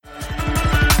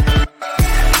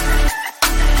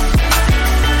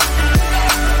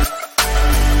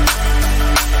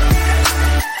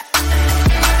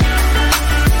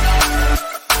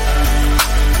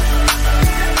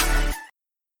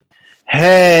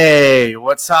Hey,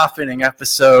 what's happening?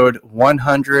 Episode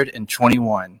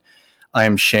 121. I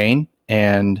am Shane,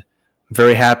 and I'm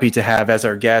very happy to have as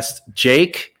our guest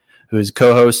Jake, who is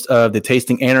co-host of the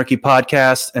Tasting Anarchy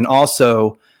podcast, and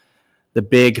also the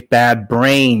big bad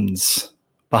brains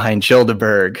behind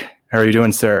Childeberg. How are you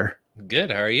doing, sir?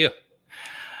 Good. How are you?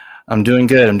 I'm doing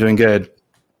good.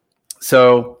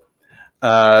 So,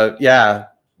 the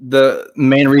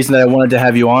main reason that I wanted to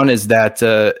have you on is that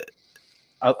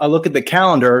I look at the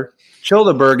calendar.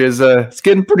 Childeberg is it's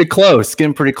getting pretty close.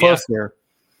 Here.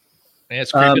 Yeah,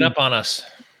 it's creeping up on us.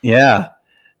 Yeah,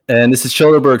 and this is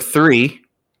Childeberg 3.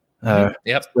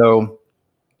 Yep. So,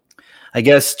 I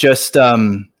guess just talk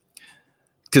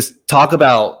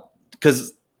about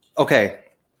okay.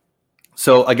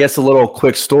 So I guess a little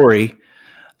quick story.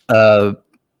 Nico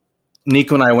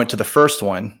and I went to the first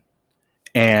one,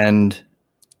 and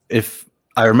if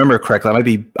I remember correctly,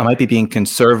 I might be being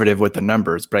conservative with the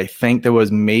numbers, but I think there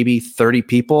was maybe 30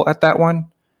 people at that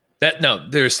one.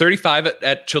 There's 35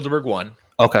 at Childeberg 1.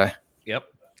 Okay. Yep.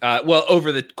 Well,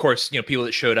 over the course, people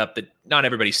that showed up, that not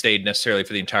everybody stayed necessarily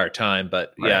for the entire time,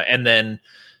 but right. Yeah. And then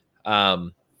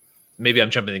maybe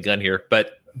I'm jumping the gun here,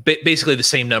 but basically the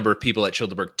same number of people at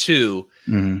Childeberg 2.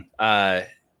 Mm-hmm.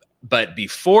 But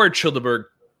before Childeberg,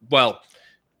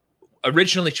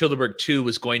 originally Childeberg 2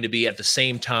 was going to be at the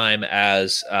same time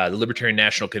as the Libertarian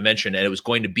National Convention, and it was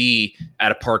going to be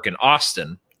at a park in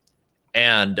Austin.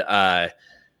 And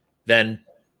then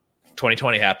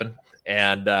 2020 happened,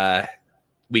 and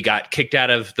we got kicked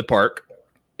out of the park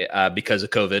because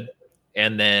of COVID.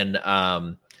 And then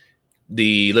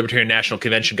the Libertarian National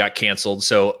Convention got canceled.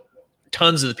 So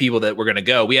tons of the people that were going to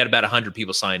go, we had about 100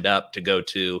 people signed up to go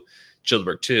to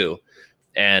Childeberg 2,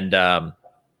 and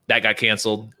that got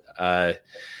canceled. Or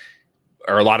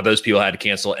a lot of those people had to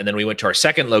cancel. And then we went to our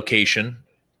second location,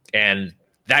 and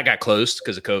that got closed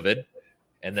because of COVID.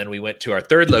 And then we went to our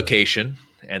third location,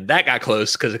 and that got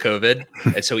closed because of COVID.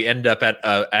 And so we ended up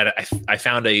I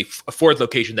found a fourth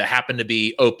location that happened to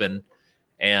be open,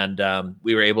 and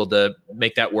we were able to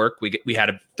make that work. We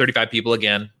had 35 people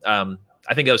again.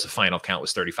 I think that was the final count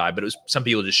was 35, but it was some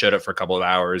people just showed up for a couple of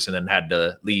hours and then had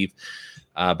to leave.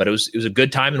 But it was a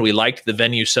good time, and we liked the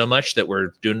venue so much that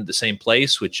we're doing it at the same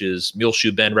place, which is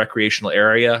Muleshoe Bend Recreational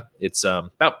Area. It's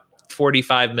about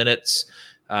 45 minutes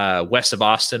west of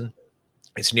Austin.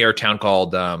 It's near a town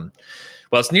called,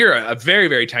 it's near a very,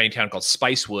 very tiny town called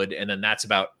Spicewood, and then that's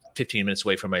about 15 minutes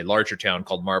away from a larger town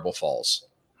called Marble Falls.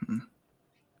 Mm-hmm.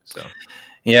 So,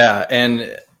 yeah,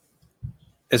 and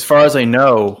as far as I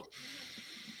know,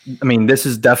 this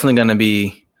is definitely going to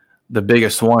be the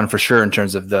biggest one for sure in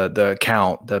terms of the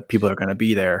count, the people that are going to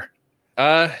be there.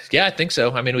 Yeah, I think so.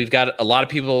 We've got a lot of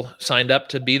people signed up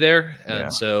to be there.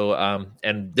 And so,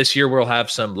 and this year we'll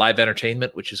have some live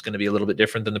entertainment, which is going to be a little bit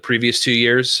different than the previous 2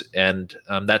 years. And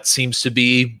that seems to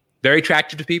be very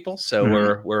attractive to people. So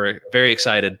we're very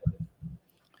excited.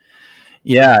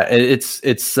 Yeah,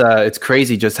 it's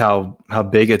crazy just how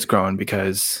big it's grown,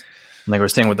 because like we were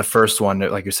saying with the first one,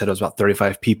 like you said, it was about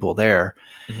 35 people there.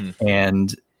 Mm-hmm.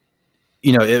 And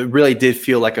it really did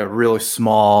feel like a really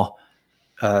small,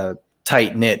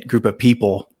 tight-knit group of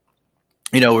people.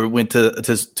 We went to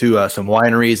some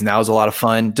wineries, and that was a lot of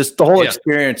fun. Just the whole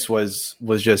experience was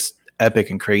just epic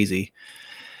and crazy.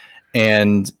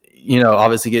 And,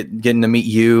 obviously getting to meet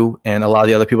you and a lot of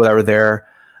the other people that were there.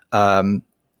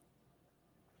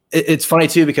 It's funny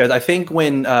too, because I think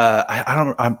when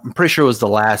I'm pretty sure it was the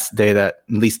last day that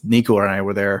at least Nico and I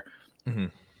were there. Mm-hmm.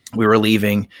 We were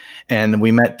leaving, and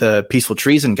we met the Peaceful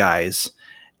Treason guys.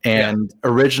 And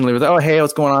originally, we were like, oh, hey,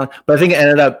 what's going on? But I think it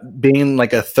ended up being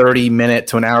like a 30-minute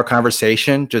to an hour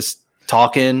conversation, just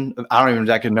talking. I don't even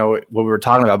exactly know what we were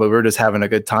talking about, but we were just having a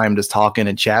good time, just talking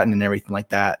and chatting and everything like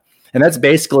that. And that's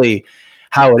basically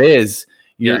how it is.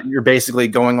 You're basically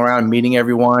going around meeting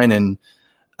everyone and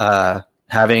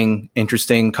having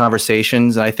interesting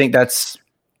conversations. And I think that's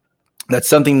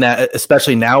something that,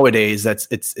 especially nowadays,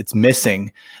 it's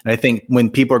missing. And I think when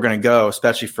people are going to go,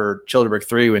 especially for Childeberg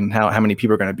 3, and how many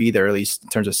people are going to be there, at least in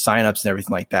terms of signups and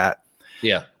everything like that.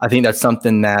 Yeah, I think that's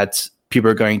something that people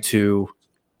are going to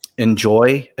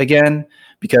enjoy again,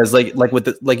 because like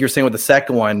you're saying with the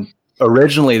second one,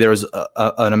 originally there was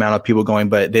an amount of people going,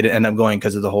 but they didn't end up going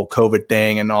because of the whole COVID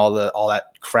thing and all that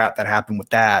crap that happened with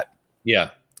that. Yeah,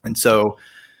 and so.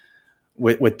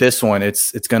 With this one,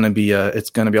 it's going to be a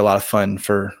lot of fun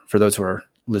for those who are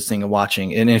listening and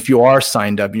watching. And if you are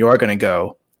signed up, you are going to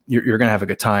go. You're going to have a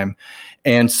good time.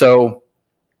 And so,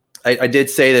 I did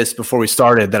say this before we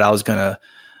started that I was going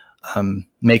to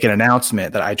make an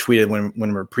announcement that I tweeted when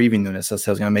we were previewing this. I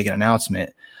said I was going to make an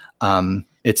announcement.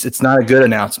 It's not a good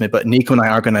announcement, but Nico and I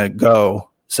are going to go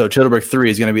So Childeberg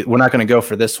 3 is going to be, we're not going to go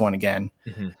for this one again.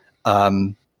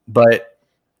 Mm-hmm. But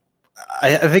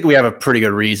I think we have a pretty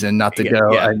good reason not to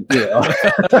go. Yeah.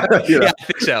 I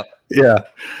think so. Yeah.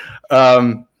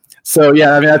 So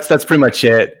yeah, I mean, that's pretty much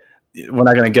it. We're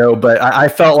not going to go, but I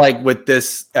felt like with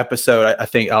this episode, I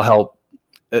think I'll help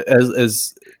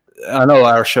as I know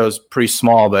our show's pretty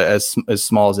small, but as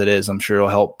small as it is, I'm sure it'll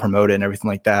help promote it and everything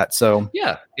like that. So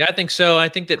yeah, I think so. I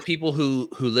think that people who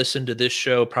listen to this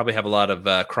show probably have a lot of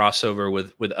crossover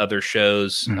with other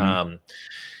shows. Mm-hmm.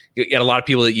 A lot of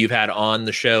people that you've had on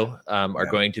the show are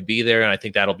going to be there, and I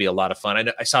think that'll be a lot of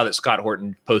fun. I saw that Scott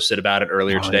Horton posted about it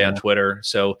earlier today on Twitter.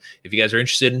 So if you guys are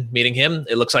interested in meeting him,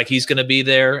 it looks like he's going to be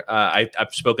there. I've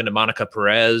spoken to Monica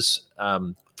Perez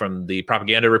from the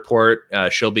Propaganda Report.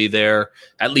 She'll be there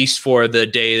at least for the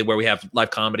day where we have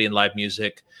live comedy and live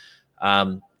music.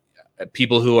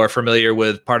 People who are familiar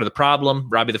with Part of the Problem,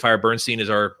 Robbie the Fire Bernstein is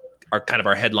our kind of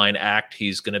our headline act.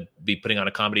 He's going to be putting on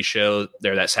a comedy show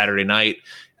there that Saturday night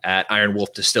at Iron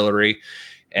Wolf Distillery.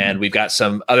 And we've got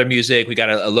some other music. We got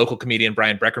a local comedian,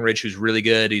 Brian Breckenridge, who's really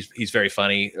good. He's very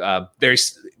funny.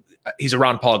 He's a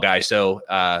Ron Paul guy. So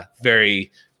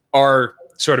our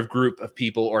sort of group of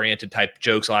people oriented type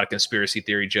jokes, a lot of conspiracy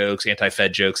theory jokes,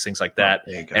 anti-Fed jokes, things like that.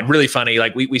 And really funny.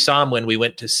 Like we saw him when we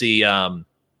went to see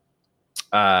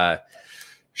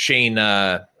Shane,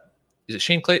 is it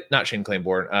Shane Clay? Not Shane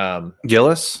Claiborne.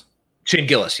 Gillis? Shane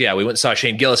Gillis. Yeah. We went and saw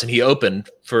Shane Gillis, and he opened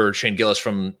for Shane Gillis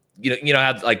from, you know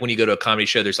how like when you go to a comedy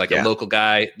show, there's like a local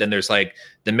guy, then there's like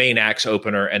the main act's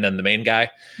opener and then the main guy.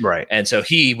 Right. And so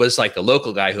he was like the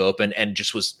local guy who opened and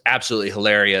just was absolutely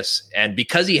hilarious. And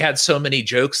because he had so many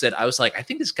jokes that I was like, I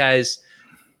think this guy's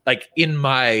like in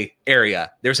my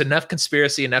area. There's enough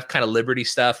conspiracy, enough kind of liberty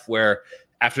stuff where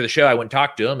after the show, I went and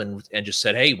talked to him and just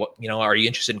said, hey, are you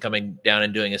interested in coming down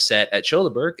and doing a set at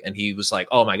Childeberg? And he was like,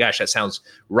 oh my gosh, that sounds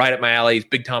right up my alley. He's a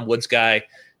big Tom Woods guy.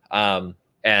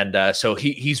 So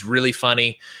he's really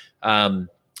funny.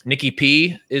 Nikki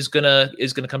P is gonna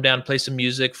come down and play some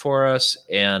music for us.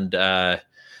 And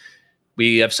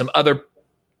we have some other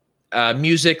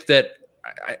music that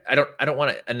I don't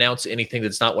want to announce anything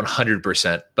that's not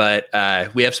 100%, but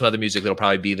we have some other music that'll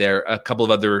probably be there. A couple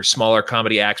of other smaller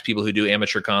comedy acts, people who do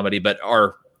amateur comedy, but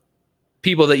are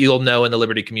people that you'll know in the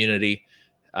Liberty community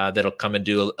that'll come and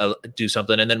do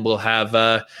something. And then we'll have,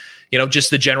 just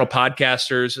the general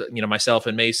podcasters, myself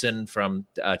and Mason from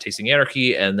Tasting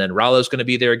Anarchy. And then Rollo's going to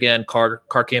be there again. Car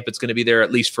Camp, it's going to be there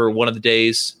at least for one of the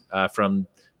days from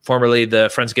formerly the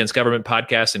Friends Against Government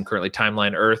podcast and currently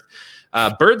Timeline Earth.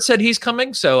 Bird said he's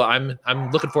coming, so I'm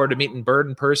looking forward to meeting Bird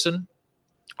in person,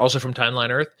 also from Timeline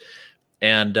Earth,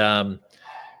 and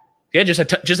just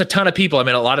a ton of people. I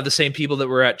mean, a lot of the same people that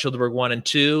were at Childeberg 1 and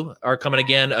 2 are coming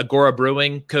again. Agora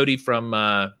Brewing, Cody from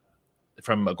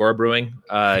Agora Brewing,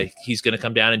 he's going to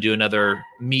come down and do another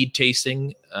mead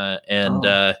tasting, I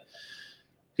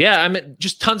mean,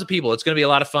 just tons of people. It's going to be a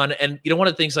lot of fun, and one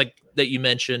of the things like that you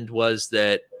mentioned was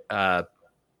that.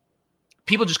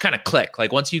 People just kind of click.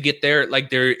 Like once you get there,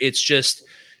 it's just,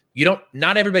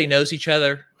 not everybody knows each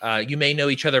other. You may know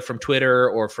each other from Twitter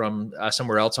or from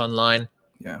somewhere else online.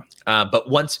 Yeah. But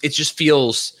once it just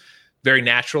feels very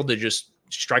natural to just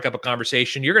strike up a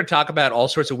conversation. You're going to talk about all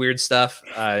sorts of weird stuff,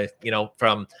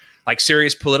 from like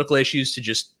serious political issues to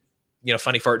just,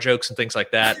 funny fart jokes and things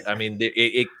like that. I mean,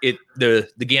 the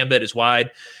gambit is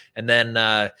wide. And then,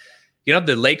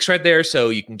 the lake's right there, so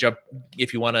you can jump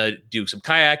if you want to do some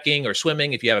kayaking or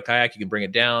swimming. If you have a kayak, you can bring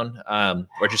it down,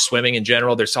 or just swimming in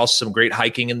general. There's also some great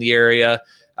hiking in the area.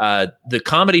 The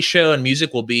comedy show and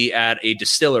music will be at a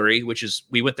distillery,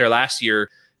 we went there last year.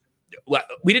 Well,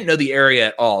 we didn't know the area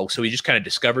at all, so we just kind of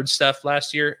discovered stuff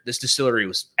last year. This distillery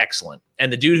was excellent,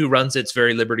 and the dude who runs it's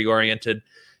very liberty oriented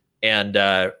and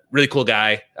really cool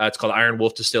guy. It's called Iron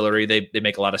Wolf Distillery. They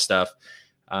make a lot of stuff.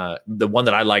 The one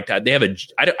that I liked, I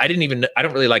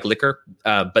don't really like liquor,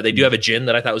 but they do have a gin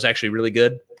that I thought was actually really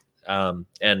good.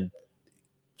 And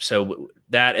so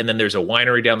that, and then there's a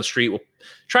winery down the street. We'll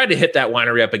try to hit that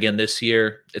winery up again this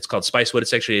year. It's called Spicewood.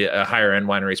 It's actually a higher end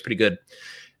winery. It's pretty good.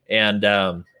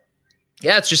 And,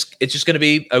 it's just going to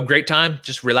be a great time,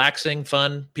 just relaxing,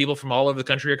 fun. People from all over the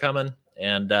country are coming,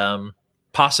 and,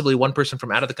 possibly one person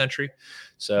from out of the country.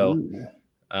 So,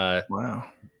 wow.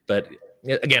 But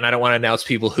again, I don't want to announce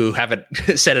people who haven't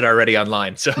said it already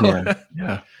online. So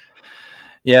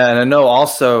yeah. And I know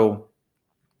also,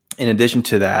 in addition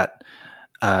to that,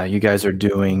 you guys are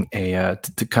doing a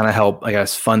to kind of help, I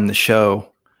guess, fund the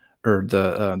show or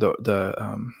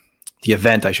the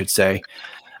event, I should say.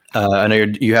 I know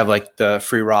you have like the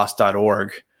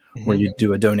freeross.org where you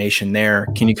do a donation there.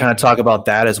 Can you kind of talk about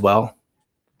that as well?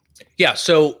 Yeah.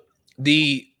 So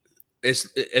the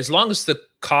as long as the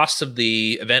costs of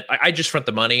the event, I just front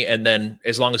the money, and then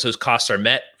as long as those costs are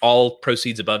met, all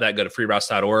proceeds above that go to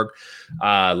freeross.org.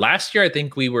 Last year, I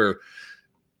think we were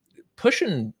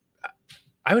pushing.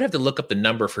 I would have to look up the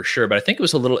number for sure, but I think it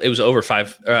was over over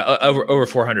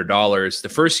 $400. The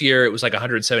first year it was like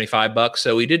 $175.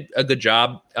 So we did a good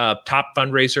job. Top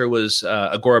fundraiser was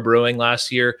Agora Brewing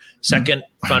last year. Second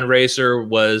fundraiser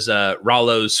was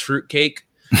Rollo's Fruitcake.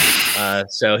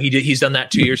 So he's done that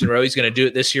 2 years in a row. He's going to do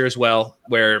it this year as well,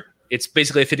 where it's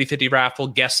basically a 50-50 raffle,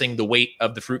 guessing the weight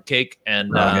of the fruitcake. And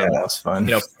yeah, that was fun.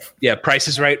 Price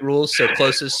is Right rules. So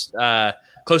closest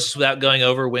without going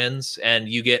over wins, and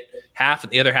you get half,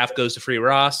 and the other half goes to Free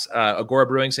Ross. Agora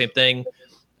Brewing, same thing.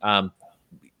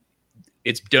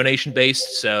 It's donation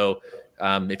based, so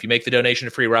if you make the donation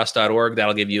to freeross.org,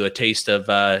 that'll give you a taste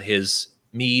of his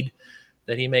mead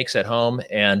that he makes at home.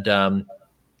 And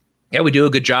we do a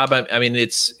good job. I mean,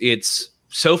 it's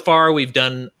so far we've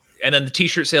done, and then the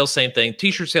t-shirt sales, same thing.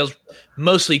 T-shirt sales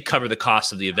mostly cover the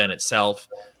cost of the event itself.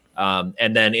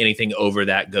 And then anything over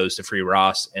that goes to Free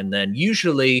Ross. And then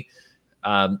usually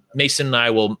Mason and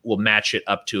I will match it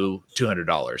up to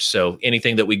 $200. So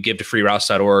anything that we give to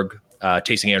freeross.org,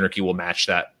 Tasting Anarchy will match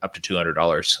that up to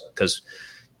 $200 because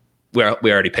we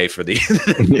already pay for the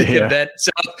event.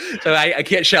 So I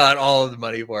can't shell out all of the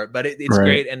money for it, but it's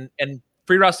great. And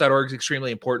freeross.org is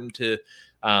extremely important to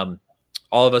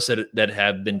all of us that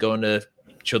have been going to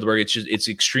Childeberg. It's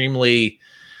extremely,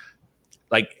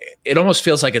 like, it almost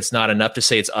feels like it's not enough to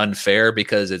say it's unfair,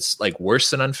 because it's like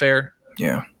worse than unfair.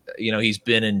 Yeah. He's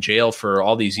been in jail for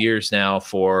all these years now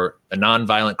for a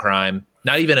non-violent crime,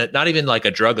 not even like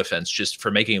a drug offense, just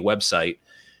for making a website.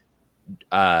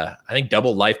 I think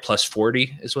double life plus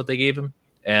 40 is what they gave him.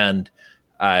 And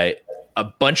a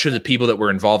bunch of the people that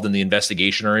were involved in the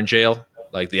investigation are in jail,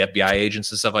 like the FBI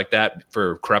agents and stuff like that,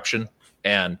 for corruption.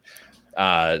 And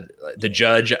the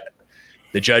judge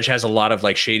has a lot of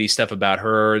like shady stuff about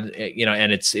her,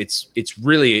 and it's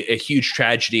really a huge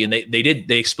tragedy. And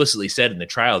they explicitly said in the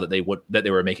trial that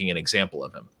they were making an example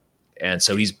of him. And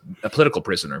so he's a political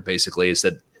prisoner, basically, is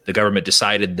that the government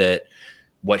decided that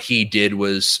what he did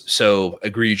was so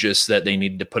egregious that they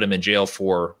needed to put him in jail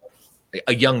for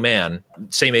a young man,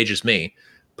 same age as me,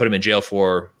 put him in jail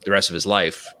for the rest of his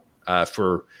life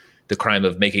for the crime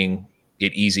of making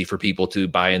it easy for people to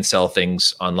buy and sell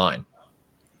things online.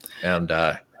 And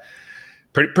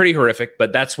pretty horrific,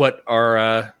 but that's what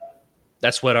our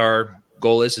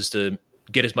goal is to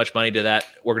get as much money to that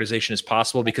organization as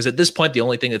possible, because at this point the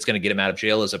only thing that's going to get him out of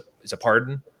jail is a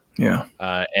pardon. Yeah.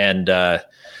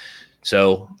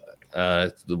 So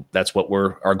that's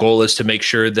what our goal is, to make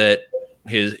sure that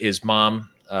his mom,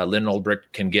 Lynn Oldbrick,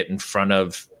 can get in front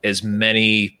of as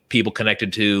many people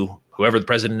connected to whoever the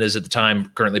president is at the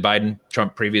time, currently Biden,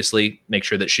 Trump previously, make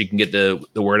sure that she can get the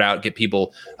word out, get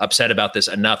people upset about this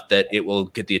enough that it will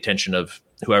get the attention of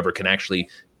whoever can actually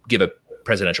give a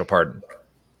presidential pardon.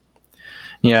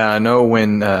 Yeah, I know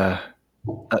when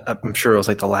I'm sure it was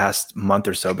like the last month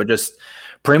or so, but just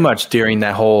pretty much during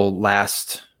that whole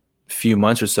last few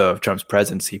months or so of Trump's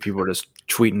presidency, people were just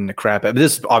tweeting the crap out. But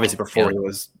this is obviously before he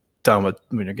was done with,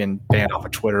 again, banned off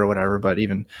of Twitter or whatever. But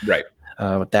even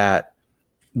with that,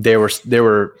 they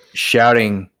were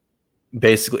shouting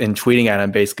basically and tweeting at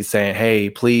him, basically saying, "Hey,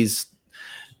 please,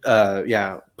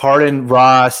 pardon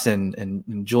Ross and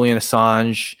Julian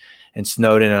Assange and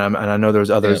Snowden." And I know there's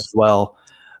others as well.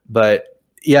 But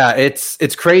yeah,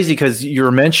 it's crazy, because you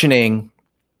were mentioning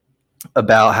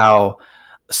about how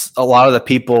a lot of the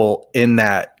people in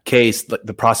that case, like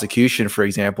the prosecution, for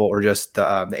example, or just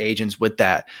the agents with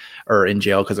that, are in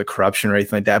jail because of corruption or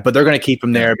anything like that. But they're going to keep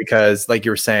him there because, like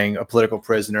you were saying, a political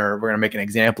prisoner, we're going to make an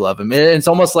example of him. And it's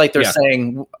almost like they're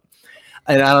saying,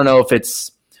 and I don't know if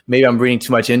it's, maybe I'm reading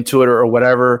too much into it or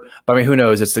whatever, but I mean, who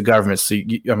knows? It's the government. So,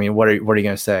 what are you going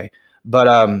to say?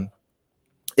 But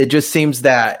it just seems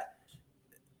that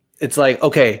it's like,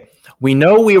 okay, we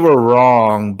know we were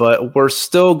wrong, but we're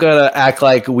still going to act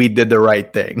like we did the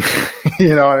right thing.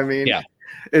 You know what I mean? Yeah.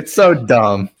 It's so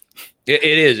dumb. It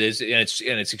is. And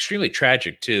it's extremely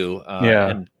tragic too.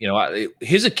 And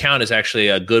his account is actually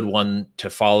a good one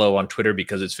to follow on Twitter,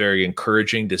 because it's very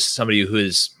encouraging to somebody who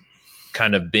has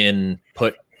kind of been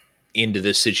put into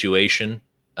this situation.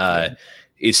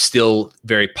 Is still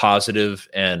very positive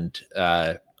and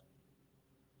kind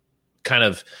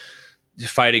of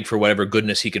fighting for whatever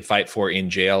goodness he can fight for in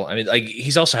jail. I mean, like,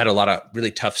 he's also had a lot of really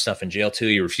tough stuff in jail too.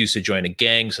 He refused to join a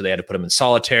gang, so they had to put him in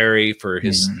solitary for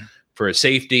his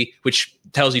safety, which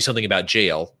tells you something about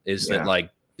jail, is that like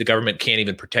the government can't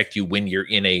even protect you when you're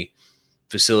in a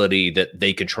facility that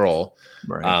they control.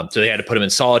 Right. So they had to put him in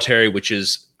solitary, which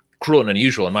is cruel and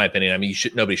unusual, in my opinion. I mean,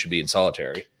 nobody should be in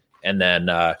solitary. And then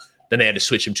they had to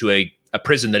switch him to a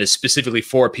prison that is specifically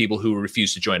for people who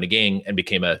refuse to join a gang and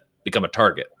become a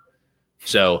target.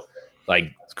 So,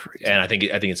 like, and I think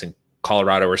it's in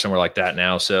Colorado or somewhere like that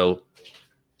now. So,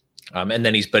 and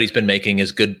then he's been making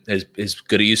as good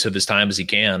a use of his time as he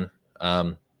can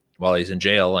while he's in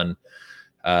jail. And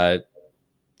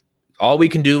all we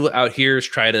can do out here is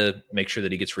try to make sure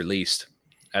that he gets released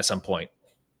at some point,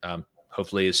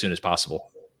 hopefully as soon as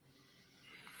possible.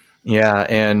 Yeah,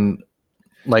 and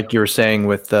like you were saying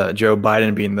with Joe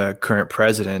Biden being the current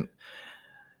president,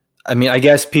 I mean, I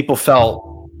guess people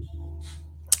felt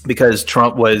because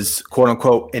Trump was quote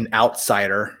unquote an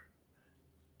outsider,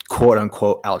 quote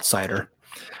unquote outsider,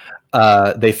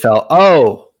 they felt,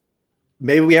 oh,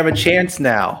 maybe we have a chance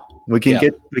now. We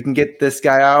can get this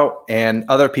guy out, and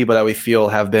other people that we feel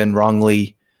have been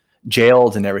wrongly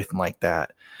jailed and everything like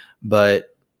that. But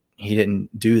he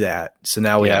didn't do that. So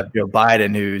now we have Joe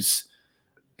Biden, who's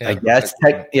I guess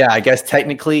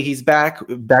technically he's back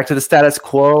to the status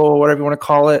quo or whatever you want to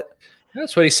call it.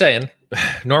 That's what he's saying.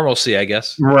 Normalcy, I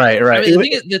guess. Right. I mean,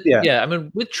 the thing is I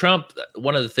mean, with Trump,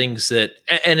 one of the things that,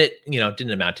 and it,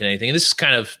 didn't amount to anything. And this is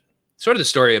kind of sort of the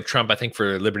story of Trump, I think,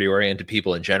 for liberty-oriented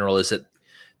people in general, is that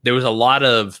there was a lot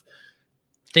of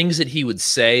things that he would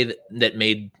say that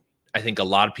made, I think, a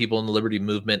lot of people in the liberty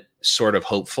movement sort of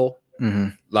hopeful. Mm-hmm.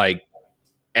 Like,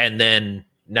 and then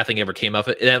nothing ever came of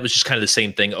it. And that was just kind of the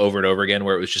same thing over and over again,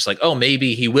 where it was just like, oh,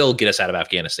 maybe he will get us out of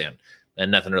Afghanistan,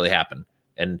 and nothing really happened.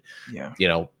 And,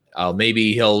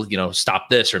 maybe he'll, stop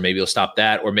this, or maybe he'll stop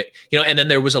that, or, and then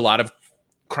there was a lot of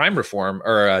crime reform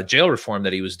or jail reform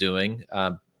that he was doing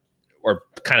or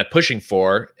kind of pushing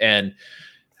for. And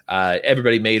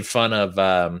everybody made fun of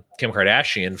Kim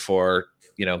Kardashian for,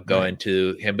 going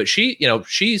to him, but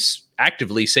she's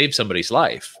actively saved somebody's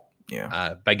life.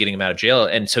 By getting him out of jail.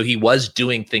 And so he was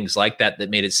doing things like that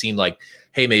made it seem like,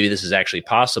 hey, maybe this is actually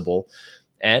possible.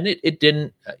 And it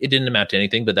didn't amount to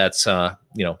anything, but that's,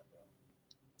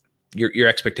 your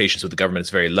expectations with the government is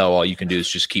very low. All you can do is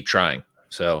just keep trying.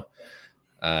 So,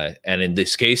 and in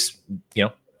this case,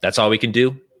 that's all we can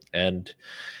do. And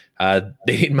they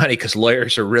need money because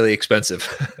lawyers are really expensive.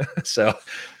 So,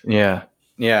 yeah.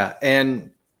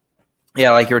 And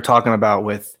like you were talking about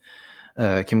with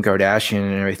Kim Kardashian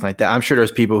and everything like that. I'm sure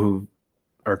there's people who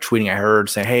are tweeting, I heard,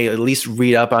 saying, hey, at least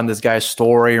read up on this guy's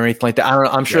story or anything like that.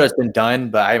 I'm sure that's been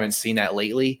done, but I haven't seen that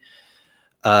lately.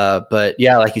 But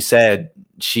yeah, like you said,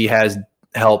 she has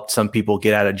helped some people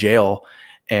get out of jail,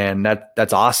 and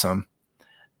that's awesome.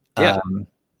 Yeah.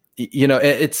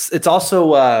 It's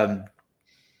also,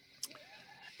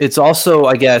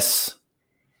 I guess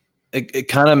it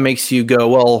kind of makes you go,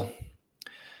 well,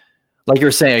 like you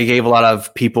were saying, it gave a lot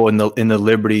of people in the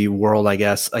liberty world, I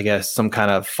guess, some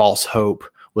kind of false hope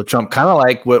with Trump. Kind of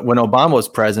like when Obama was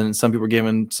president, some people were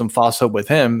given some false hope with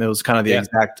him. It was kind of the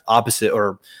exact opposite,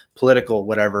 or political,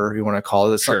 whatever you want to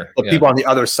call it. Sure, people on the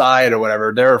other side or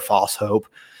whatever, they're false hope.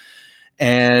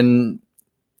 And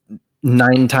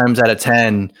 9 times out of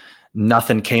 10,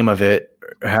 nothing came of it,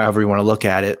 however you want to look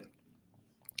at it.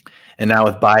 And now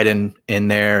with Biden in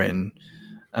there, and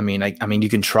I mean, you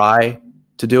can try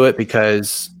to do it,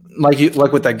 because like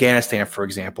with Afghanistan, for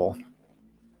example,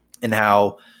 and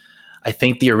how I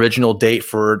think the original date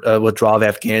for withdrawal of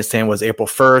Afghanistan was April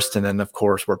 1st. And then of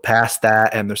course we're past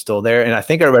that and they're still there. And I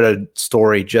think I read a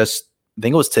story I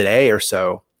think it was today or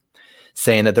so,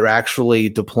 saying that they're actually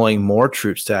deploying more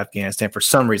troops to Afghanistan for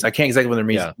some reason. I can't exactly what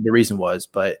the reason was,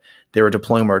 but they were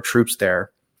deploying more troops there.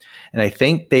 And I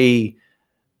think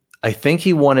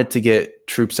he wanted to get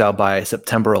troops out by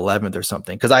September 11th or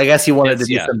something, because I guess he wanted to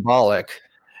be symbolic.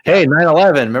 Hey,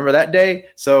 9/11, remember that day?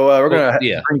 So we're going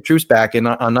to bring troops back on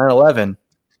 9/11.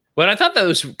 Well, I thought that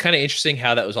was kind of interesting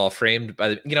how that was all framed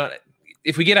by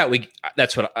if we get out,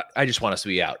 that's what I just want us to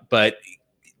be out. But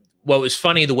what was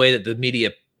funny, the way that the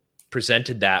media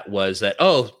presented that was that,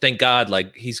 oh, thank God,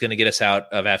 like he's going to get us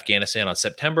out of Afghanistan on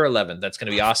September 11th. That's going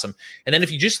to be awesome. And then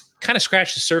if you just kind of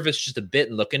scratch the surface just a bit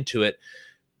and look into it,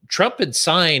 Trump had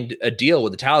signed a deal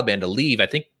with the Taliban to leave, I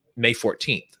think, May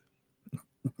 14th.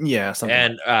 Yeah.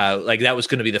 And like that was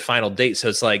going to be the final date. So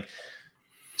it's like,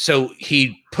 so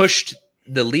he pushed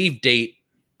the leave date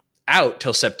out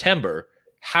till September.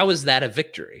 How is that a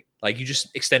victory? Like you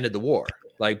just extended the war.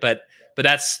 Like, but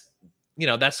that's,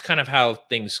 that's kind of how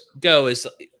things go, is,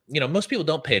 most people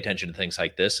don't pay attention to things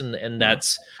like this. And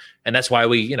that's why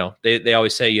we, they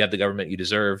always say you have the government you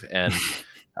deserve. And,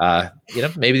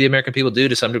 maybe the American people do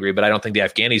to some degree, but I don't think the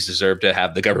Afghanis deserve to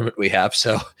have the government we have.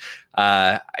 So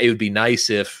it would be nice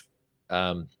if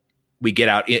we get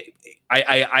out.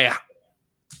 I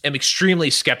am extremely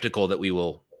skeptical that we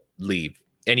will leave.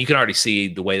 And you can already see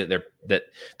the way that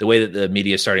the way that the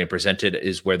media is starting to present it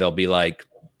is where they'll be like,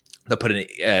 they'll put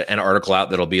an article out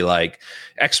that'll be like,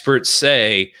 experts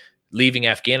say leaving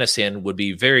Afghanistan would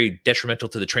be very detrimental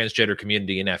to the transgender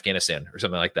community in Afghanistan, or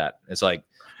something like that. It's like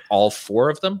all 4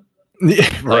 of them.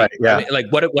 Right. Yeah. I mean, like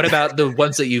what about the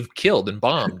ones that you've killed and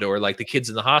bombed, or like the kids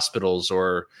in the hospitals,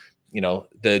 or,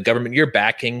 the government you're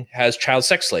backing has child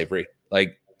sex slavery.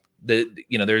 Like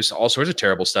there's all sorts of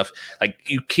terrible stuff. Like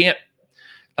you can't,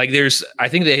 like I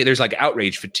think there's like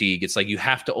outrage fatigue. It's like you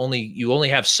only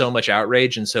have so much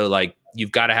outrage. And so like,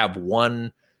 you've got to have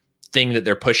one thing that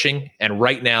they're pushing. And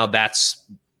right now that's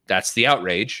the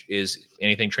outrage, is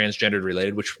anything transgendered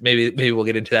related, which maybe we'll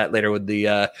get into that later with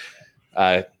the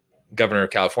governor of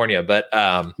California. But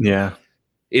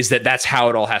is that's how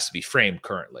it all has to be framed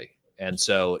currently. And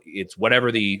so it's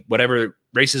whatever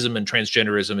racism and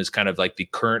transgenderism is kind of like the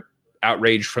current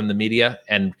outrage from the media.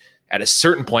 And at a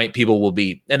certain point, people will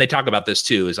be, and they talk about this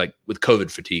too, is like with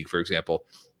COVID fatigue, for example,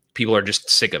 people are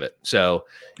just sick of it. So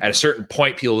at a certain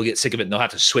point, people will get sick of it and they'll have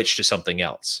to switch to something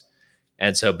else.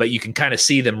 And so, but you can kind of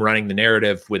see them running the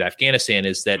narrative with Afghanistan,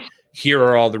 is that here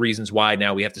are all the reasons why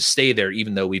now we have to stay there,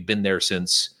 even though we've been there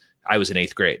since I was in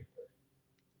 8th grade.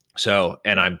 So,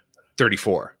 and I'm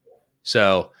 34.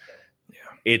 So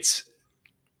it's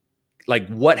like,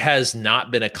 what has not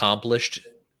been accomplished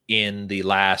in the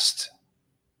last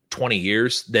 20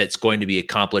 years that's going to be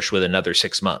accomplished with another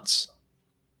 6 months?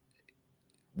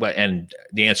 And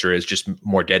the answer is just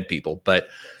more dead people. But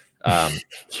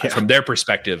from their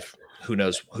perspective, who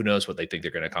knows what they think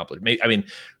they're going to accomplish. I mean,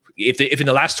 if in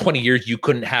the last 20 years you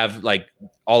couldn't have like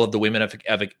all of the women of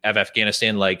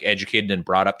Afghanistan like educated and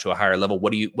brought up to a higher level,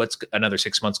 what's another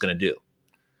 6 months going to do?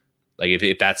 Like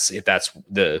if that's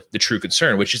the true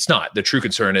concern, which it's not. The true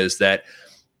concern is that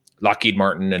Lockheed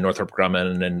Martin and Northrop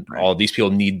Grumman and all of these people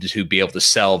need to be able to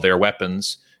sell their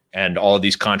weapons, and all of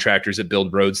these contractors that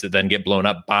build roads that then get blown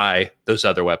up by those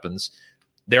other weapons,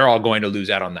 they're all going to lose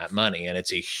out on that money. And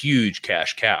it's a huge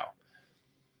cash cow.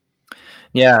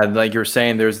 Yeah. Like you're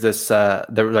saying, there's this, there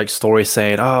were like stories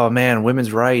saying, oh man,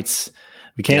 women's rights,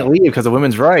 we can't leave because of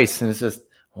women's rights. And it's just,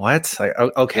 what? Like,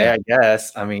 okay, I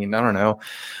guess. I mean, I don't know.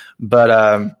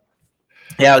 But,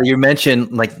 yeah, you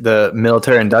mentioned like the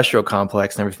military industrial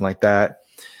complex and everything like that.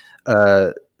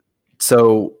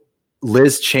 So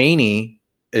Liz Cheney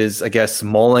is, I guess,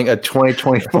 mulling a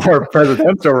 2024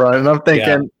 presidential run. And I'm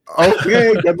thinking,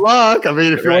 okay, good luck. I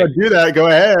mean, if you want to do that, go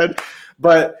ahead.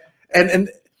 But,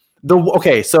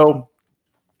 so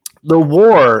the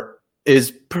war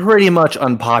is pretty much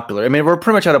unpopular. I mean, we're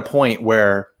pretty much at a point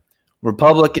where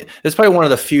it's probably one of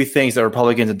the few things that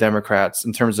Republicans and Democrats,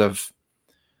 in terms of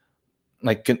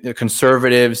like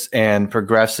conservatives and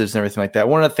progressives and everything like that,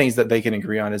 one of the things that they can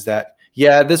agree on is that,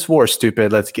 yeah, this war is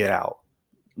stupid. Let's get out.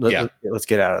 Let's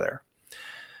get out of there.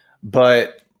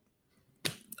 But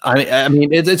I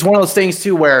mean, it's one of those things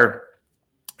too, where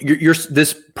you're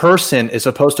this person is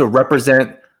supposed to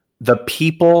represent the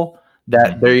people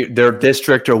that their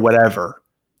district or whatever.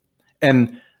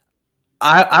 And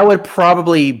I would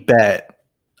bet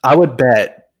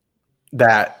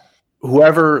that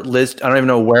whoever I don't even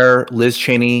know where Liz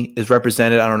Cheney is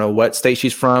represented. I don't know what state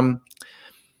she's from.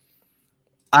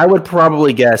 I would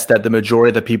probably guess that the majority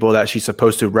of the people that she's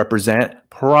supposed to represent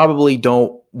probably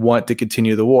don't want to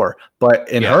continue the war. But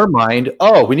in her mind,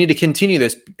 we need to continue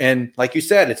this. And like you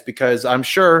said, it's because I'm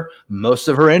sure most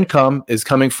of her income is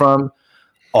coming from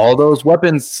all those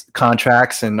weapons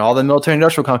contracts and all the military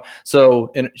industrial so,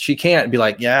 and she can't be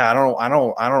like,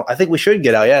 I think we should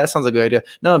get out. Yeah, that sounds like a good idea.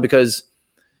 No, because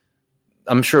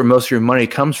I'm sure most of your money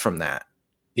comes from that.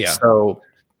 Yeah. So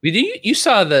you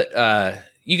saw that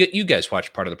you guys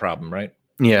watched Part of the Problem, right?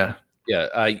 Yeah.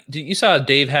 Yeah. You saw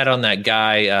Dave had on that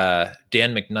guy,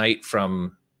 Dan McKnight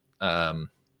from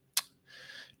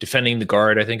Defending the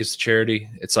Guard, I think it's the charity.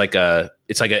 It's like a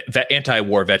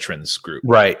anti-war veterans group.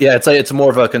 Right. Yeah. It's more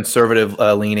of a conservative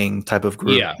leaning type of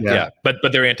group. Yeah. But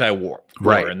they're anti-war.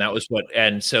 Right. And that was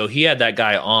and so he had that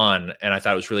guy on, and I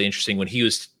thought it was really interesting when he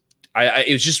was,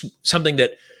 it was just something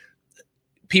that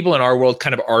people in our world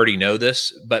kind of already know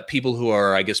this, but people who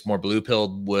are, I guess, more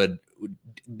blue-pilled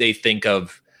they think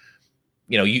of,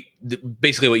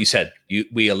 basically what you said,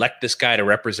 we elect this guy to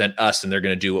represent us and they're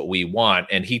going to do what we want.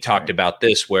 And he talked about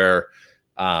this where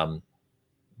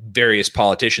various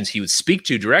politicians he would speak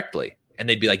to directly, and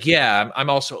they'd be like, yeah,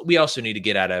 we also need to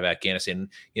get out of Afghanistan.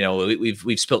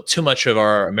 We've spilt too much of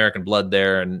our American blood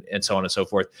there, and so on and so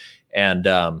forth. And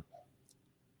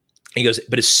he goes,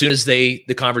 but as soon as the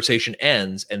conversation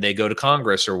ends and they go to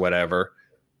Congress or whatever,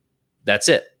 that's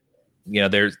it.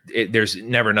 there's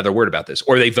never another word about this,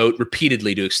 or they vote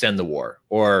repeatedly to extend the war,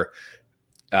 or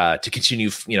to continue,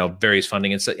 various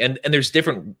funding and there's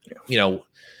different,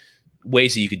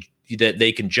 ways that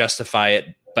they can justify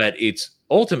it, but it's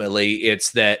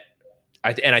that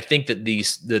I think that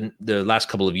the last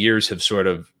couple of years have sort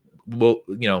of,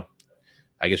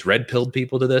 I guess red pilled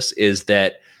people to this, is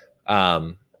that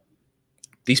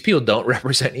these people don't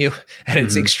represent you, and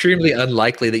it's extremely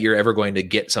unlikely that you're ever going to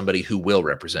get somebody who will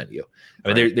represent you.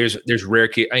 I mean, there's rare,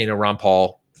 Ron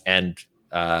Paul and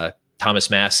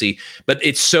Thomas Massey, but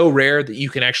it's so rare that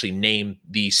you can actually name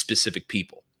these specific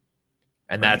people.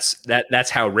 And that's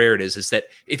how rare it is that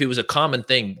if it was a common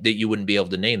thing, that you wouldn't be able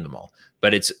to name them all.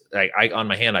 But it's I on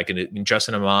my hand, I can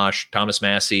Justin Amash, Thomas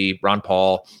Massey, Rand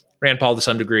Paul to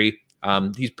some degree.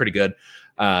 He's pretty good.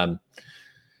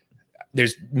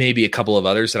 There's maybe a couple of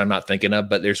others that I'm not thinking of,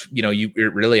 but there's,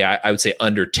 I would say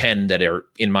under 10 that are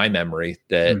in my memory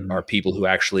that are people who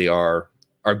actually are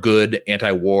good,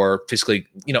 anti-war, fiscally,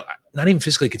 not even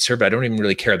fiscally conservative. I don't even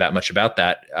really care that much about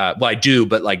that. Well, I do,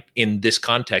 but like in this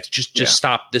context, just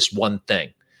stop this one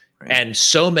thing. Right. And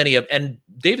so many and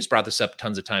Davis brought this up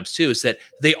tons of times too, is that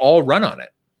they all run on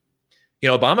it.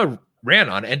 Obama ran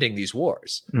on ending these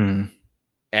wars.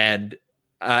 And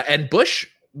Bush,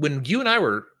 when you and I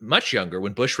were much younger,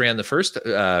 when Bush ran the first,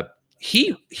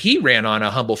 he ran on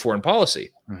a humble foreign policy.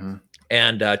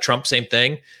 And Trump, same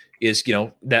thing, is,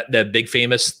 that the big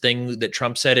famous thing that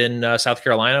Trump said in South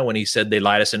Carolina when he said they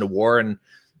lied us into war, and,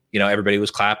 everybody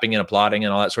was clapping and applauding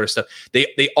and all that sort of stuff.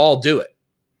 They all do it.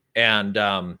 And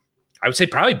I would say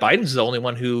probably Biden's the only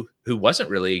one who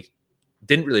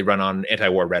didn't really run on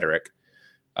anti-war rhetoric.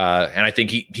 And I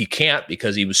think he can't,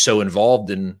 because he was so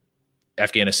involved in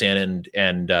Afghanistan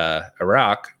and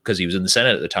Iraq, because he was in the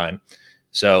Senate at the time.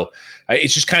 So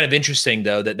it's just kind of interesting,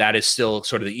 though, that is still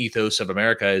sort of the ethos of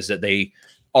America, is that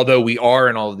although we are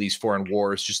in all of these foreign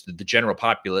wars, just the general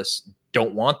populace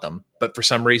don't want them. But for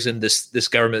some reason, this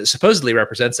government that supposedly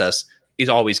represents us is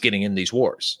always getting in these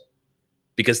wars,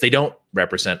 because they don't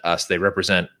represent us. They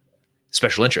represent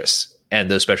special interests, and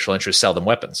those special interests sell them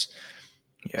weapons.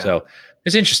 Yeah. So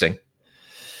it's interesting.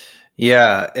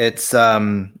 Yeah, it's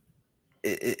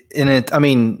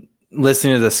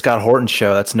listening to the Scott Horton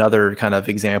show, that's another kind of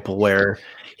example where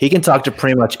he can talk to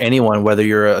pretty much anyone, whether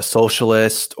you're a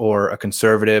socialist or a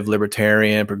conservative,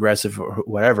 libertarian, progressive, or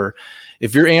whatever.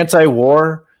 If you're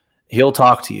anti-war, he'll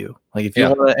talk to you. Like if you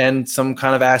want to end some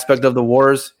kind of aspect of the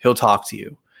wars, he'll talk to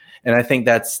you. And I think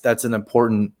that's an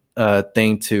important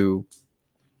thing to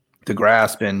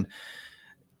grasp. And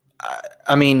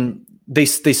I mean, they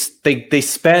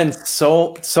spend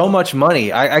so much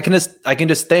money. I can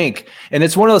just think, and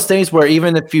it's one of those things where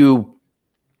even if you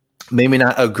maybe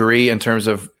not agree in terms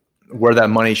of where that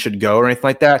money should go or anything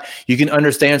like that, you can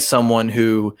understand someone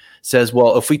who says,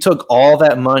 well, if we took all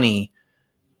that money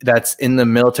that's in the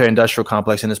military industrial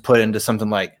complex and is put into something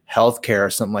like healthcare or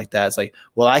something like that, it's like,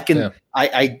 well, I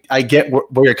get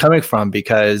where you're coming from,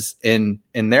 because in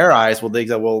their eyes, well, they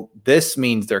go, well, this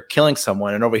means they're killing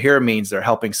someone, and over here means they're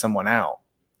helping someone out.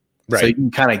 Right. So you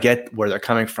can kind of get where they're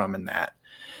coming from in that.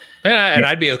 And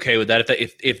I'd be okay with that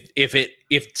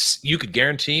if you could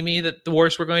guarantee me that the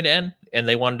wars were going to end and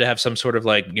they wanted to have some sort of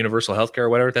like universal healthcare or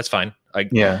whatever. That's fine.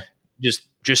 Just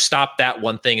stop that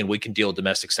one thing, and we can deal with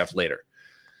domestic stuff later.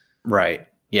 Right.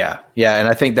 Yeah. And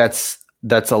I think that's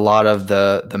a lot of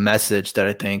the message that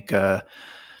I think,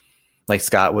 like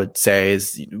Scott would say,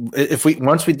 is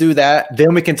once we do that,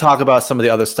 then we can talk about some of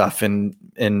the other stuff and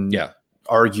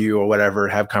argue or whatever,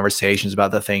 have conversations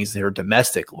about the things that are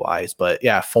domestic wise. But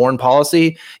foreign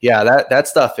policy, that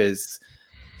stuff is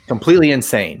completely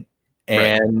insane.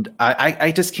 And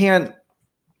I just can't,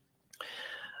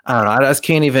 I don't know. I just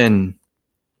can't even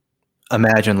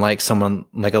imagine like someone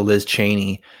like a Liz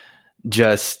Cheney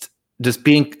just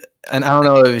being, and I don't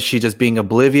know if she's just being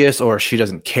oblivious or she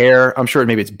doesn't care. I'm sure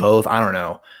maybe it's both. I don't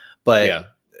know. But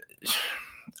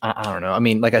I don't know. I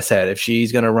mean, like I said, if she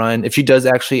does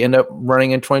actually end up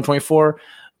running in 2024,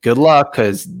 good luck.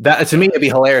 Because that, to me, it'd be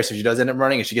hilarious if she does end up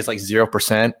running and she gets like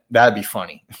 0%. That'd be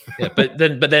funny. But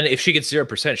then if she gets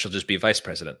 0%, she'll just be vice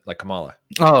president like Kamala.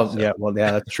 Oh, so. Yeah. Well,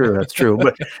 yeah, that's true. That's true.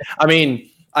 But I mean,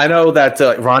 I know that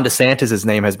Ron DeSantis'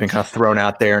 name has been kind of thrown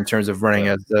out there in terms of running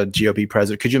as the GOP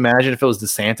president. Could you imagine if it was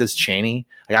DeSantis Cheney?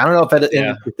 Like, I don't know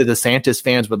if the DeSantis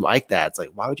fans would like that. It's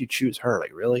like, why would you choose her?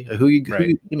 Like, really? Who you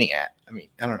aiming at? I mean,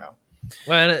 I don't know.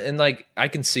 Well, and like I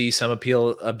can see some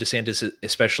appeal of DeSantis,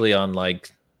 especially on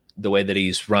like the way that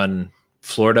he's run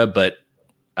Florida, but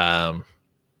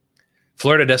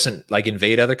Florida doesn't like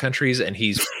invade other countries, and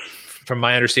he's, from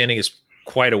my understanding, is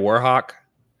quite a war hawk.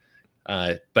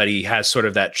 But he has sort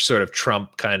of that sort of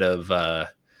Trump kind of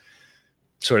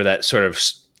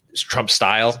Trump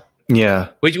style. Yeah,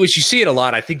 which you see it a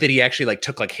lot. I think that he actually like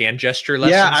took like hand gesture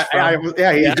lessons. He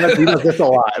does this a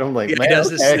lot. I'm like, he does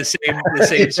the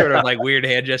same sort of like weird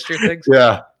hand gesture things.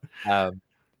 Yeah,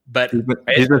 but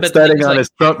he's been studying on his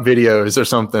Trump videos or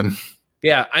something.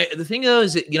 Yeah, the thing though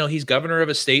is that, he's governor of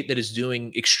a state that is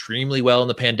doing extremely well in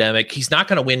the pandemic. He's not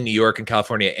going to win New York and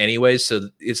California anyways, so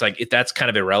it's like that's kind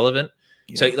of irrelevant.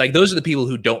 Yeah. So like those are the people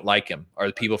who don't like him, are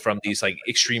the people from these like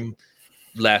extreme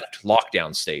left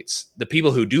lockdown states. The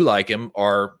people who do like him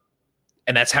are,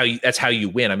 and that's how you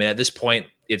win. I mean, at this point,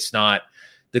 it's not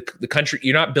the country.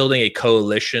 You're not building a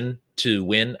coalition to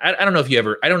win. I don't know if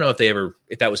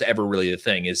that was ever really the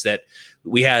thing. Is that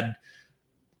we had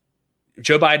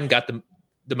Joe Biden got the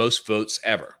most votes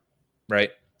ever,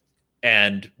 right?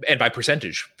 And by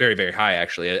percentage, very, very high,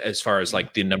 actually, as far as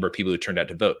like the number of people who turned out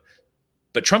to vote.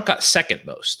 But Trump got second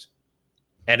most,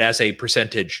 and as a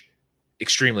percentage,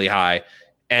 extremely high.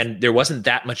 And there wasn't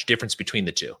that much difference between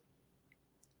the two,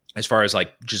 as far as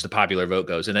like just the popular vote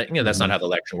goes. And that's not how the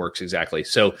election works exactly.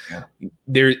 So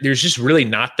there's just really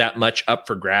not that much up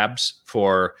for grabs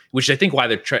which I think why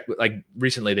they're like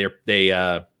recently they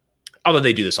although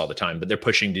they do this all the time, but they're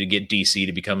pushing to get DC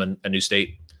to become a new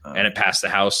state, and it passed the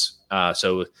House.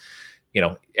 So,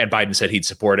 and Biden said he'd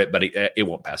support it, but it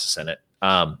won't pass the Senate.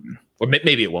 Or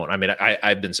maybe it won't. I mean,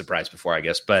 I've been surprised before, I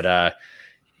guess, but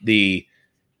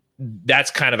that's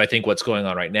kind of, I think, what's going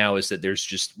on right now is that there's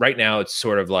just right now it's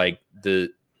sort of like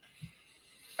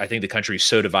I think the country is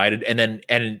so divided,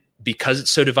 and because it's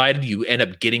so divided, you end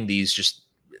up getting these just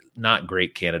not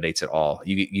great candidates at all.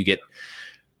 You get,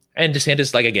 and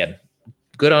DeSantis, like, again,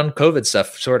 good on COVID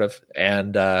stuff, sort of.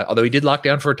 And although he did lock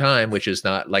down for a time, which is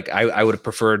not like I would have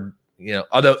preferred,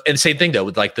 although, and same thing though,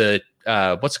 with like the,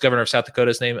 what's the governor of South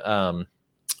Dakota's name?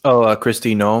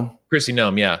 Kristi Noem. Kristi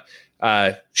Noem. Yeah.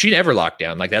 She never locked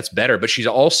down. Like, that's better. But she's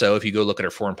also, if you go look at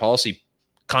her foreign policy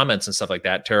comments and stuff like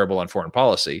that, terrible on foreign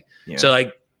policy. Yeah. So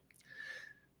like,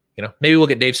 maybe we'll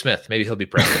get Dave Smith. Maybe he'll be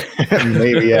president.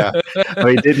 Maybe, yeah. Well,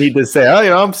 he did need to say,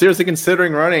 I'm seriously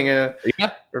considering running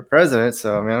for president.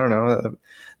 So, I mean, I don't know.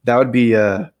 That would be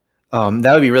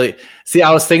really. See,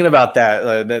 I was thinking about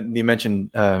that. That you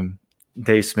mentioned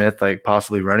Dave Smith, like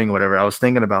possibly running, or whatever. I was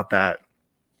thinking about that.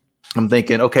 I'm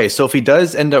thinking, okay, so if he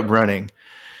does end up running,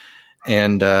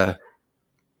 and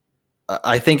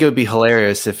I think it would be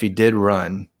hilarious if he did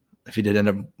end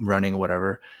up running, or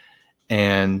whatever,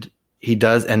 and he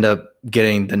does end up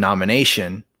getting the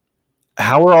nomination.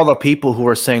 How are all the people who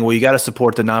are saying, well, you got to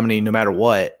support the nominee no matter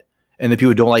what? And the people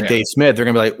who don't like Dave Smith, they're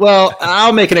going to be like, well,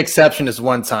 I'll make an exception this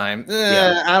one time.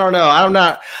 I don't know. I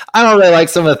don't really like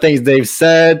some of the things Dave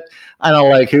said. I don't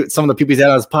like some of the people he's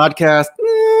had on his podcast.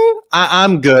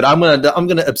 I'm good. I'm going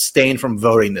to abstain from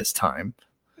voting this time.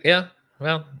 Yeah.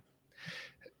 Well,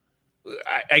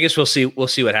 I guess we'll see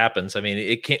what happens. I mean,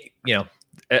 it can't,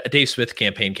 a Dave Smith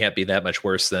campaign can't be that much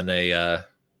worse than a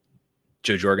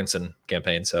Joe Jorgensen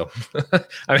campaign. So,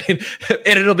 I mean,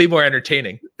 and it'll be more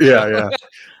entertaining. Yeah.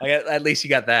 Like, at least you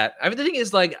got that. I mean, the thing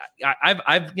is, like,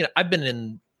 I've been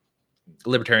in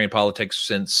libertarian politics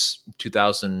since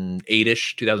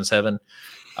 2008-ish, 2007.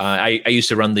 I used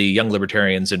to run the Young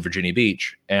Libertarians in Virginia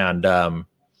Beach, and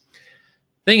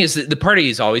thing is, the party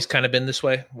has always kind of been this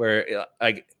way, where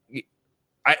like.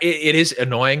 It is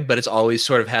annoying, but it's always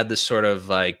sort of had this sort of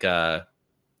like a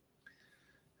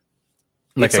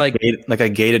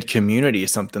gated community or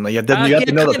something. Like you have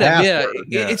to know the password.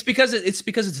 Yeah. It's because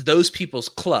it's those people's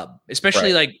club,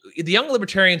 especially like the Young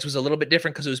Libertarians was a little bit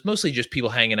different because it was mostly just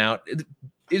people hanging out. It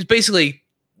was basically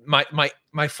my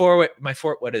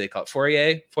what do they call it?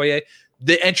 Foyer.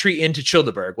 The entry into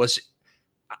Childeberg was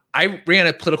I ran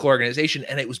a political organization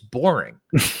and it was boring.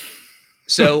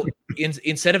 So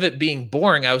instead of it being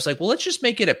boring, I was like, well, let's just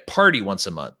make it a party once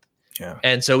a month. Yeah.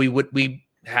 And so we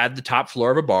had the top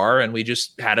floor of a bar, and we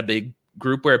just had a big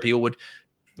group where people would,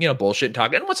 bullshit and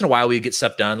talk. And once in a while we'd get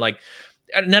stuff done. Like,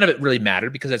 none of it really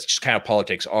mattered because that's just kind of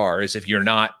politics are, is if you're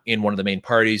not in one of the main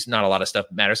parties, not a lot of stuff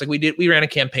matters. Like we ran a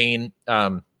campaign,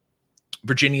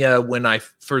 Virginia, when I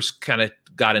first kind of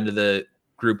got into the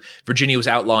group, Virginia was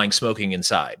outlawing smoking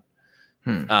inside.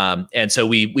 And so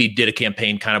we did a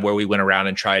campaign kind of where we went around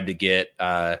and tried to get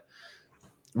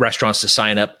restaurants to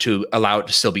sign up to allow it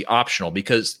to still be optional,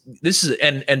 because this is,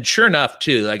 and sure enough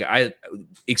too, like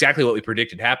exactly what we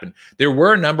predicted happened. There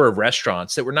were a number of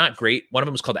restaurants that were not great. One of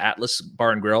them was called Atlas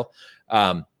Bar and Grill.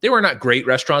 They were not great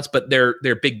restaurants, but their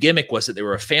big gimmick was that they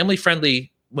were a family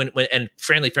friendly and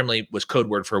family friendly was code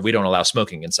word for we don't allow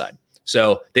smoking inside.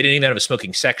 So they didn't even have a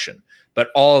smoking section, but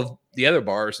all of the other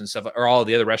bars and stuff, or all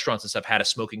the other restaurants and stuff, had a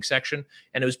smoking section,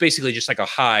 and it was basically just like a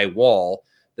high wall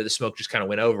that the smoke just kind of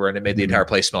went over, and it made the entire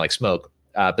place smell like smoke.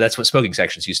 But that's what smoking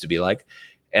sections used to be like.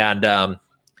 And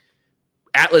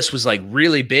Atlas was like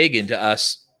really big into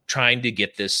us trying to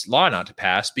get this law not to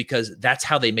pass, because that's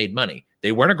how they made money.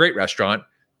 They weren't a great restaurant.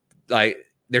 Like,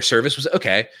 their service was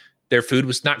okay. Their food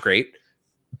was not great,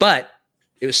 but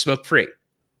it was smoke free.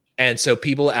 And so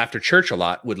people after church a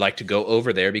lot would like to go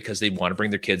over there because they want to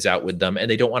bring their kids out with them,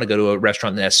 and they don't want to go to a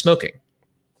restaurant that has smoking.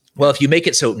 Well, if you make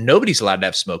it so nobody's allowed to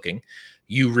have smoking,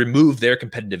 you remove their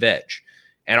competitive edge.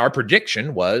 And our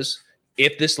prediction was,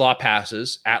 if this law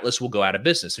passes, Atlas will go out of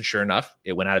business. And sure enough,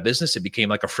 it went out of business. It became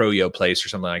like a froyo place or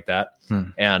something like that.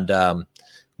 And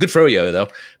good froyo though.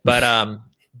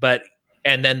 But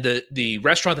and then the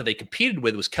restaurant that they competed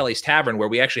with was Kelly's Tavern, where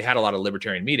we actually had a lot of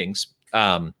libertarian meetings.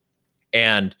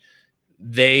 And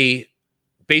they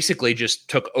basically just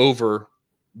took over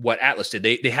what Atlas did.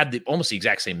 They had almost the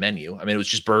exact same menu. I mean, it was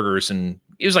just burgers, and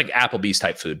it was like Applebee's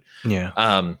type food.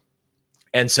 Yeah.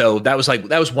 And so that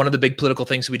was one of the big political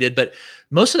things we did. But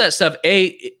most of that stuff,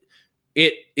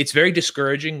 it's very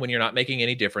discouraging when you're not making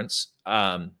any difference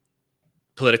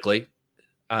politically.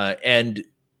 And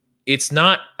it's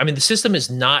not, I mean, the system is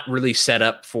not really set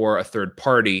up for a third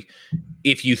party.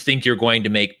 If you think you're going to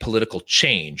make political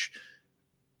change,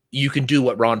 you can do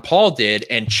what Ron Paul did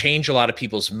and change a lot of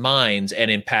people's minds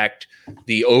and impact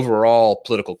the overall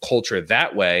political culture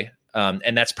that way.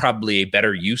 And that's probably a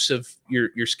better use of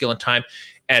your skill and time.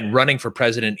 And running for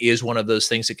president is one of those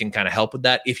things that can kind of help with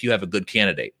that if you have a good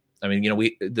candidate. I mean,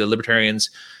 the Libertarians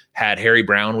had Harry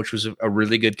Brown, which was a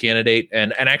really good candidate.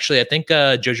 And actually, I think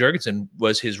Jo Jorgensen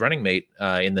was his running mate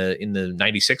in the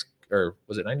 96, or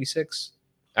was it 96?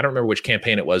 I don't remember which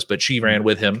campaign it was, but she ran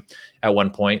with him at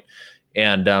one point.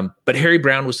 And but Harry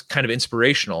Brown was kind of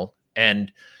inspirational.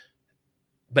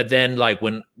 But then, like,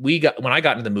 when I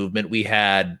got into the movement, we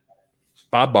had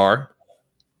Bob Barr,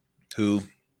 who,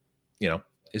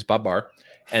 is Bob Barr.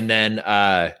 And then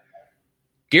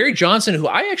Gary Johnson, who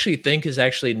I actually think is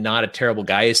actually not a terrible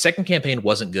guy. His second campaign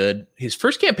wasn't good. His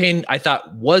first campaign, I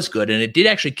thought, was good. And it did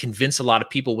actually convince a lot of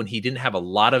people when he didn't have a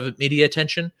lot of media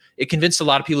attention. It convinced a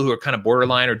lot of people who were kind of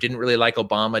borderline or didn't really like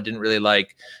Obama, didn't really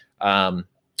like,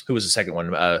 who was the second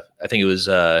one? I think it was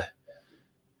it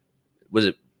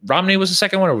Romney was the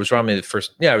second one, or was Romney the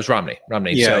first? Yeah, it was Romney.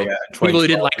 Yeah, so people who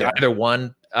didn't like either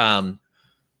one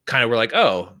kind of were like,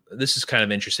 oh, this is kind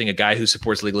of interesting. A guy who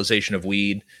supports legalization of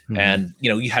weed. Mm-hmm. And,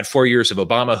 you had 4 years of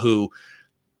Obama, who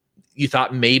you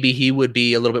thought maybe he would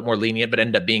be a little bit more lenient, but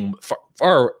ended up being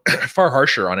far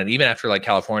harsher on it. Even after like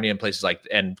California and places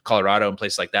and Colorado and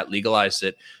places like that legalized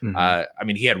it. Mm-hmm. I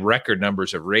mean, he had record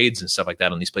numbers of raids and stuff like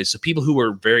that on these places. So people who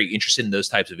were very interested in those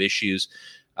types of issues.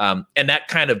 And that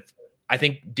kind of, I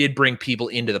think, did bring people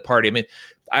into the party. I mean,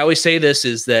 I always say this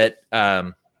is that,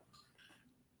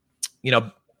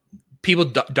 people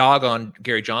dog on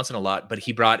Gary Johnson a lot, but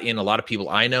he brought in a lot of people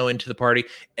I know into the party.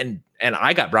 And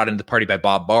I got brought into the party by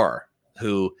Bob Barr,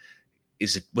 who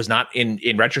was not in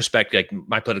retrospect, like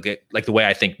my political, like the way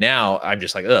I think now, I'm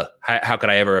just like, how could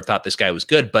I ever have thought this guy was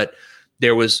good? But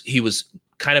he was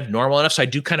kind of normal enough. So I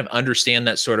do kind of understand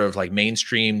that sort of like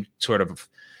mainstream sort of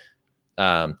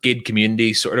gated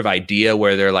community sort of idea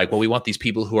where they're like, well, we want these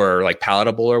people who are like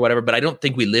palatable or whatever. But I don't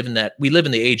think we live in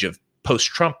the age of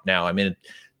post-Trump now. I mean,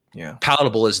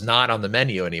 palatable is not on the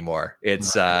menu anymore.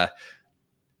 It's, I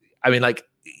mean, like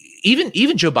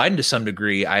even Joe Biden to some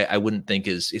degree, I wouldn't think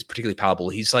is particularly palatable.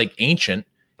 He's like ancient,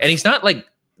 and he's not like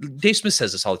Dave Smith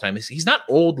says this all the time. He's not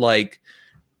old,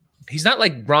 he's not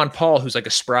like Ron Paul, who's like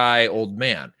a spry old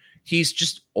man. He's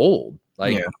just old.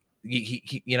 Like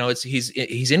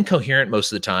he's incoherent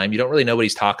most of the time. You don't really know what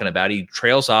he's talking about. He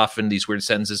trails off in these weird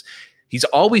sentences. He's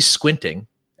always squinting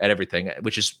at everything,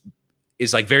 which is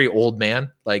like very old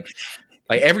man. Like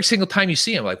every single time you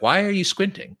see him, like, why are you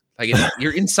squinting? Like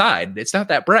you're inside. It's not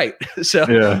that bright. So,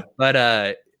 yeah.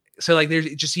 But so like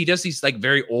he does these like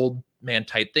very old man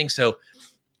type things. So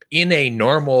in a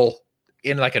normal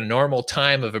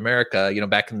time of America,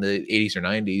 back in the 80s or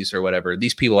 90s or whatever,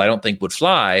 these people I don't think would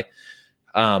fly.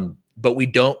 But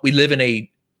we live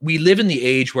in the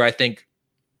age where I think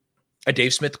a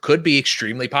Dave Smith could be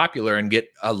extremely popular and get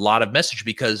a lot of message,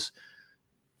 because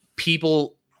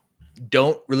people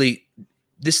don't really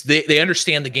they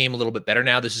understand the game a little bit better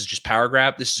now. This is just power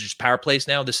grab. This is just power plays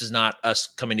now. This is not us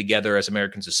coming together as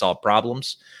Americans to solve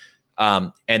problems.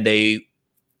 And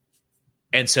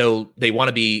so they want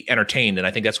to be entertained. And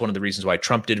I think that's one of the reasons why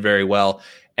Trump did very well.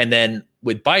 And then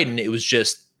with Biden, it was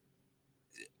just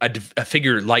a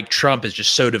figure like Trump is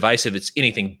just so divisive. It's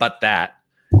anything but that.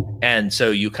 And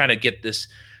so you kind of get this,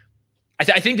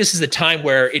 I think this is the time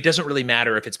where it doesn't really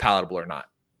matter if it's palatable or not.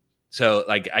 So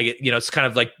like it's kind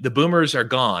of like the boomers are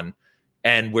gone,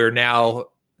 and we're now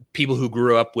people who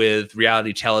grew up with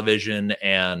reality television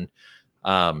and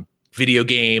video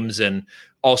games and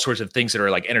all sorts of things that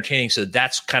are like entertaining. So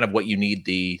that's kind of what you need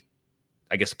the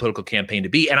political campaign to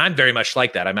be. And I'm very much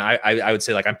like that. I mean, I would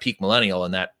say like I'm peak millennial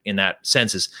in that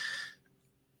sense. Is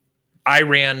I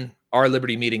ran our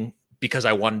Liberty meeting because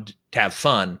I wanted to have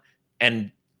fun,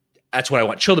 and that's what I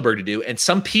want Childeberg to do. And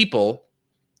some people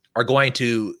are going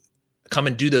to come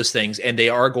and do those things, and they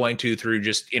are going to, through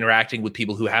just interacting with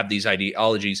people who have these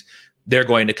ideologies, they're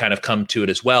going to kind of come to it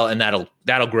as well, and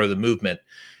that'll grow the movement.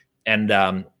 And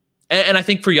I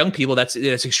think for young people, that's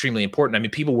extremely important. I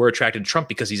mean, people were attracted to Trump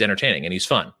because he's entertaining and he's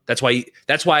fun. That's why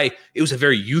it was a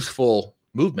very youthful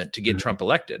movement to get Trump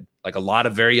elected. Like a lot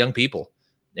of very young people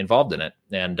involved in it,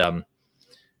 and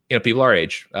people our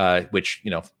age, which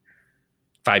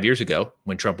 5 years ago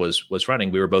when Trump was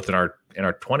running, we were both in our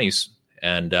 20s,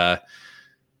 and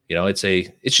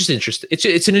it's just interesting.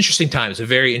 It's an interesting time. It's a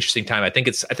very interesting time. I think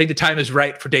the time is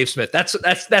right for Dave Smith. That's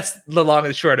the long and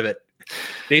the short of it.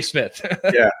 Dave Smith.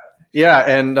 Yeah,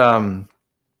 and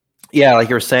like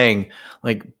you were saying,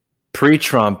 like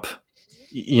pre-Trump,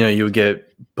 you would get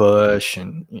Bush,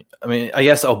 and I mean, I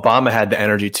guess Obama had the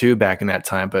energy too back in that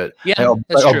time, but that's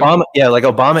Obama, true. Like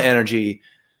Obama energy.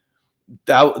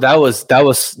 That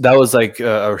was like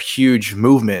a huge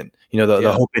movement,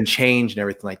 the hope and change and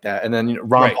everything like that. And then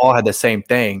Ron Paul had the same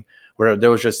thing, where there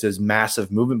was just this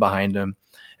massive movement behind him.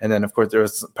 And then of course there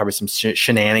was probably some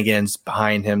shenanigans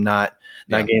behind him not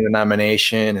getting the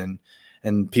nomination,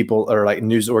 and people or like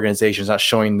news organizations not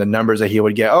showing the numbers that he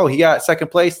would get. Oh, he got second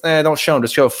place. Don't show him.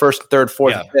 Just show first, third,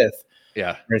 fourth, and fifth.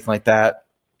 Yeah, everything like that.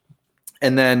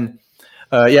 And then.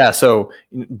 So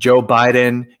Joe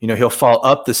Biden, he'll fall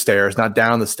up the stairs, not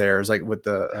down the stairs, like with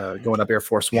the going up Air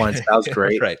Force One. So that was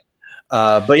great. Right.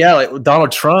 But like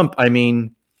Donald Trump, I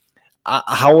mean,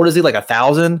 how old is he? Like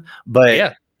 1,000?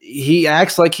 But he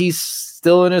acts like he's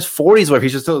still in his 40s, where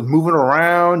he's just still moving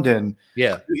around, and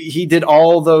he did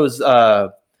all those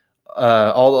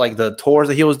all like the tours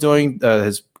that he was doing,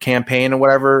 his campaign or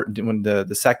whatever, when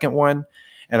the second one.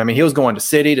 And I mean, he was going to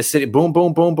city, boom,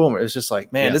 boom, boom, boom. It's just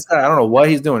like, man, this guy, I don't know what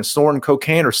he's doing, snorting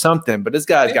cocaine or something, but this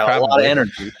guy's got a lot of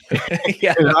energy.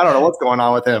 I don't know what's going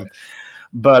on with him.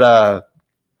 But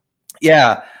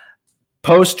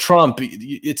post-Trump,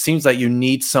 it seems like you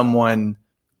need someone,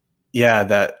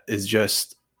 that is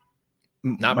just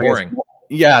not boring.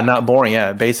 Not boring.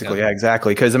 Yeah, basically. Yeah,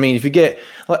 exactly. Because I mean, if you get,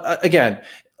 again,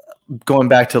 going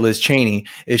back to Liz Cheney,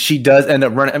 if she does end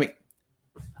up running, I mean,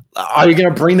 are you going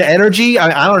to bring the energy?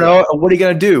 I don't know. What are you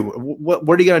going to do? What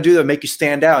are you going to do that make you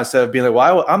stand out instead of being like,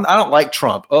 well, I don't like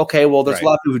Trump. Okay, well, there's a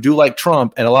lot of people who do like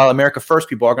Trump, and a lot of America First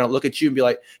people are going to look at you and be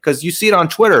like, because you see it on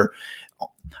Twitter,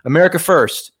 America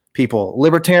First people,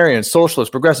 libertarians,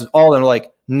 socialists, progressives, all of them are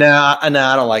like, nah, I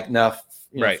don't like enough.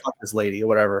 Fuck this lady or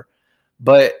whatever.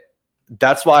 But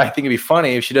that's why I think it'd be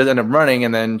funny if she does end up running,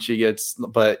 and then she gets.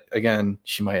 But again,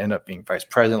 she might end up being vice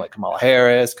president like Kamala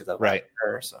Harris because I like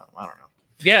her. So I don't know.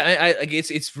 Yeah,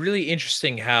 it's really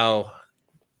interesting how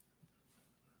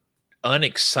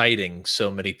unexciting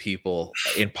so many people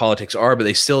in politics are, but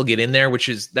they still get in there,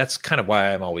 that's kind of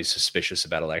why I'm always suspicious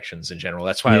about elections in general.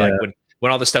 That's why like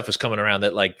when all the stuff was coming around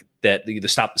that the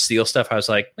Stop the Steal stuff, I was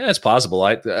like, it's plausible.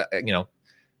 I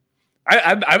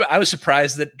was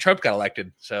surprised that Trump got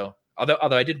elected. So although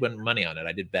I did win money on it,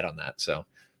 I did bet on that. So,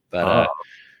 but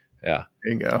yeah,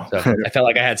 there you go. So I felt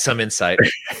like I had some insight.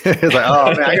 It's like,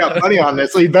 oh man, I got money on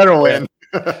this, so you better win.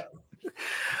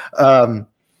 I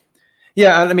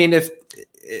mean,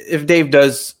 if Dave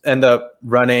does end up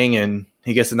running and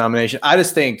he gets the nomination,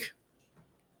 there's like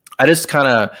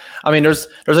that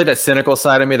cynical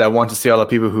side of me that wants to see all the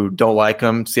people who don't like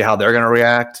him, see how they're going to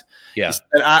react. Yeah,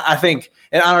 and I think,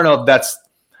 and I don't know if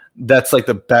that's like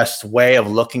the best way of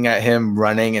looking at him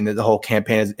running and the whole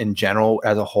campaign in general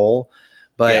as a whole.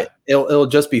 But it'll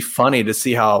just be funny to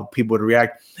see how people would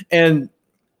react. And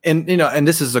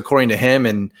this is according to him.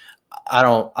 And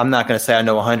I'm not going to say I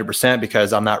know 100%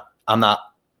 because I'm not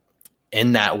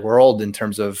in that world in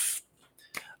terms of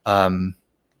like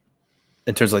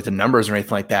the numbers or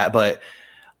anything like that. But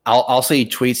I'll see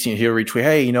tweets, he'll retweet,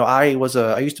 hey, I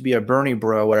used to be a Bernie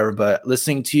bro, whatever, but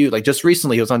listening to you, like just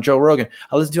recently he was on Joe Rogan.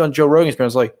 I listened to you on Joe Rogan's, and I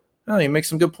was like, oh, you make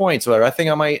some good points. Whatever. I think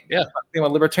I'm a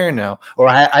libertarian now. Or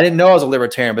I didn't know I was a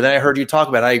libertarian, but then I heard you talk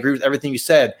about it. I agree with everything you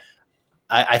said.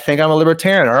 I think I'm a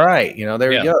libertarian. All right.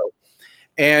 There you go.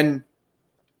 And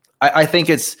I think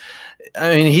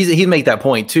he'd make that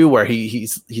point too, where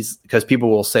he's because people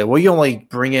will say, well, you only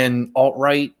bring in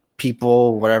alt-right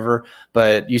people, whatever.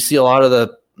 But you see a lot of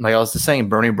the, like I was just saying,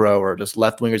 Bernie bro, or just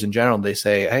left wingers in general. They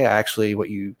say, hey, actually, what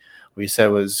you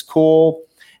said was cool,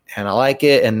 and I like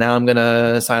it, and now I'm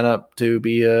gonna sign up to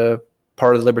be a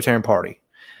part of the Libertarian Party.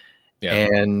 Yeah.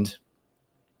 And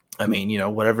I mean,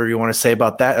 whatever you want to say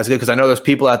about that, that's good, because I know there's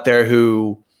people out there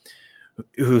who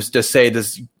just say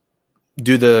this,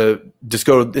 just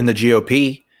go in the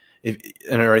GOP,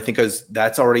 and I think because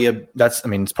that's already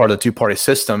it's part of the two-party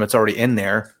system. It's already in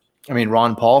there. I mean,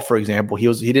 Ron Paul, for example, he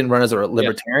didn't run as a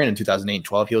libertarian in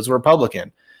 2008-12. He was a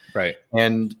Republican. Right.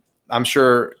 And I'm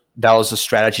sure that was a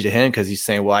strategy to him, because he's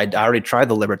saying, well, I already tried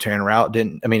the libertarian route.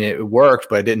 It worked,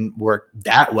 but it didn't work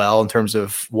that well in terms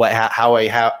of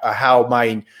how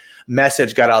my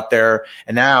message got out there.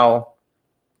 And now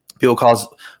people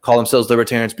call themselves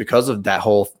libertarians because of that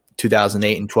whole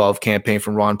 2008 and 12 campaign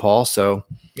from Ron Paul. So,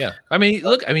 yeah.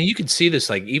 You can see this,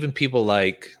 like even people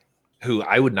like who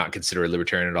I would not consider a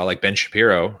libertarian at all, like Ben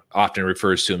Shapiro often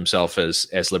refers to himself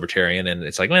as libertarian. And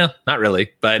it's like, well, not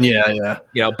really, but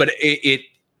but it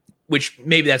which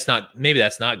maybe that's not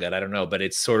good. I don't know, but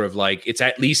it's sort of like,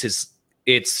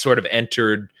 it's sort of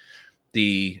entered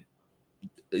the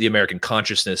American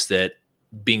consciousness that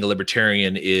being a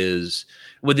libertarian is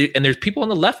and there's people on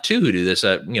the left too who do this.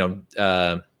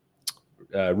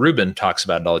 Rubin talks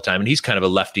about it all the time, and he's kind of a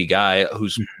lefty guy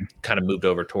who's kind of moved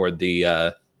over toward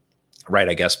the right,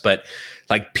 I guess. But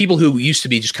like people who used to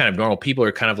be just kind of normal people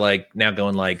are kind of like now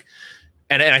going like,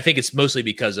 and I think it's mostly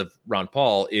because of Ron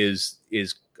Paul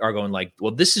are going like,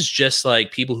 well, this is just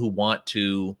like people who want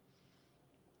to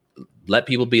let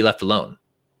people be left alone.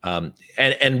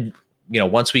 And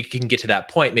once we can get to that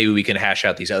point, maybe we can hash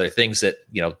out these other things that,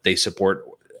 they support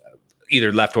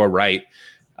either left or right.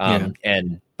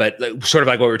 But sort of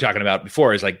like what we were talking about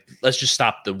before is like, let's just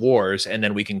stop the wars, and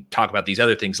then we can talk about these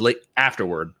other things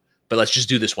afterward, but let's just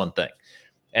do this one thing.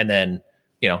 And then,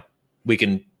 we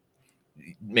can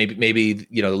maybe,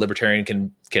 the libertarian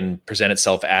can present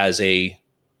itself as a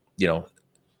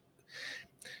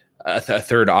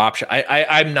third option.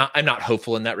 I'm not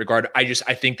hopeful in that regard. I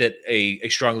think that a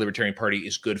strong libertarian party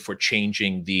is good for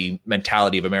changing the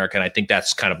mentality of America. And I think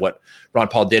that's kind of what Ron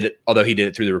Paul did, although he did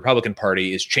it through the Republican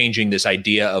Party, is changing this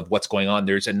idea of what's going on.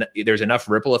 There's enough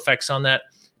ripple effects on that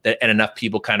and enough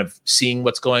people kind of seeing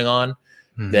what's going on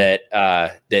that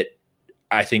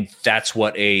I think that's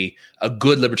what a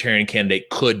good libertarian candidate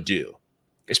could do,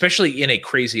 especially in a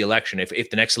crazy election. If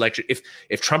the next election,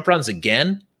 if Trump runs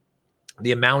again,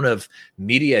 the amount of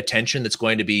media attention that's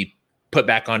going to be put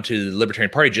back onto the Libertarian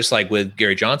Party, just like with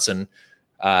Gary Johnson,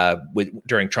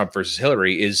 during Trump versus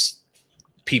Hillary, is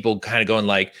people kind of going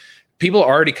like, people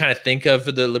already kind of think of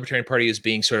the Libertarian Party as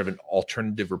being sort of an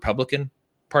alternative Republican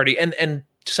Party. And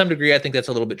to some degree, I think that's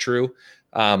a little bit true.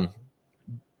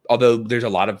 Although there's a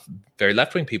lot of very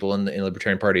left-wing people in the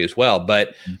Libertarian Party as well.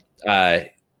 But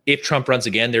if Trump runs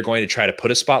again, they're going to try to put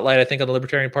a spotlight, I think, on the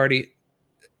Libertarian Party.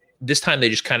 This time they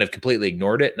just kind of completely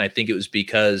ignored it. And I think it was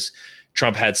because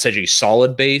Trump had such a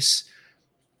solid base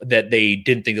that they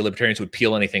didn't think the libertarians would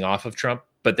peel anything off of Trump,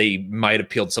 but they might have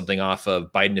peeled something off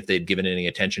of Biden if they'd given any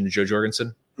attention to Joe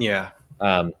Jorgensen. Yeah.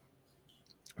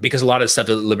 Because a lot of stuff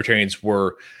that the libertarians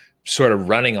were sort of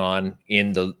running on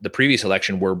in the previous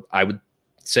election were, I would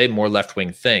say, more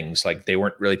left-wing things. Like they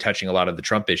weren't really touching a lot of the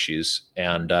Trump issues.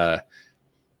 And,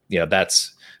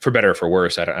 that's for better or for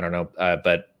worse. I don't know.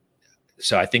 But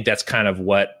so I think that's kind of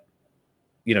what,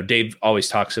 Dave always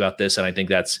talks about this, and I think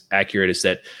that's accurate, is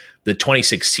that the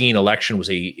 2016 election was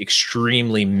a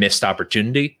extremely missed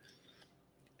opportunity,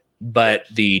 but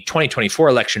the 2024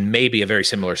 election may be a very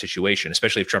similar situation,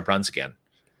 especially if Trump runs again.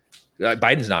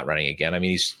 Biden's not running again. I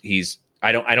mean,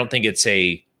 I don't think it's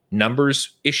a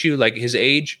numbers issue like his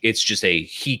age. It's just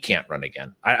he can't run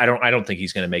again. I don't think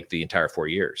he's going to make the entire 4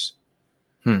 years.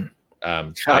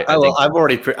 I've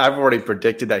already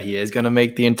predicted that he is going to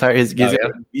make the entire he's going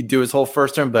to do his whole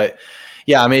first term. But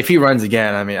yeah, I mean, if he runs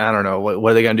again, I mean, I don't know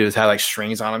what are they going to do, is have like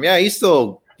strings on him. Yeah, he's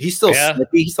still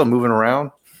snippy, he's still moving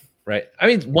around. Right. I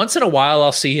mean, once in a while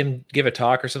I'll see him give a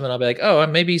talk or something. I'll be like, oh,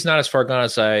 maybe he's not as far gone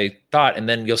as I thought. And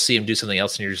then you'll see him do something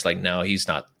else, and you're just like, no, he's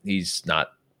not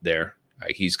there.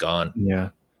 Like, he's gone. Yeah.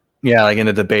 Yeah. Like in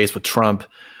the debates with Trump,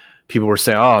 people were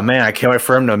saying, oh man, I can't wait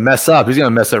for him to mess up. He's going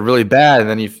to mess up really bad. And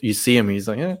then you see him, he's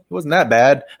like, it wasn't that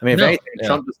bad. I mean, if anything,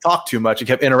 Trump just talked too much. He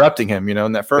kept interrupting him,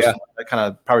 in that first one, that kind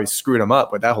of probably screwed him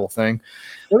up with that whole thing.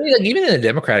 Well, like, even in the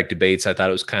Democratic debates, I thought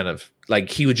it was kind of like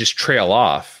he would just trail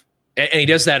off. And he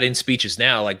does that in speeches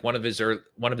now. Like one of his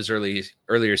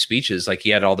earlier speeches, like he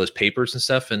had all those papers and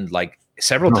stuff. And like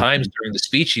several times during the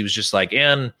speech, he was just like,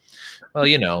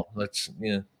 let's,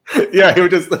 Yeah, he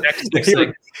would just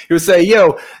he would say,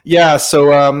 "Yo, yeah,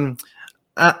 so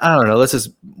I don't know, let's just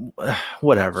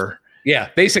whatever." Yeah,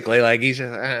 basically, like he's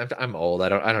just, I'm old. I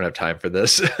don't have time for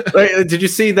this. Did you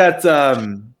see that?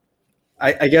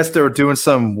 I guess they were doing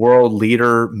some world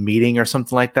leader meeting or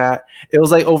something like that. It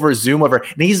was like over Zoom, and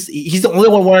he's the only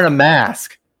one wearing a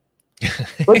mask.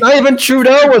 But not even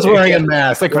Trudeau was wearing a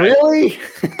mask. Like, really?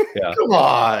 Yeah.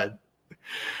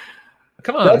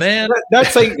 Come on, man.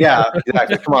 That's like, yeah,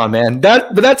 exactly. Come on, man.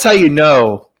 But that's how you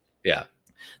know. Yeah.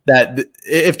 That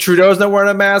if Trudeau's not wearing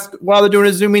a mask while they're doing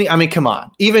a Zoom meeting, I mean, come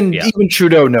on. Even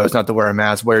Trudeau knows not to wear a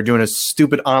mask while you're doing a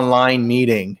stupid online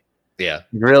meeting. Yeah.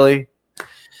 Really?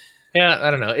 Yeah,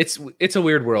 I don't know. It's a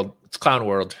weird world. It's clown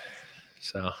world.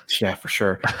 So yeah, for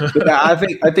sure. I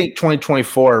think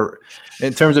 2024,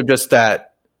 in terms of just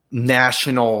that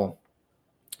national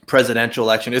presidential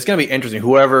election, it's going to be interesting.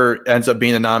 Whoever ends up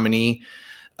being the nominee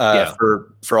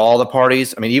for all the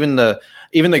parties. I mean, even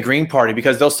the Green Party,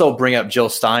 because they'll still bring up Jill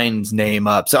Stein's name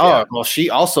up. So, well, she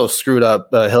also screwed up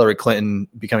Hillary Clinton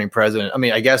becoming president. I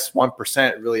mean, I guess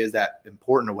 1% really is that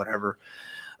important or whatever.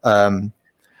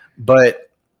 But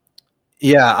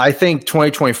yeah, I think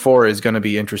 2024 is going to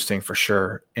be interesting for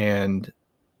sure. And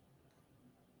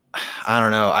I don't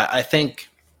know. I think,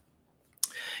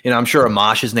 I'm sure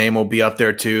Amash's name will be up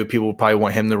there too. People will probably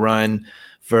want him to run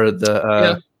for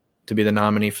to be the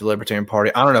nominee for the Libertarian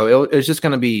Party. I don't know. It's just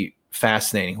going to be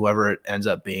fascinating, whoever it ends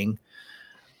up being.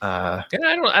 I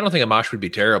don't think Amash would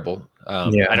be terrible. I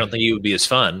don't think he would be as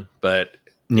fun, but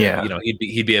he'd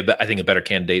be I think a better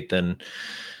candidate than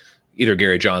either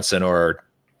Gary Johnson or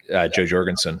Joe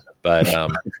Jorgensen, but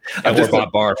or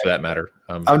Bob Barr for that matter.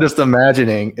 I'm just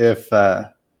imagining if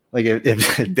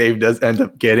Dave does end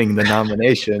up getting the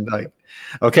nomination, like,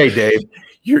 okay, Dave,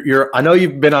 I know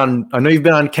you've been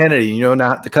on Kennedy, you know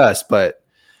not to cuss, but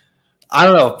I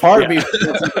don't know. Part of me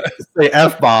say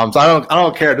F-bombs. I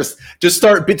don't care.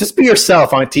 Just be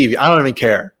yourself on TV. I don't even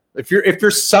care. If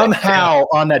you're somehow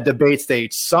on that debate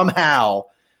stage, somehow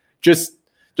just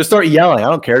start yelling. I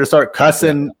don't care. Just start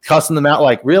cussing them out.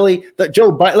 Like, really?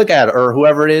 Joe Biden, look at it, or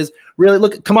whoever it is. Really?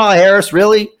 Look at Kamala Harris.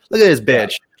 Really? Look at this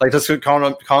bitch. Like, just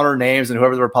calling her names, and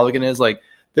whoever the Republican is, like,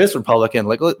 this Republican.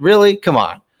 Like, really? Come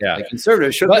on. Yeah. Like,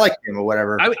 conservatives should like him or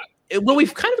whatever. Well,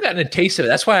 we've kind of gotten a taste of it.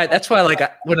 That's why, like,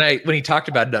 when he talked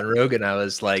about it on Rogan, I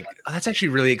was like, oh, that's actually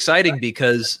really exciting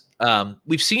because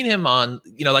we've seen him on,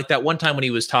 like that one time when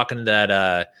he was talking to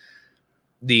that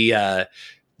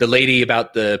the lady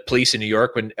about the police in New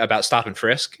York about stop and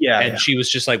frisk. And she was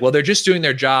just like, well, they're just doing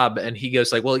their job. And he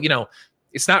goes like, well,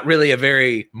 it's not really a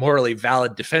very morally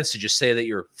valid defense to just say that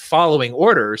you're following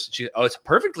orders. It's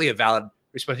perfectly a valid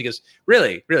response. He goes,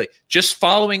 really? Just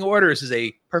following orders is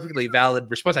a perfectly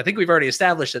valid response. I think we've already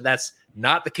established that that's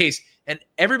not the case. And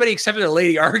everybody except for the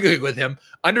lady arguing with him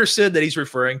understood that he's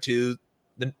referring to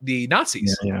the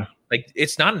Nazis. Yeah. Like,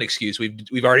 it's not an excuse.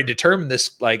 We've already determined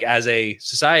this, like, as a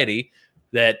society,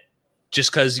 that just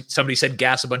because somebody said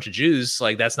gas a bunch of Jews,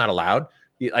 like, that's not allowed.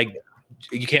 Like,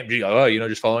 you can't be,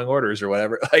 just following orders or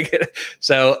whatever. Like,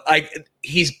 so, like,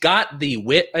 he's got the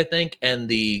wit, I think, and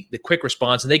the quick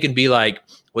response, and they can be like,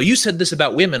 well, you said this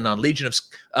about women on Legion of,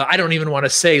 I don't even want to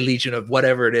say Legion of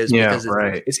whatever it is, because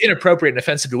it's inappropriate and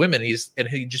offensive to women.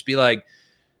 He'd just be like,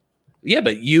 yeah,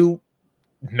 but you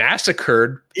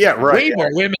massacred way more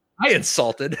women I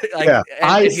insulted. Like,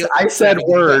 I said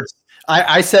words.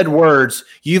 I said words.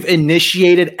 You've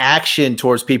initiated action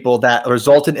towards people that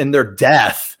resulted in their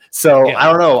death. So I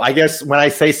don't know. I guess when I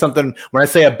say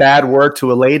a bad word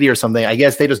to a lady or something, I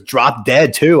guess they just drop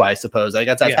dead too. I suppose. I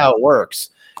guess that's how it works.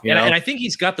 And I think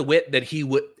he's got the wit that he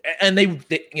would. And they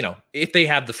if they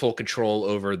have the full control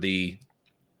over the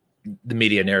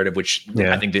media narrative, which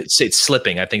I think it's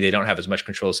slipping. I think they don't have as much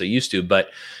control as they used to. But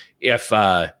if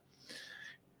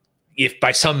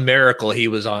by some miracle he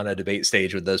was on a debate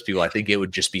stage with those people, I think it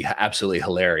would just be absolutely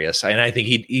hilarious. And I think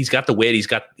he's got the wit, he's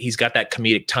got that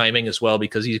comedic timing as well,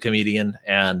 because he's a comedian,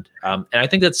 and I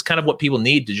think that's kind of what people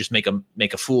need to just make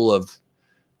a fool of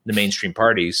the mainstream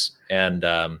parties. And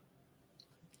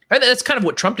that's kind of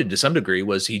what Trump did to some degree,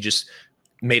 was he just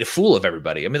made a fool of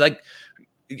everybody.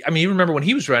 You remember when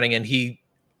he was running, and it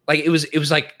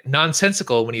was like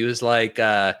nonsensical when he was like,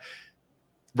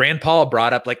 Rand Paul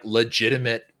brought up like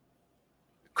legitimate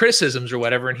criticisms or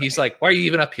whatever, and he's like, why are you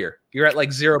even up here? You're at like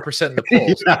 0% in the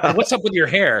polls. What's up with your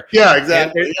hair? Yeah,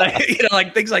 exactly.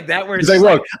 Like things like that, where it's like,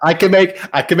 look, I can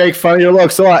make fun of your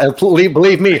looks, so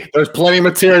believe me, there's plenty of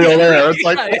material there. It's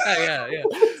like,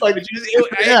 It's like,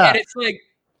 and it's like,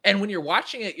 and when you're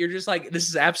watching it, you're just like, this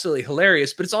is absolutely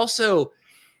hilarious, but it's also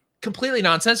completely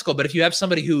nonsensical. But if you have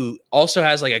somebody who also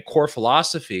has like a core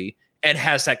philosophy and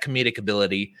has that comedic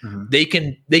ability, they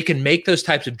can make those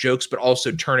types of jokes, but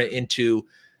also turn it into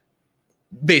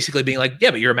basically being like, yeah,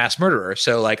 but you're a mass murderer.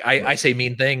 So like I say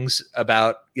mean things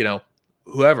about,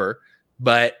 whoever,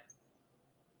 but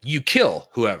you kill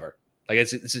whoever. Like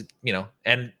it's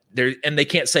and they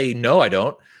can't say, no, I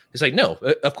don't. It's like, no,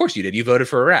 of course you did. You voted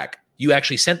for Iraq. You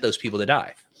actually sent those people to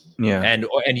die. Yeah.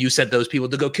 And you sent those people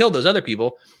to go kill those other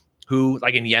people who,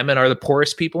 like in Yemen, are the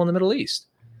poorest people in the Middle East.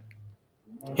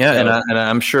 Yeah. So, and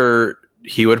I'm sure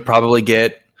he would probably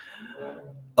get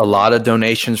a lot of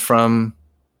donations from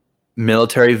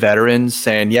military veterans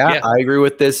saying, I agree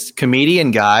with this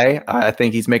comedian guy. I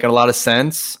think he's making a lot of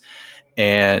sense.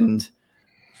 And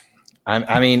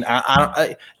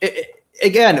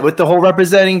again, with the whole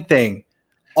representing thing,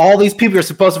 all these people are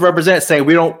supposed to represent saying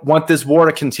we don't want this war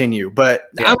to continue, but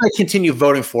I'm going to continue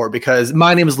voting for it because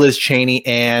my name is Liz Cheney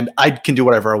and I can do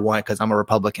whatever I want because I'm a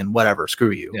Republican, whatever,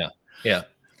 screw you. Yeah. Yeah.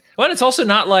 Well, it's also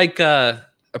not like a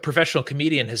professional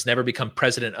comedian has never become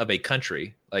president of a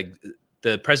country. Like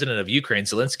the president of Ukraine,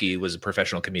 Zelensky, was a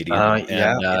professional comedian.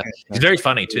 He's very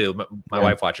funny too. My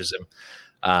wife watches him.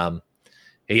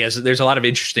 There's a lot of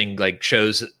interesting like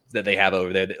shows that they have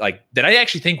over there that I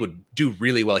actually think would do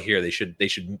really well here. They should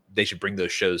bring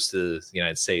those shows to the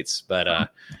United States, but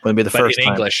wouldn't be the first in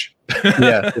time. English.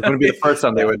 Yeah, it wouldn't be the first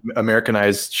time they would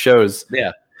Americanize shows.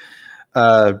 Yeah.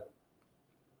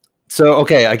 So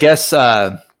okay, I guess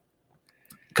kind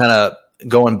of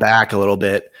going back a little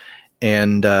bit,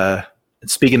 and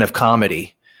speaking of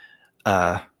comedy,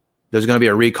 there's going to be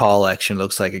a recall election.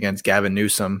 Looks like against Gavin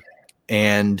Newsom,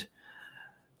 and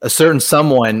a certain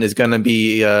someone is going to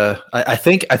be. I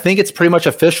think it's pretty much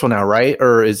official now, right?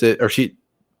 Or is it? I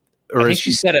think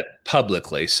she said it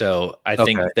publicly, so I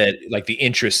think that like the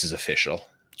interest is official.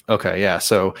 Okay, yeah.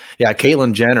 So yeah,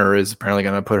 Caitlyn Jenner is apparently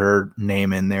going to put her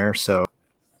name in there, so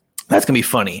that's going to be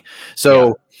funny.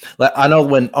 So I know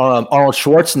when Arnold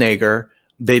Schwarzenegger,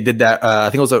 they did that. I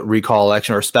think it was a recall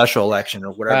election or a special election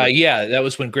or whatever. Yeah, that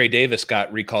was when Gray Davis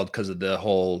got recalled because of the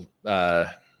whole. I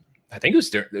think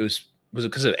was it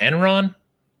because of Enron?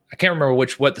 I can't remember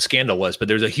what the scandal was, but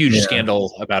there's a huge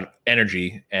scandal about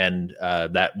energy, and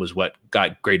that was what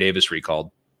got Gray Davis recalled.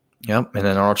 Yep, and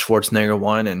then Arnold Schwarzenegger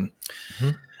won, and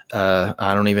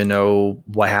I don't even know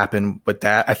what happened with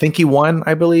that. I think he won,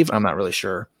 I believe. I'm not really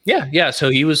sure. Yeah. So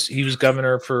he was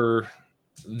governor for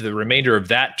the remainder of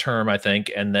that term, I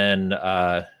think, and then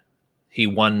he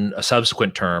won a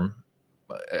subsequent term.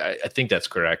 I think that's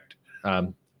correct.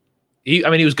 He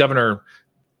was governor.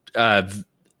 I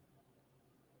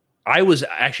was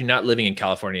actually not living in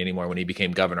California anymore when he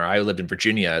became governor. I lived in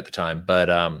Virginia at the time, but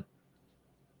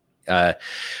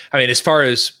as far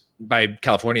as by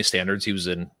California standards, he was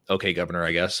an okay governor,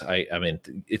 I guess. I mean,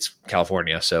 it's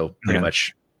California, so pretty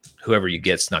much whoever you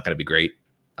get's not going to be great.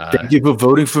 Thank you for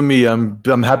voting for me.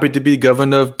 I'm happy to be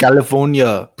governor of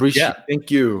California. Thank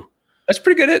you. That's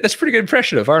pretty good. That's a pretty good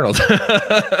impression of Arnold.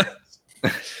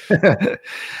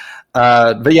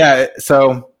 But yeah,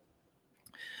 so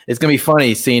it's gonna be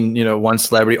funny seeing one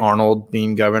celebrity, Arnold,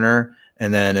 being governor,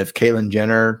 and then if Caitlyn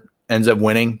Jenner ends up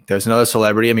winning, there's another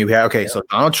celebrity. I mean, so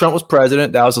Donald Trump was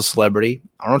president, that was a celebrity.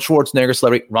 Arnold Schwarzenegger,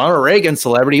 celebrity. Ronald Reagan,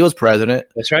 celebrity, he was president.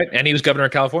 That's right, and he was governor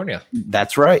of California.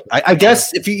 That's right. I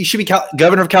guess if you should be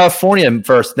governor of California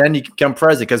first, then you can become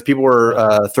president, because people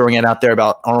were throwing it out there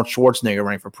about Arnold Schwarzenegger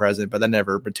running for president, but that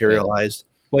never materialized.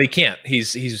 Well, he can't.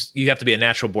 You have to be a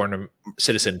natural born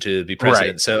citizen to be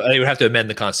president. Right. So they would have to amend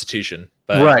the Constitution.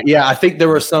 But, right. Yeah. I think there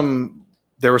was some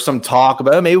talk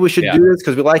about maybe we should do this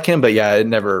because we like him, but it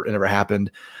never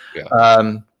happened. Yeah.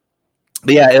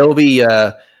 But yeah, it'll be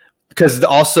because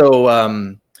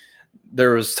also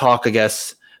there was talk. I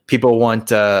guess people want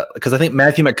because I think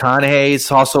Matthew McConaughey is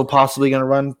also possibly going to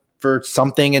run for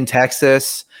something in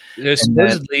Texas.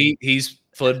 Supposedly he's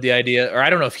floated the idea, or I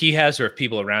don't know if he has or if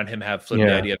people around him have floated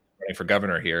the idea of running for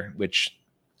governor here, which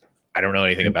I don't know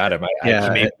anything about him.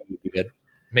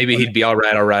 Maybe he'd be all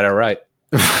right. And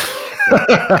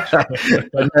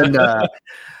then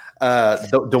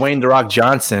Dwayne "The Rock"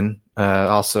 Johnson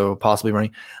also possibly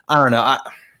running. I don't know.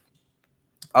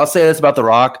 I'll say this about The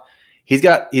Rock: he's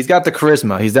got the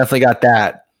charisma. He's definitely got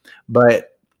that,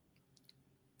 but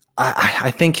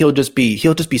I think he'll just be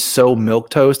so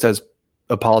milquetoast as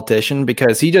a politician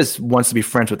because he just wants to be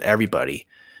friends with everybody.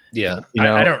 Yeah.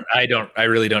 I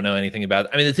really don't know anything about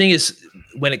it. I mean, the thing is,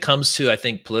 when it comes to, I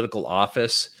think, political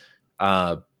office,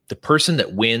 the person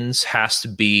that wins has to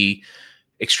be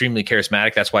extremely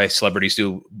charismatic. That's why celebrities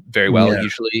do very well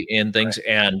usually in things.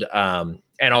 Right.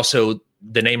 And also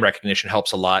the name recognition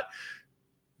helps a lot.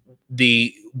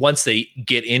 once they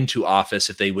get into office,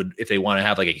 if they want to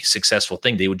have like a successful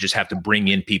thing, they would just have to bring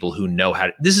in people who know how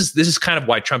to. This is kind of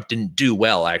why Trump didn't do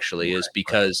well, actually, is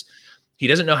because he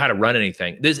doesn't know how to run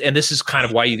anything. This is kind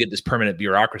of why you get this permanent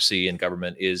bureaucracy in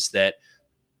government, is that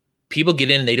people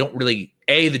get in and they don't really,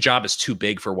 A, the job is too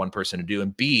big for one person to do,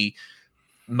 and B,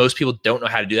 most people don't know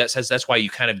how to do that. So that's why you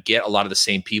kind of get a lot of the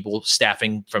same people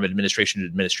staffing from administration to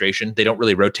administration. They don't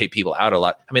really rotate people out a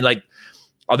lot. I mean, like,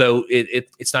 although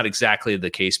it's not exactly the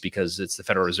case because it's the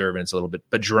Federal Reserve and it's a little bit,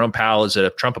 but Jerome Powell is a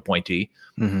Trump appointee,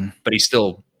 but he's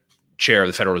still chair of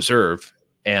the Federal Reserve.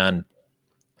 And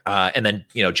then,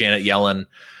 Janet Yellen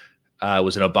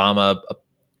was an Obama.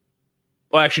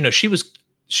 Well, actually, no, she was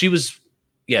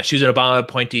an Obama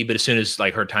appointee, but as soon as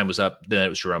like her time was up, then it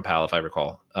was Jerome Powell, if I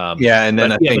recall. And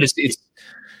then I think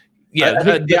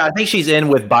she's in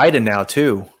with Biden now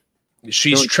too.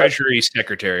 She's Treasury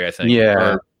Secretary, I think.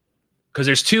 Yeah. Because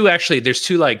there's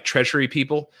two like Treasury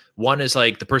people. One is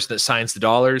like the person that signs the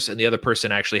dollars, and the other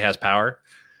person actually has power.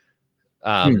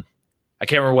 I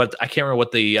can't remember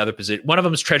what the other position. One of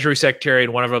them is Treasury Secretary,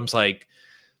 and one of them's like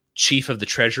Chief of the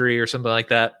Treasury or something like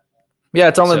that. Yeah,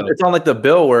 it's on like the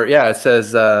bill where it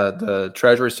says the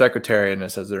Treasury Secretary, and it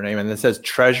says their name, and it says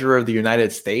Treasurer of the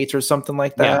United States or something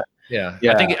like that. Yeah.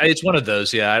 I think it's one of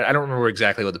those. Yeah, I don't remember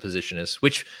exactly what the position is.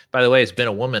 Which, by the way, has been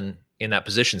a woman in that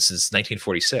position since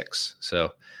 1946.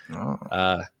 So,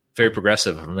 very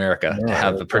progressive of America to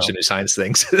have a person who signs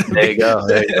things. There you go.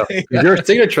 Your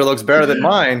signature looks better than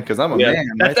mine because I'm a man.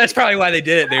 That's probably why they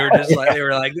did it. They were just like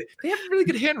they have really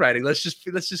good handwriting. Let's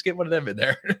just get one of them in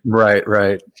there.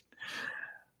 Right.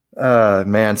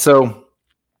 Man. So,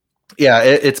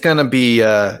 it's gonna be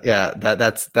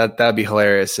that'd be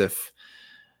hilarious if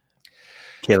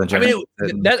Caitlyn Jenner.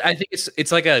 I think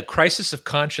it's like a crisis of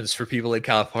conscience for people in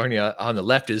California on the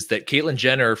left, is that Caitlyn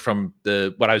Jenner, from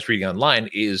what I was reading online,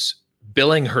 is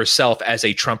billing herself as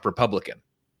a Trump Republican,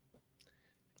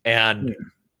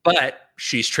 but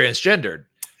she's transgendered.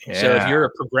 Yeah. So if you're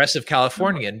a progressive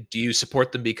Californian, do you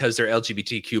support them because they're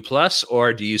LGBTQ plus,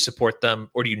 or do you support them,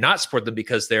 or do you not support them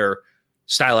because they're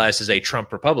stylized as a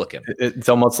Trump Republican? It's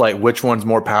almost like, which one's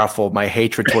more powerful, my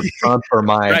hatred towards Trump or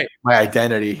my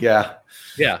identity? Yeah.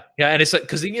 And it's like,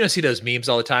 because see those memes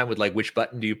all the time with like, which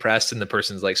button do you press, and the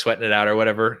person's like sweating it out or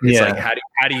whatever. It's like,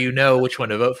 how do you know which one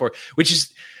to vote for? Which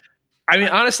is, I mean,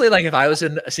 honestly, like if I was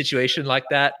in a situation like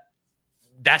that,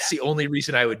 that's the only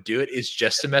reason I would do it, is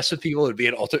just to mess with people. It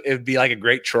would be like a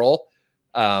great troll.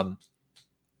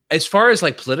 As far as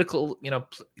like political,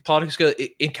 politics go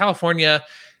in California,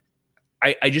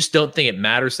 I just don't think it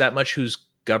matters that much who's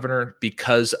governor,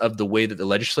 because of the way that the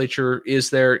legislature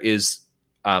is there. It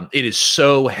is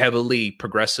so heavily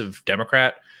progressive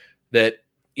Democrat that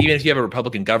even if you have a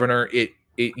Republican governor,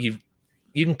 you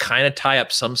can kind of tie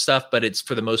up some stuff, but it's,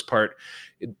 for the most part,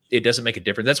 it doesn't make a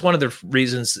difference. That's one of the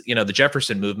reasons, the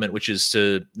Jefferson movement, which is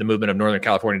the movement of Northern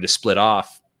California to split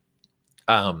off.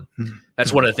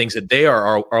 That's one of the things that they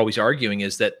are always arguing,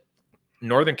 is that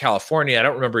Northern California, I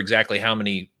don't remember exactly how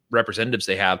many representatives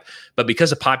they have, but because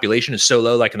the population is so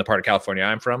low, like in the part of California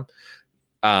I'm from,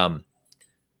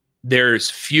 there's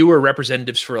fewer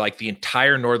representatives for like the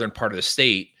entire northern part of the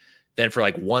state than for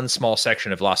like one small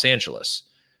section of Los Angeles.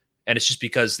 And it's just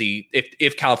because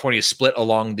if California is split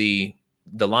along the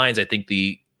lines, I think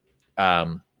the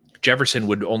Jefferson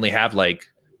would only have like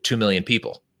 2 million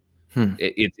people.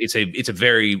 It's a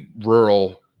very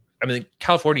rural. I mean,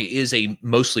 California is a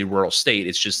mostly rural state.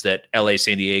 It's just that LA,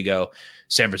 San Diego,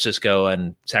 San Francisco,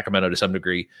 and Sacramento to some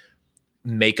degree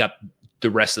make up the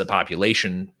rest of the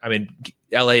population. I mean,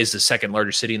 LA is the second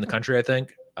largest city in the country, I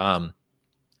think.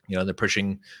 They're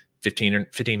pushing 15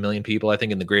 million people, I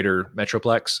think, in the greater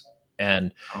Metroplex.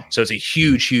 And so it's a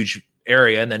huge, huge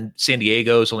area. And then San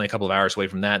Diego is only a couple of hours away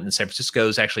from that. And San Francisco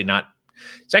is actually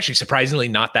surprisingly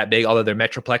not that big, although their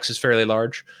Metroplex is fairly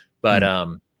large. But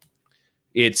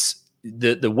it's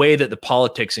the way that the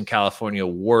politics in California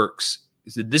works.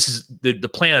 This is the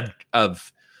plan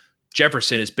of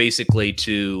Jefferson is basically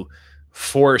to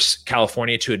force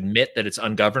California to admit that it's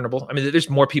ungovernable. I mean, there's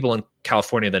more people in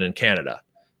California than in Canada,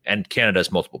 and Canada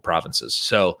has multiple provinces.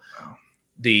 So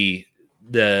the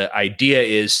idea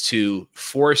is to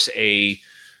force so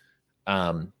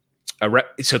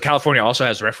California also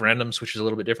has referendums, which is a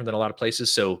little bit different than a lot of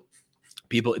places. So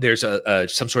there's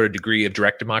some sort of degree of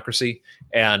direct democracy.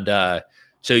 And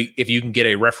so if you can get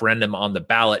a referendum on the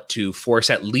ballot to force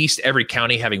at least every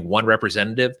county having one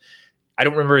representative, I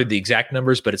don't remember the exact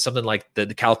numbers, but it's something like the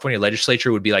California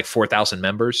legislature would be like 4,000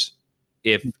 members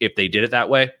if they did it that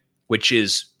way, which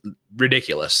is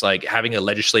ridiculous. Like having a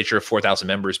legislature of 4,000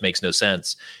 members makes no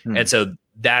sense. And so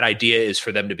that idea is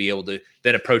for them to be able to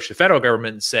then approach the federal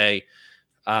government and say,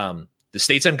 the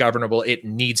state's ungovernable. It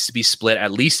needs to be split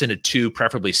at least into 2,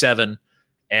 preferably 7.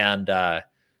 And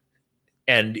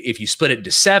if you split it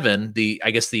into 7,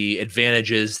 I guess the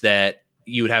advantage is that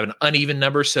you would have an uneven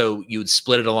number. So you would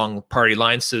split it along party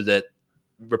lines so that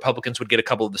Republicans would get a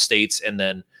couple of the states and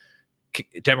then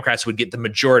Democrats would get the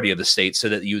majority of the states, so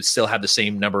that you would still have the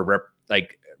same number of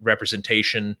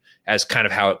representation as kind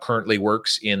of how it currently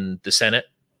works in the Senate.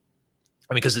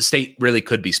 I mean, because the state really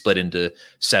could be split into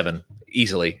 7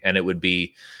 easily, and it would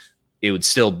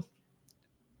still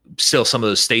some of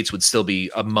those states would still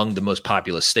be among the most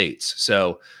populous states.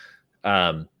 So,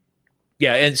 yeah.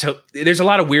 And so there's a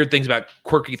lot of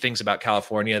quirky things about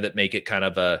California that make it kind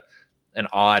of an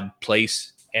odd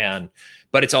place.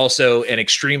 But it's also an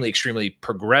extremely, extremely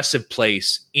progressive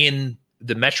place in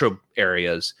the metro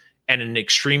areas and an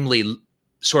extremely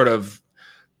sort of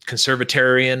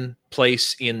conservatarian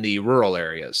place in the rural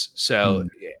areas. So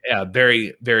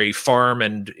very, very farm.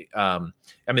 And I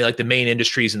mean, like the main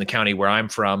industries in the county where I'm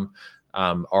from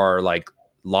are like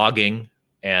logging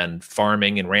and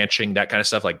farming and ranching, that kind of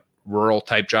stuff, like rural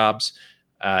type jobs.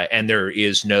 And there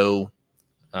is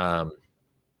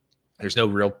there's no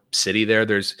real city there.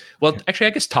 Actually,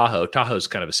 I guess Tahoe's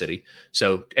kind of a city.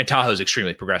 So, and Tahoe's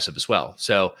extremely progressive as well.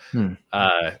 So, and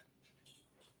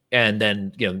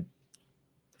then,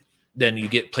 then you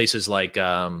get places like,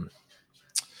 up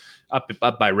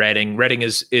by Reading. Reading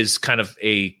is kind of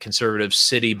a conservative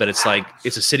city, but it's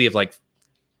a city of like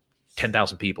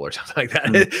 10,000 people or something like that.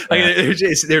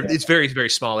 It's very, very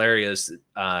small areas.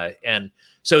 And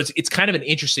so it's kind of an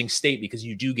interesting state because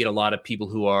you do get a lot of people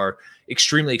who are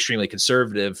extremely, extremely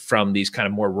conservative from these kind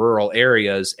of more rural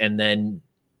areas, and then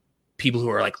people who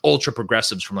are like ultra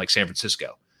progressives from like San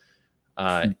Francisco.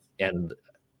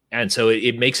 And so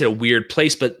it makes it a weird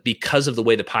place, but because of the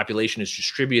way the population is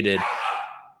distributed,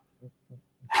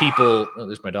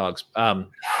 there's my dogs.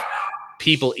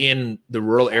 People in the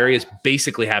rural areas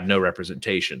basically have no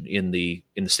representation in the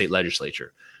state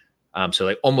legislature. So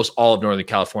like almost all of Northern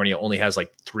California only has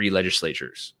like 3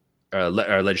 legislators.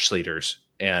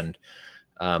 And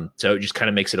so it just kind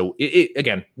of makes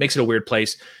it makes it a weird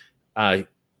place.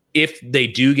 If they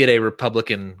do get a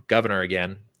Republican governor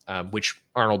again, which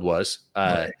Arnold was,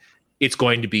 right, it's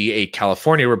going to be a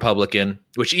California Republican,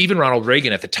 which even Ronald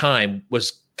Reagan at the time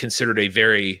was considered a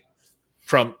very,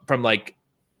 from like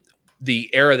the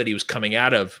era that he was coming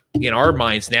out of. In our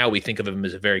minds now, we think of him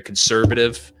as a very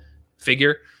conservative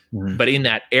figure. Mm-hmm. But in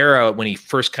that era, when he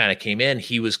first kind of came in,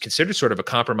 he was considered sort of a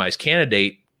compromise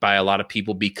candidate by a lot of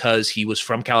people because he was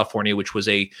from California, which was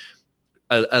a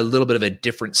little bit of a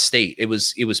different state. It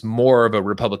was more of a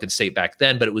Republican state back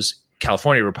then, but it was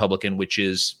California Republican, which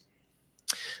is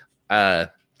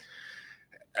at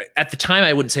the time,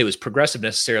 I wouldn't say it was progressive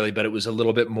necessarily, but it was a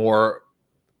little bit more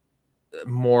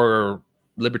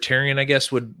libertarian, I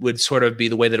guess, would sort of be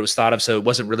the way that it was thought of. So it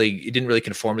didn't really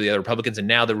conform to the other Republicans. And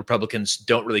now the Republicans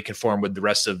don't really conform with the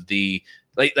rest of the,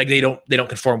 like they don't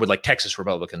conform with like Texas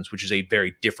Republicans, which is a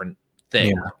very different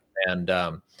thing.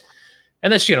 Yeah.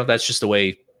 And that's, that's just the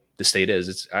way the state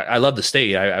is. I love the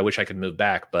state. I wish I could move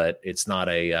back, but it's not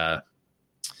a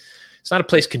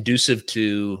place conducive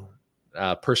to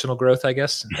personal growth, I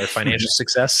guess, or financial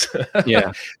success.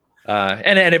 Yeah.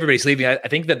 And everybody's leaving. I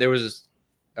think that there was,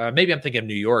 maybe I'm thinking of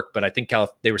New York, but I think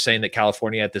they were saying that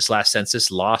California at this last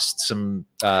census lost some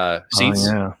seats.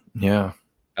 Oh, yeah.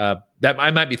 That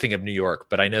I might be thinking of New York,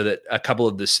 but I know that a couple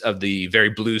of the very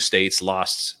blue states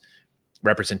lost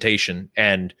representation,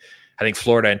 and I think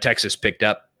Florida and Texas picked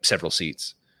up several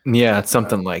seats. Yeah, it's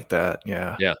something like that.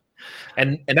 Yeah. Yeah.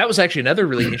 And that was actually another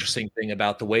really interesting thing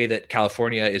about the way that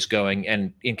California is going.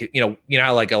 And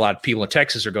how like a lot of people in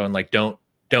Texas are going like, don't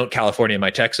California my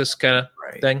Texas kind of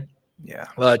thing. Yeah.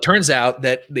 Well, it turns out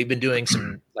that they've been doing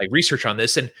some like research on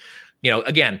this, and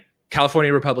again,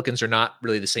 California Republicans are not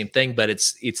really the same thing, but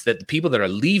it's that the people that are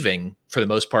leaving for the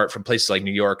most part from places like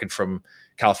New York and from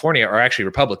California are actually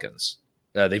Republicans.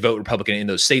 They vote Republican in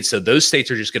those states, so those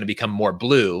states are just going to become more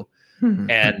blue.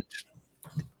 And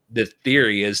the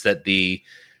theory is that the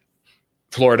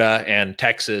Florida and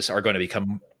Texas are going to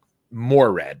become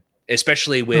more red,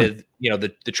 especially with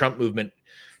the Trump movement.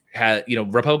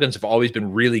 Republicans have always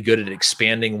been really good at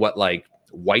expanding what like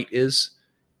white is,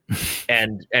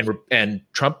 and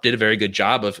Trump did a very good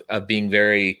job of being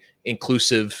very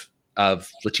inclusive of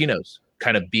Latinos,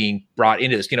 kind of being brought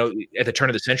into this. At the turn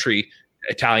of the century,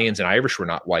 Italians and Irish were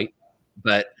not white,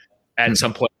 but at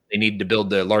some point they needed to build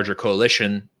the larger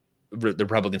coalition the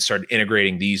Republicans started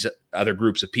integrating these other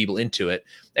groups of people into it,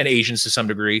 and Asians to some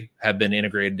degree have been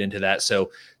integrated into that.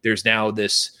 So there's now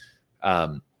this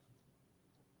a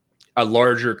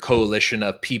larger coalition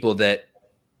of people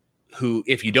who,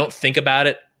 if you don't think about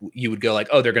it, you would go like,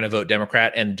 oh, they're going to vote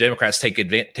Democrat, and Democrats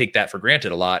take that for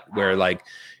granted a lot. Where like,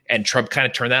 and Trump kind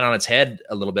of turned that on its head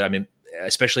a little bit. I mean,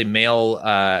 especially male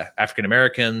African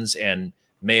Americans and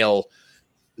male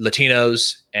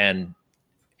Latinos and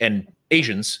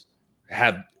Asians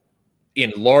have,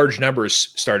 in large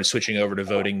numbers, started switching over to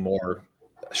voting more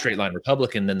straight line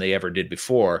Republican than they ever did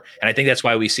before. And I think that's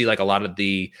why we see like a lot of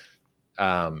the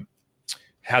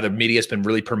how the media has been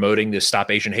really promoting this Stop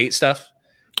Asian Hate stuff,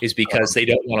 is because they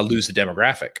don't want to lose the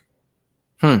demographic.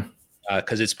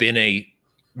 Because it's been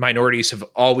minorities have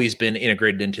always been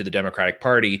integrated into the Democratic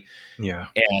Party. Yeah.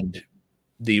 And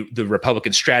the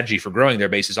Republican strategy for growing their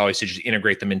base is always to just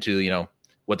integrate them into, you know,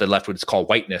 what the left would call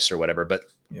whiteness or whatever. But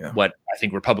what I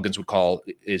think Republicans would call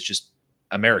is just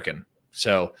American.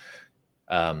 So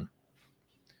I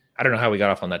don't know how we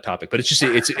got off on that topic, but it's just,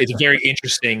 it's a very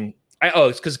interesting.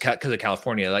 It's because of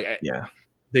California. Like,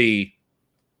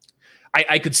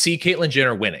 I could see Caitlyn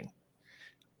Jenner winning,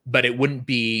 but it wouldn't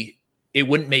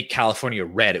make California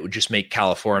red. It would just make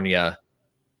California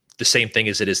the same thing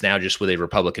as it is now, just with a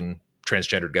Republican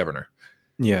transgendered governor.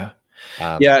 Yeah.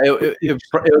 It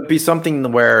would be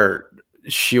something where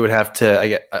she would have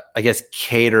to, I guess,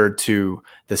 cater to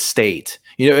the state.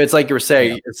 You know, it's like you were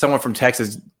saying, if someone from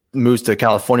Texas moves to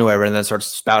California, whatever, and then starts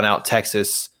spouting out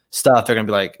Texas stuff, they're going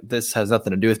to be like, this has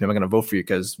nothing to do with me. I'm going to vote for you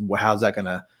because how's that going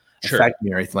to affect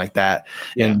me or anything like that?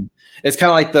 And it's kind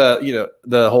of like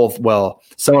the whole,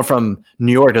 someone from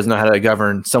New York doesn't know how to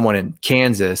govern someone in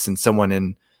Kansas, and someone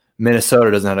in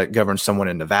Minnesota doesn't know how to govern someone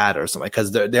in Nevada or something,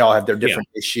 because they all have their different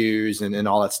issues and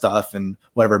all that stuff and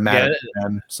whatever matters to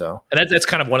them. So, and that's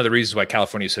kind of one of the reasons why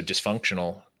California is so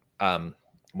dysfunctional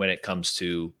when it comes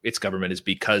to its government, is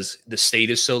because the state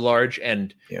is so large,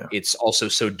 and it's also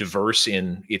so diverse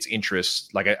in its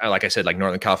interests. Like I said, like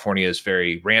Northern California is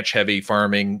very ranch heavy,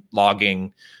 farming,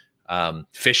 logging,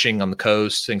 fishing on the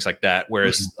coast, things like that.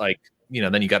 Whereas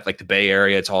then you got like the Bay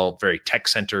Area, it's all very tech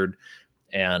centered,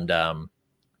 and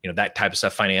that type of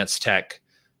stuff, finance, tech,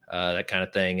 that kind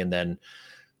of thing. And then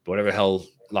whatever the hell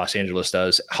Los Angeles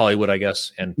does, Hollywood, I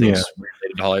guess, and things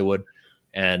related to Hollywood.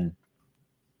 And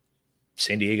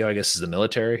San Diego, I guess, is the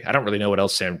military. I don't really know what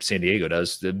else San Diego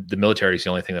does. The military is the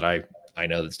only thing that I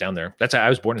know that's down there. I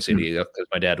was born in San Diego because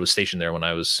my dad was stationed there when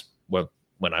I was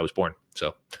born.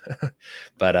 So,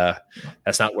 but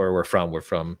that's not where we're from. We're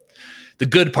from the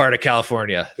good part of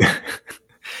California.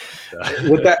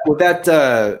 With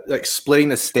that like splitting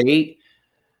the state,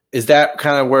 is that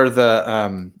kind of where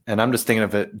the and I'm just thinking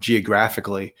of it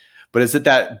geographically, but is it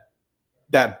that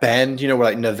bend, where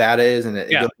like Nevada is, and it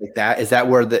goes like that? Is that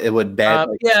where it would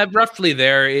bend? Roughly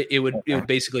there. It would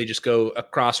basically just go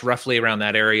across roughly around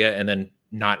that area, and then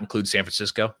not include San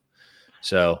Francisco.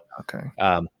 So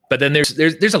but then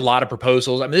there's a lot of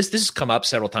proposals. I mean, this has come up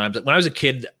several times. When I was a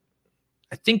kid,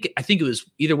 I think it was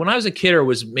either when I was a kid or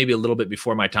was maybe a little bit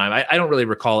before my time. I don't really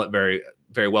recall it very,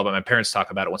 very well, but my parents talk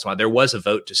about it once in a while. There was a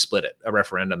vote to split it, a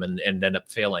referendum, and ended up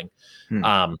failing.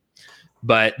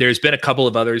 But there's been a couple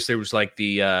of others. There was like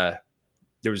either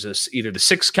the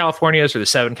 6 Californias or the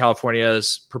 7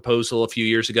 Californias proposal a few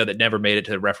years ago that never made it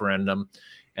to the referendum.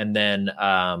 And then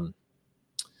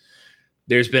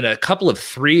there's been a couple of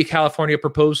 3 California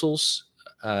proposals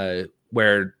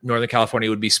where Northern California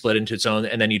would be split into its own,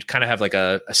 and then you'd kind of have like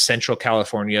a Central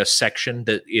California section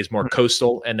that is more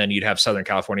coastal, and then you'd have Southern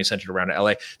California centered around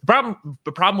LA.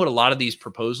 The problem with a lot of these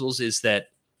proposals is that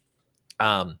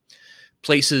a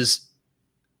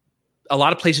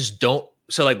lot of places don't.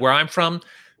 So like where I'm from,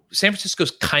 San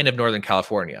Francisco's kind of Northern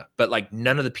California, but like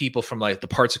none of the people from like the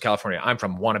parts of California I'm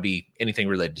from want to be anything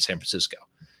related to San Francisco.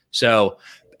 So,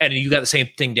 and you got the same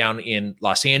thing down in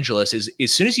Los Angeles. Is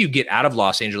as soon as you get out of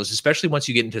Los Angeles, especially once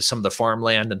you get into some of the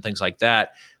farmland and things like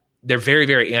that, they're very,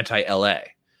 very anti-LA.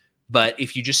 But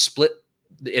if you just split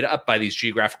it up by these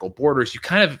geographical borders, you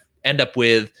kind of end up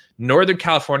with Northern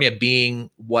California being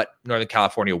what Northern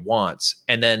California wants,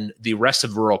 and then the rest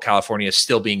of rural California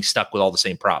still being stuck with all the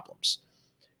same problems.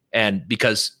 And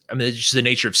because, I mean, it's just the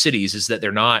nature of cities is that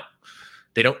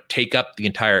they don't take up the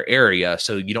entire area.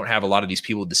 So you don't have a lot of these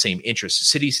people with the same interests.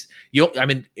 Cities,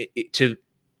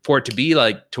 for it to be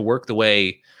like, to work the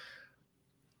way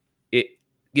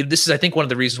this is, I think, one of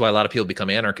the reasons why a lot of people become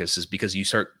anarchists is because you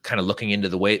start kind of looking into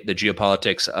the way the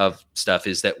geopolitics of stuff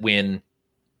is that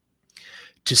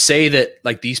to say that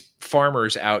like these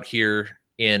farmers out here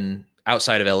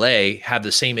outside of LA have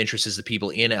the same interests as the people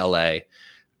in LA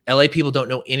LA people don't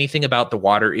know anything about the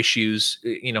water issues.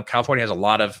 You know, California has a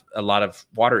lot of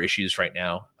water issues right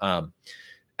now.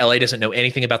 LA doesn't know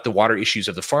anything about the water issues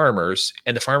of the farmers,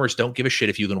 and the farmers don't give a shit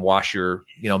if you can wash your,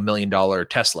 you know, $1 million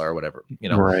Tesla or whatever, you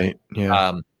know? Right.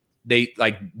 Yeah.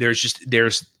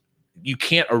 You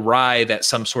can't arrive at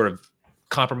some sort of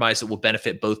compromise that will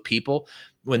benefit both people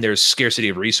when there's scarcity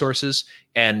of resources,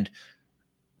 and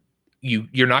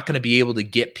you're not going to be able to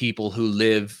get people who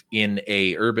live in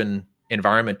a urban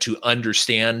environment to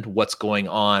understand what's going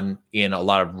on in a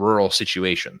lot of rural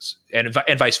situations, and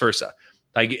vice versa.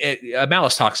 Like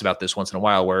Malice talks about this once in a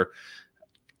while, where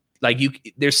like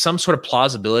there's some sort of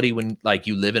plausibility when like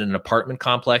you live in an apartment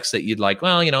complex that you'd like,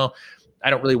 well, you know, I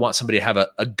don't really want somebody to have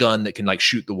a gun that can like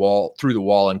shoot through the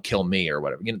wall and kill me or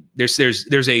whatever. You know, there's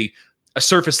a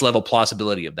surface level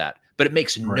plausibility of that, but it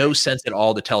makes no sense at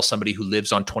all to tell somebody who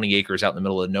lives on 20 acres out in the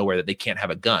middle of nowhere that they can't have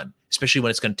a gun, especially when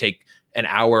it's going to take an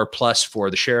hour plus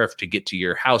for the sheriff to get to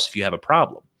your house if you have a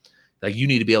problem. Like, you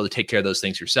need to be able to take care of those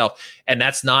things yourself. And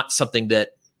that's not something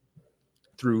that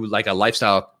through like a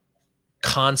lifestyle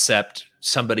concept,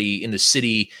 somebody in the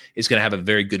city is going to have a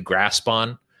very good grasp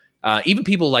on. Even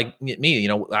people like me, you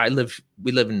know,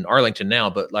 we live in Arlington now,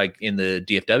 but like in the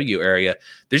DFW area,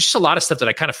 there's just a lot of stuff that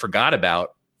I kind of forgot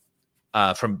about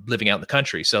from living out in the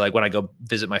country. So like when I go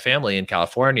visit my family in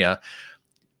California,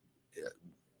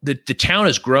 the town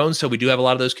has grown, so we do have a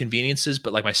lot of those conveniences,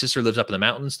 but like my sister lives up in the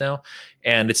mountains now,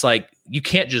 and it's like you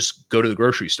can't just go to the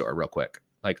grocery store real quick.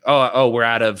 Like, oh, we're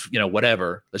out of, you know,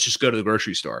 whatever. Let's just go to the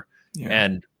grocery store. Yeah.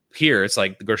 And here it's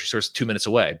like the grocery store is 2 minutes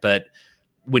away. But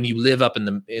when you live up in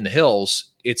the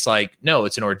hills, it's like, no,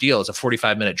 it's an ordeal. It's a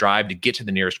 45-minute drive to get to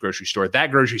the nearest grocery store.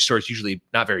 That grocery store is usually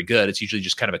not very good. It's usually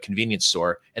just kind of a convenience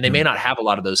store, and they may not have a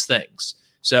lot of those things.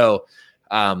 So,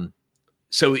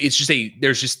 so it's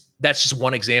just that's just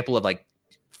one example of like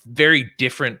very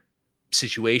different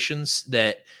situations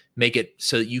that make it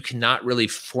so that you cannot really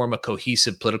form a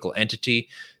cohesive political entity.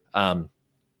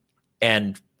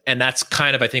 And that's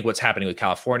kind of, I think, what's happening with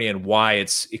California and why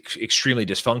it's extremely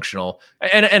dysfunctional,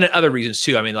 and other reasons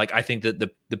too. I mean, like, I think that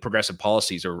the progressive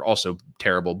policies are also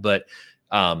terrible, but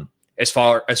as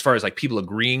far as like people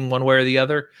agreeing one way or the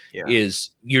other, is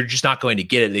you're just not going to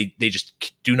get it. They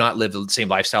just do not live the same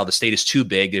lifestyle. The state is too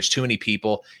big. There's too many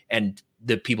people, and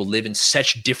the people live in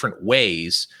such different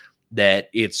ways that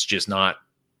it's just not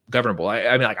governable.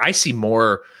 I mean, like, I see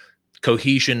more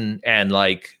cohesion and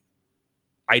like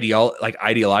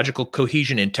ideological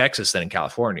cohesion in Texas than in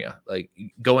California. Like,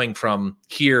 going from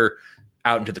here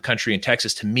out into the country in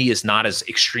Texas, to me, is not as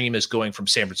extreme as going from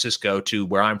San Francisco to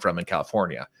where I'm from in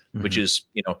California, which is,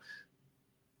 you know,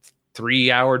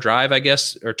 3-hour drive, I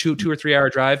guess, or two or 3 hour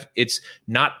drive. It's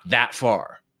not that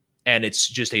far, and it's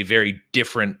just a very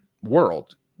different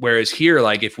world. Whereas here,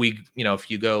 like, if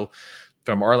you go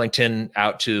from Arlington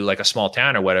out to like a small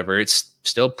town or whatever, it's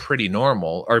still pretty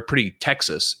normal, or pretty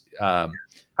Texas.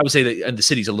 I would say that the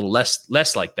city's a little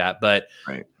less like that, but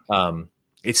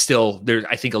it's still, there's,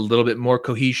 I think, a little bit more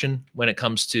cohesion when it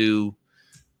comes to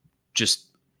just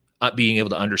being able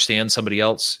to understand somebody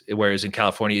else. Whereas in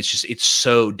California, it's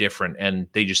so different, and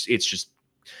it's just,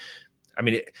 I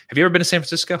mean, have you ever been to San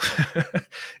Francisco?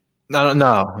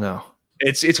 No.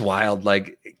 It's wild.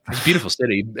 Like, it's a beautiful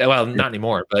city. Well, not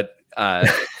anymore, but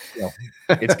you know,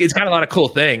 it's got a lot of cool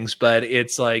things, but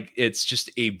it's like, it's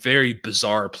just a very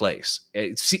bizarre place.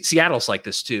 Seattle's like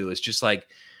this too. It's just like,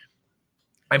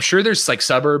 I'm sure there's like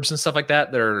suburbs and stuff like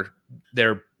that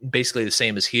they're basically the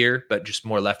same as here, but just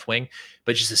more left wing.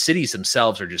 But just the cities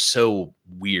themselves are just so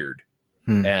weird.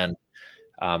 And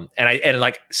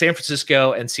like San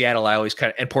Francisco and Seattle, I always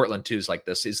and Portland too is like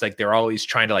this. It's like they're always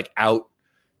trying to like out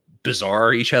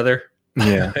bizarre each other.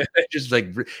 Yeah. Just like,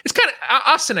 it's kind of,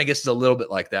 Austin, I guess, is a little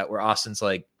bit like that, where Austin's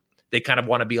like, they kind of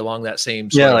want to be along that same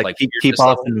sort of like keep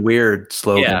Austin weird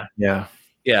slogan. Yeah.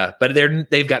 But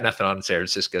they've got nothing on San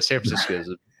Francisco. San Francisco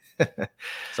is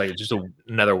it's like just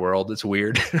another world. It's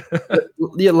weird.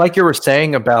 Yeah, like you were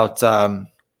saying about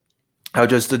how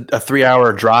just a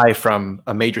 3-hour drive from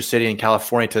a major city in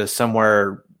California to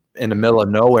somewhere in the middle of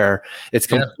nowhere, it's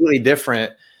completely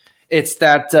different. It's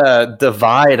that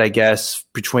divide, I guess,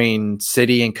 between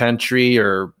city and country,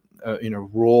 or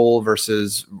rural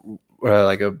versus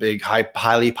like a big,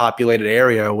 highly populated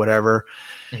area or whatever.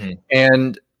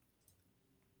 And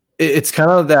it's kind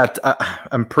of that.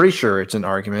 I'm pretty sure it's an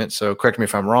argument, so correct me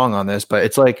if I'm wrong on this, but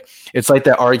it's like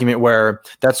that argument where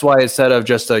that's why instead of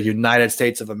just a United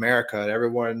States of America,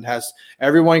 everyone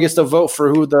gets to vote for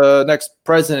who the next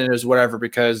president is, whatever,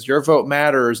 because your vote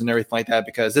matters and everything like that,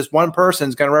 because this one person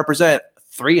is going to represent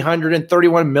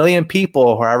 331 million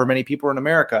people, however many people are in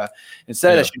America.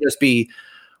 Instead, it should just be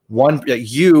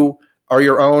you are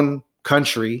your own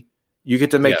country. You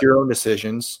get to make your own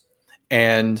decisions.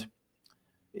 And,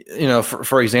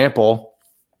 for example,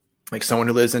 like someone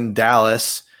who lives in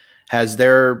Dallas has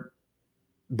their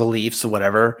beliefs or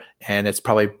whatever, and it's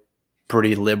probably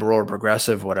pretty liberal or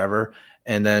progressive, whatever.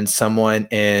 And then someone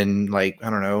in, like, I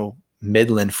don't know,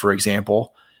 Midland, for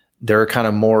example, they're kind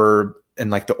of more in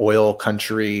like the oil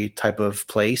country type of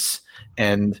place.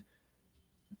 And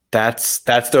that's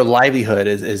their livelihood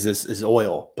is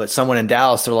oil. But someone in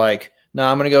Dallas, they're like, no,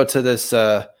 I'm going to go to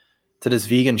this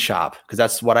vegan shop because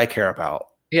that's what I care about.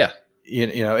 Yeah.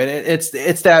 And it's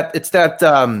that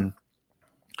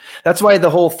that's why the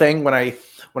whole thing, when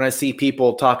I see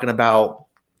people talking about,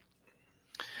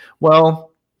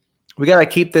 well, we got to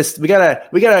keep this, we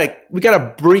got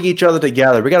to bring each other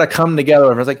together. We got to come together.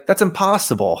 And I was like, that's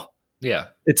impossible. Yeah.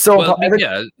 It's so,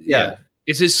 yeah.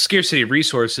 It's this scarcity of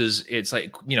resources. It's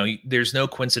like, there's no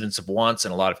coincidence of wants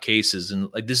in a lot of cases. And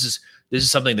like, this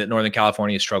is something that Northern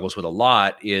California struggles with a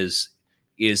lot is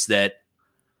that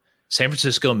San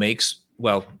Francisco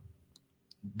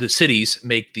the cities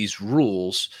make these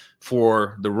rules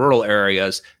for the rural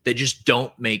areas that just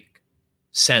don't make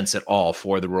sense at all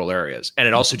for the rural areas. And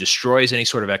it also destroys any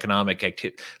sort of economic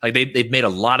activity. Like they've made a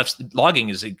lot of logging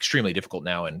is extremely difficult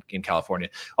now in California.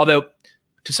 Although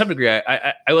to some degree,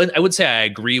 I would say I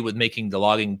agree with making the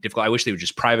logging difficult. I wish they would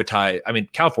just privatize. I mean,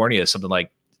 California is something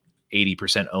like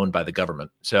 80% owned by the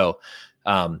government. So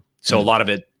a lot of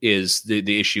it is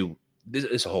the issue. This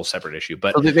is a whole separate issue,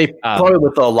 but so they probably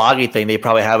with the logging thing, they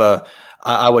probably have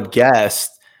I would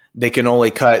guess they can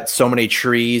only cut so many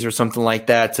trees or something like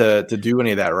that to do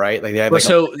any of that, right? Like they have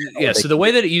so the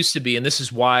way that it used to be, and this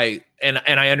is why, and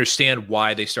I understand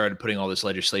why they started putting all this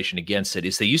legislation against it,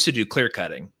 is they used to do clear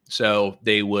cutting. So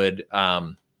they would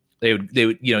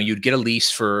you'd get a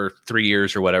lease for 3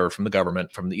 years or whatever from the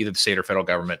government, from either the state or federal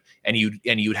government, and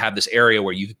you'd have this area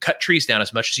where you could cut trees down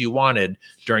as much as you wanted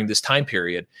during this time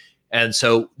period. And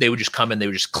so they would just come and they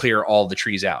would just clear all the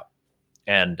trees out.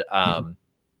 And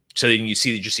so then you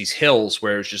see just these hills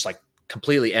where it's just like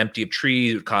completely empty of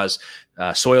trees. It would cause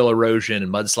soil erosion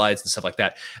and mudslides and stuff like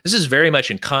that. This is very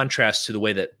much in contrast to the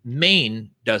way that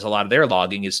Maine does a lot of their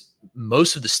logging. Is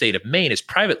most of the state of Maine is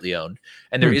privately owned,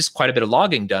 and there is quite a bit of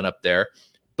logging done up there.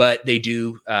 But they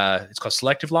do it's called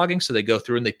selective logging. So they go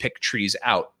through and they pick trees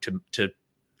out to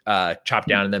chop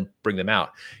down and then bring them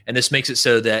out. And this makes it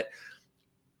so that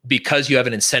because you have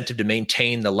an incentive to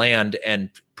maintain the land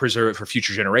and preserve it for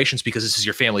future generations, because this is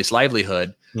your family's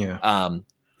livelihood. Yeah.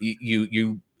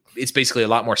 It's basically a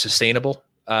lot more sustainable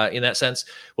in that sense.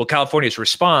 Well, California's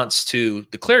response to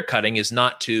the clear cutting is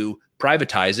not to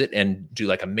privatize it and do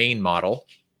like a Maine model.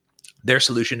 Their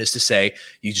solution is to say,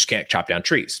 you just can't chop down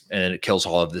trees, and it kills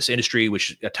all of this industry,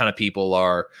 which a ton of people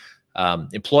are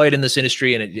employed in this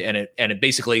industry. And it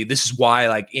basically, this is why,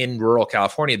 like in rural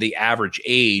California, the average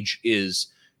age is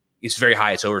very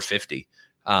high. It's over 50,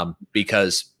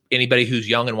 because anybody who's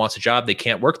young and wants a job, they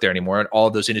can't work there anymore. And all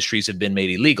of those industries have been made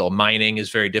illegal. Mining is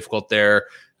very difficult there.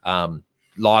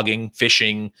 Logging,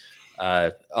 fishing,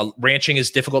 ranching is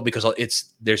difficult because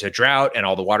there's a drought and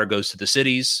all the water goes to the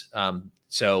cities.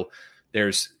 So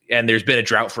there's been a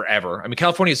drought forever. I mean,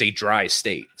 California is a dry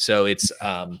state, so it's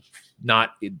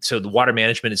so the water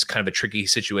management is kind of a tricky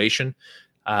situation.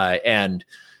 And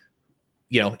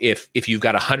if you've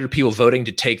got 100 people voting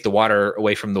to take the water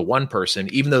away from the one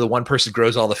person, even though the one person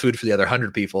grows all the food for the other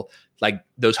 100 people, like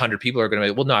those 100 people are going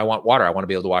to be, well, no, I want water. I want to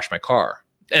be able to wash my car.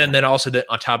 And then also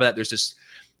on top of that,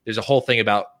 there's a whole thing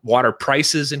about water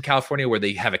prices in California where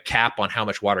they have a cap on how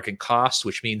much water can cost,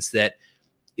 which means that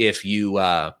if you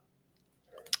don't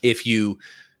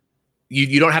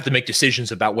have to make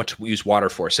decisions about what to use water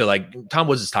for. So like Tom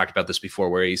Woods has talked about this before,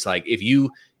 where he's like,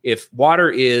 if water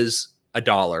is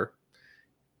 $1,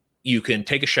 you can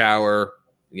take a shower,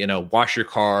 wash your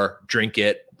car, drink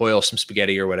it, boil some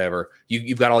spaghetti or whatever.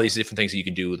 You've got all these different things that you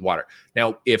can do with water.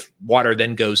 Now, if water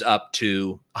then goes up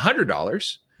to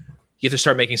 $100, you have to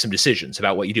start making some decisions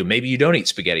about what you do. Maybe you don't eat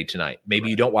spaghetti tonight. Maybe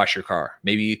you don't wash your car.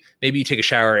 Maybe you take a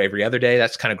shower every other day.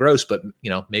 That's kind of gross, but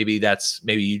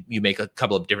maybe you make a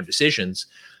couple of different decisions.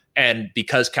 And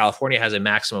because California has a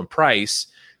maximum price,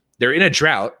 they're in a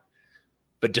drought,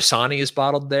 but Dasani is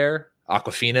bottled there.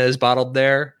 Aquafina is bottled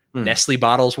there. Nestle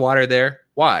bottles water there.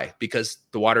 Why? Because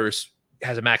the water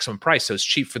has a maximum price, so it's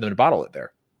cheap for them to bottle it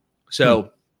there.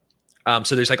 So,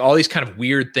 so there's like all these kind of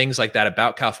weird things like that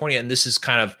about California, and this is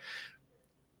kind of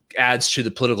adds to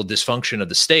the political dysfunction of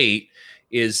the state.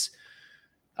 Is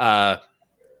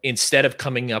instead of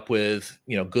coming up with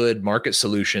good market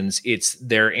solutions, it's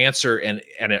their answer, and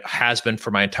it has been for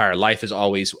my entire life, is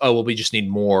always, oh well, we just need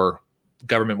more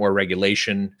government, more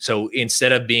regulation. So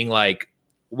instead of being like,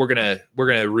 we're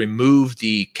gonna remove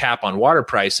the cap on water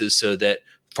prices so that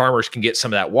farmers can get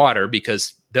some of that water,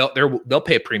 because they'll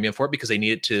pay a premium for it because they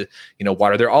need it to,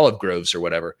 water their olive groves or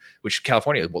whatever, which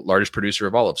California is the largest producer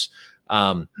of olives.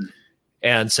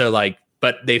 And so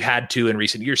but they've had to, in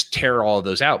recent years, tear all of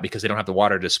those out because they don't have the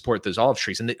water to support those olive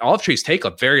trees. And the olive trees take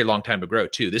a very long time to grow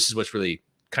too. This is what's really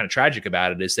kind of tragic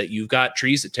about it, is that you've got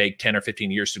trees that take 10 or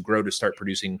 15 years to grow to start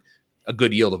producing a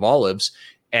good yield of olives,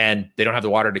 and they don't have the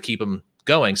water to keep them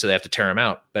going. So they have to tear them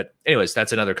out. But anyways,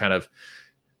 that's another kind of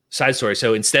side story.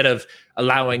 So instead of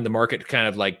allowing the market to kind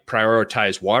of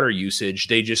prioritize water usage,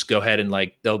 they just go ahead and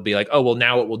they'll be like, oh, well,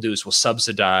 now what we'll do is we'll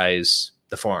subsidize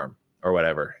the farm or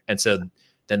whatever. And so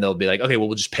then they'll be like, okay, well,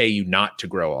 we'll just pay you not to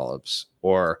grow olives,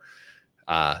 or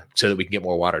so that we can get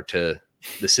more water to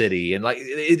the city. And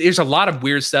there's a lot of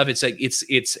weird stuff. It's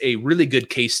it's a really good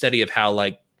case study of how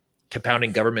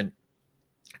compounding government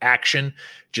action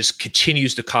just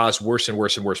continues to cause worse and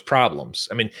worse and worse problems.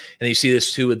 I mean, and you see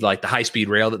this too with the high-speed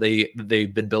rail that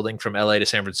they've been building from LA to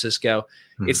San Francisco.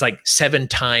 It's 7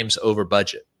 times over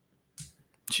budget.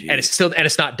 Jeez. And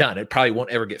it's not done. It probably won't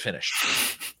ever get finished.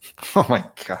 Oh my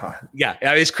God. Yeah.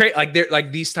 It's crazy.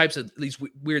 They're these types of these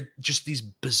weird, just these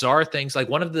bizarre things.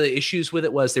 One of the issues with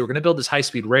it was they were going to build this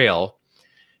high-speed rail.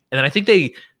 And then I think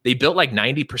they built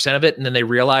 90% of it. And then they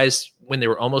realized when they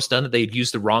were almost done that they'd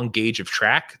used the wrong gauge of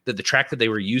track, that the track that they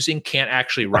were using can't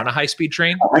actually run a high-speed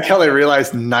train. I like how they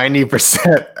realized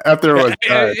 90% after it was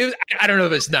done. I don't know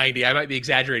if it's 90. I might be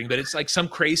exaggerating, but it's some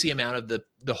crazy amount of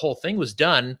the whole thing was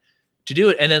done to do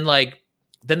it. And then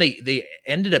then they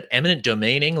ended up eminent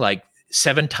domaining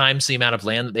 7 times the amount of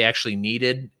land that they actually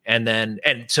needed. And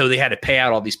so they had to pay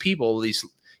out all these people,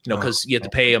 because you have to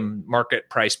pay them market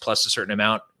price plus a certain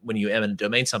amount when you eminent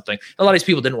domain something. A lot of these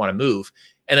people didn't want to move,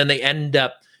 and then they end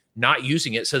up not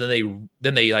using it. So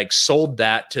then they sold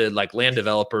that to land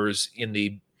developers in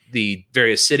the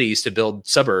various cities to build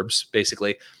suburbs,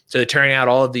 basically. So they're tearing out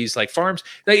all of these farms.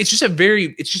 It's just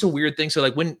a weird thing. So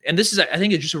and this is, I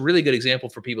think it's just a really good example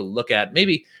for people to look at.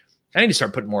 Maybe I need to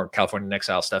start putting more California Next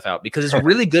Style stuff out, because it's a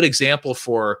really good example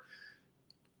for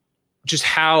just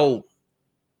how,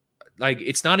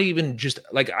 it's not even just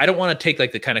I don't want to take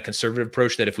the kind of conservative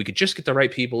approach that if we could just get the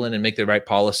right people in and make the right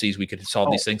policies, we could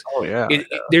solve these things. Oh yeah.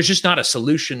 There's just not a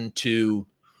solution to,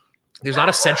 there's not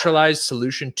a centralized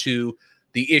solution to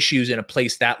the issues in a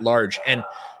place that large. And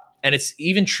it's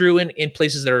even true in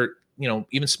places that are,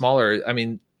 even smaller. I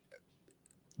mean,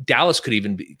 Dallas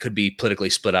could be politically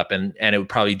split up, and it would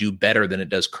probably do better than it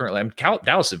does currently. I mean,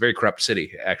 Dallas is a very corrupt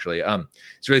city, actually.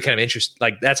 It's really kind of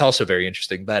interesting. That's also very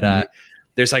interesting. But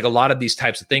there's a lot of these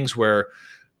types of things where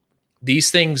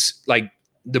these things,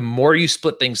 the more you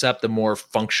split things up, the more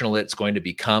functional it's going to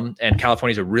become. And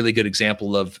California is a really good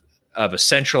example of a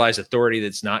centralized authority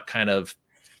that's not kind of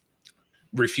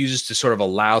refuses to sort of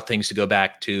allow things to go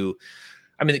back to,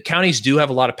 I mean, the counties do have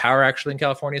a lot of power actually in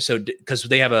California. So because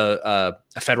they have a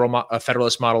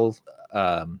federalist model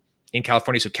in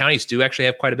California, so counties do actually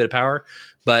have quite a bit of power,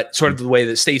 but sort of the way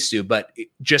that states do. But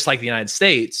just like the United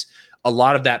States, a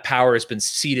lot of that power has been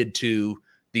ceded to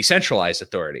the centralized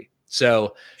authority.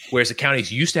 So whereas the counties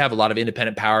used to have a lot of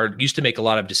independent power, used to make a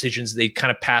lot of decisions, they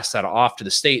kind of pass that off to the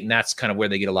state, and that's kind of where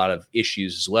they get a lot of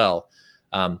issues as well.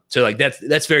 So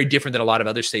that's very different than a lot of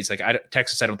other states.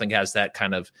 Texas, I don't think has that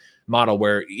kind of model,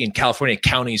 where in California,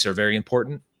 counties are very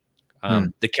important.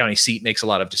 The county seat makes a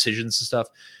lot of decisions and stuff.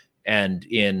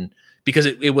 And because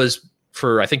it was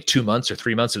for, I think 2 months or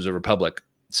 3 months, it was a republic.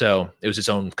 So it was its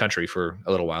own country for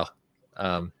a little while.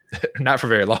 Not for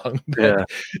very long. Yeah.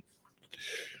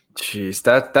 Jeez,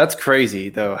 that's crazy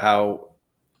though, how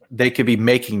they could be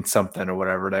making something or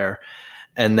whatever there.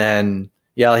 And then,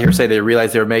 yeah, I hear say they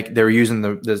realized they were using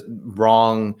the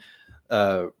wrong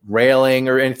railing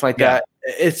or anything like that.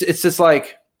 It's just I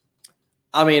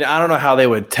mean, I don't know how they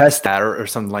would test that or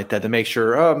something like that to make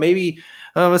sure. Maybe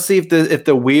let's see if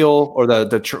the wheel or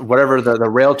whatever the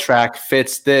rail track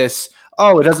fits this.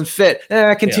 Oh, it doesn't fit.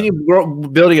 Continue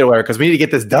building it because we need to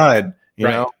get this done. You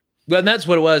know. Well, and that's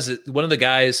what it was. One of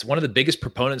the biggest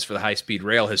proponents for the high-speed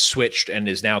rail has switched and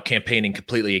is now campaigning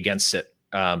completely against it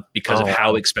because of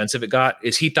how expensive it got.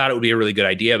 He thought it would be a really good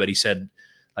idea, but he said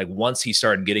once he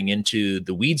started getting into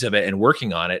the weeds of it and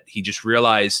working on it, he just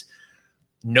realized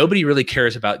nobody really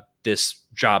cares about this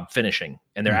job finishing,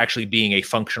 and there actually being a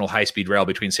functional high-speed rail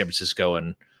between San Francisco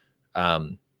and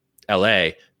LA.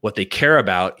 What they care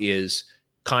about is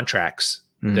contracts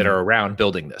that are around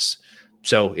building this.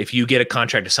 So if you get a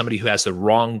contract to somebody who has the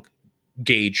wrong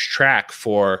gauge track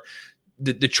for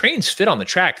the trains fit on the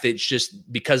track, it's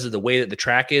just because of the way that the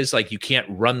track is, you can't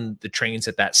run the trains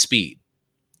at that speed.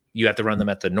 you have to run them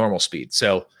at the normal speed.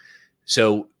 So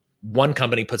one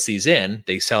company puts these in,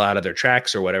 they sell out of their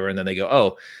tracks or whatever, and then they go,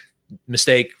 oh,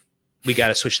 mistake, we got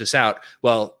to switch this out.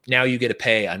 Well, now you get to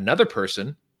pay another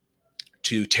person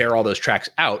to tear all those tracks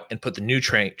out and put the new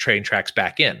train tracks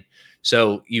back in.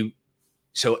 So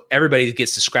everybody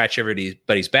gets to scratch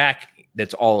everybody's back.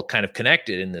 That's all kind of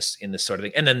connected in this sort of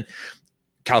thing. And then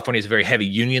California is a very heavy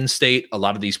union state. A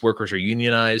lot of these workers are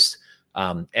unionized.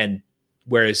 And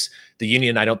whereas the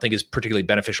union, I don't think is particularly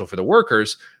beneficial for the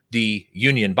workers, the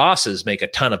union bosses make a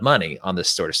ton of money on this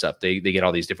sort of stuff. They get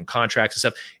all these different contracts and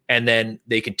stuff, and then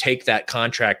they can take that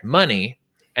contract money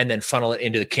and then funnel it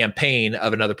into the campaign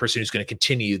of another person who's going to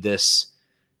continue this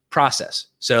process.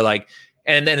 So like,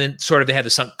 and then sort of they have the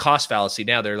sunk cost fallacy.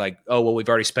 Now they're like, oh, well, we've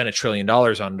already spent $1 trillion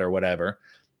on it or whatever.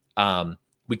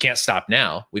 We can't stop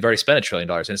now. We've already spent $1 trillion.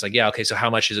 And it's like, yeah, okay, so how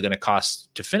much is it going to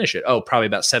cost to finish it? Oh, probably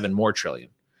about $7 more trillion.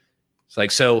 It's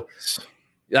like, so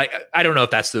like, I don't know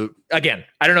if that's I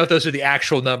don't know if those are the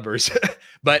actual numbers,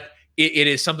 but it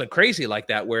is something crazy like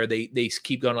that where they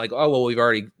keep going like, oh, well, we've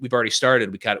already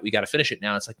started. We got to finish it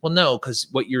now. It's like, well, no, because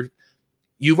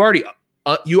you already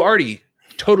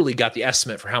totally got the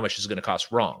estimate for how much it's going to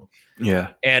cost wrong. Yeah.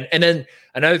 And then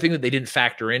another thing that they didn't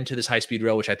factor into this high-speed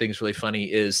rail, which I think is really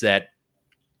funny, is that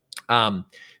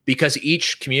because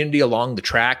each community along the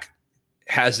track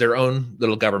has their own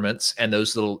little governments and their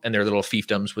little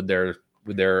fiefdoms with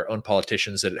their own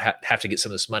politicians that have to get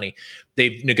some of this money,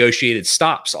 they've negotiated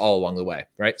stops all along the way,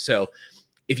 right? So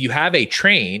if you have a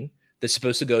train that's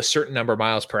supposed to go a certain number of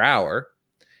miles per hour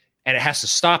and it has to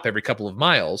stop every couple of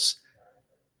miles,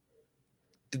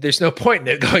 there's no point in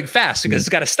it going fast because it's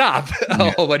got to stop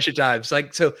a whole bunch of times.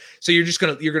 Like, so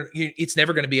it's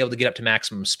never going to be able to get up to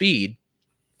maximum speed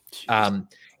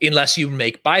unless you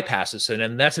make bypasses. And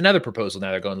then that's another proposal.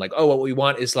 Now they're going like, oh, what we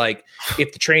want is like,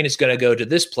 if the train is going to go to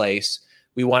this place,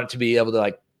 we want it to be able to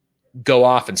like go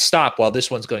off and stop while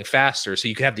this one's going faster. So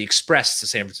you can have the express to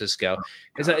San Francisco.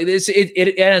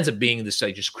 It ends up being this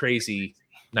like just crazy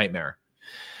nightmare.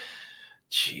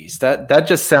 Jeez, that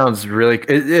just sounds really.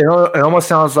 It almost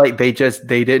sounds like they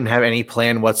didn't have any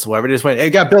plan whatsoever. They just went, "Hey,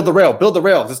 got build the rail,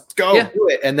 just go do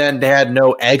it," and then they had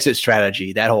no exit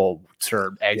strategy. That whole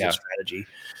term, exit strategy.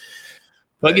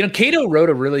 But Cato wrote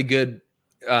a really good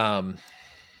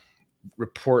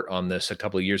report on this a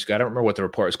couple of years ago. I don't remember what the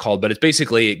report is called, but it's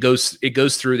basically it goes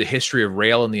through the history of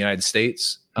rail in the United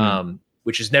States,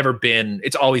 which has never been.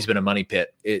 It's always been a money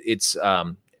pit. It's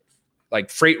like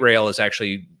freight rail is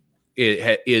actually.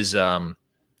 It is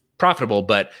profitable,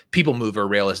 but people mover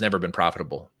rail has never been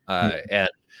profitable.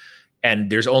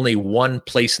 And there's only one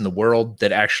place in the world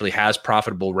that actually has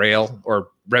profitable rail or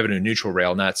revenue neutral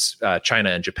rail, and that's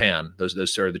China and Japan.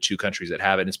 Those are the two countries that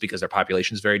have it. And it's because their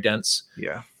population is very dense.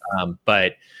 Yeah.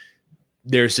 But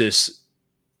there's this,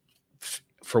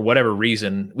 for whatever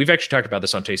reason, we've actually talked about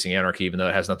this on Tasting Anarchy, even though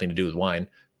it has nothing to do with wine.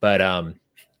 But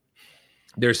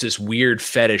there's this weird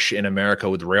fetish in America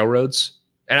with railroads.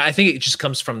 And I think it just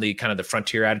comes from the kind of the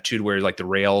frontier attitude where like the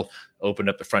rail opened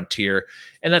up the frontier.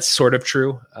 And that's sort of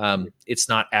true. It's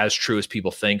not as true as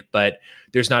people think, but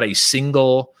there's not a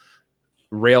single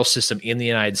rail system in the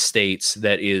United States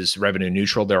that is revenue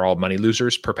neutral. They're all money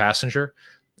losers per passenger.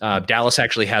 Dallas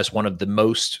actually has one of the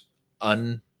most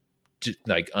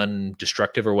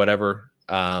undestructive or whatever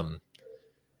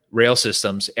rail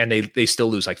systems. And they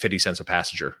still lose like 50 cents a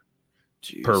passenger.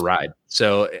 Jeez. Per ride.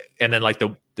 So, and then like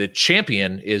the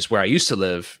champion is where I used to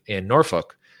live in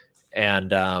Norfolk, and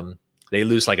they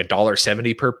lose like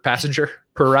 $1.70 per passenger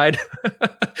per ride.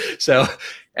 So,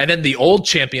 and then the old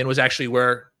champion was actually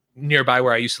nearby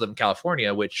where I used to live in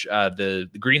California, which the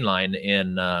Green Line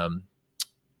in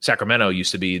Sacramento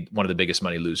used to be one of the biggest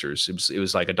money losers. It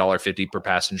was like $1.50 per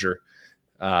passenger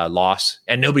loss,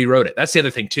 and nobody rode it. That's the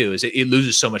other thing too, is it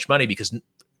loses so much money because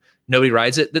nobody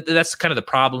rides it. That's kind of the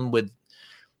problem with.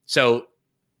 So,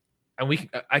 and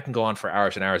I can go on for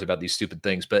hours and hours about these stupid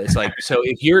things, but it's like, so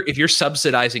if you're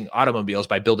subsidizing automobiles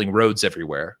by building roads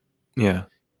everywhere, yeah,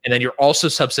 and then you're also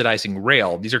subsidizing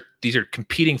rail, these are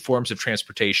competing forms of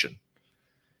transportation.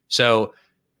 So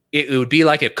it would be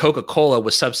like if Coca-Cola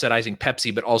was subsidizing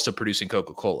Pepsi, but also producing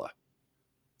Coca-Cola.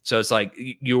 So it's like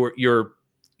you're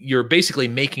basically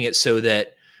making it so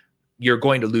that you're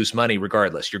going to lose money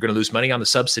regardless. You're going to lose money on the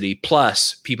subsidy,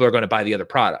 plus people are going to buy the other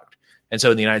product. And so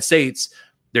in the United States,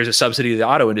 there's a subsidy to the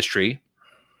auto industry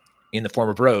in the form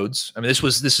of roads. I mean, this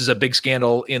is a big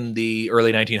scandal in the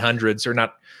early 1900s, or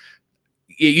not.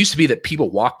 It used to be that people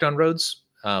walked on roads.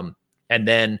 And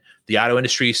then the auto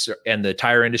industry and the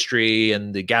tire industry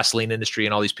and the gasoline industry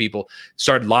and all these people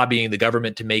started lobbying the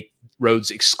government to make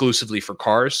roads exclusively for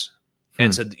cars.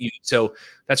 And so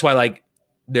that's why like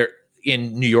there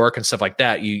in New York and stuff like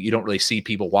that, you don't really see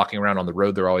people walking around on the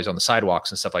road. They're always on the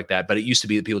sidewalks and stuff like that. But it used to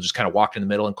be that people just kind of walked in the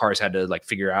middle and cars had to like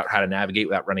figure out how to navigate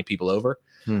without running people over.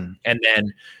 And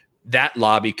then that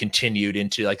lobby continued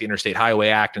into like the Interstate Highway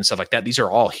Act and stuff like that. These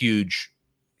are all huge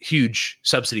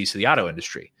subsidies to the auto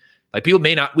industry. Like we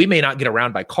may not get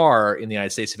around by car in the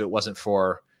United States if it wasn't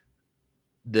for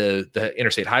the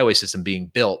interstate highway system being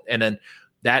built. And then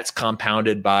that's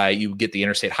compounded by you get the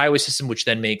interstate highway system, which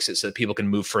then makes it so that people can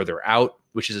move further out,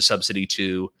 which is a subsidy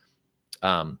to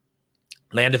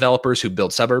land developers who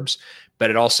build suburbs.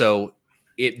 But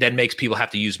it then makes people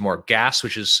have to use more gas,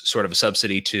 which is sort of a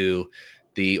subsidy to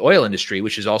the oil industry,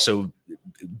 which is also,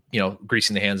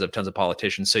 greasing the hands of tons of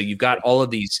politicians. So you've got all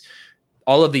of these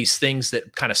things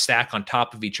that kind of stack on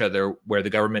top of each other, where the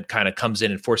government kind of comes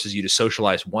in and forces you to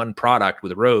socialize one product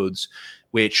with roads,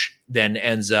 which then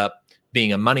ends up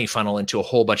being a money funnel into a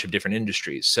whole bunch of different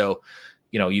industries. So,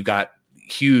 you've got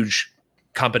huge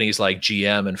companies like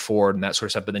GM and Ford and that sort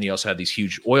of stuff, but then you also have these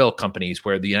huge oil companies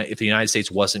where if the United States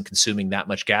wasn't consuming that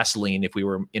much gasoline, if we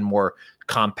were in more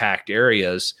compact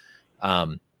areas,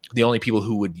 the only people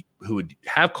who would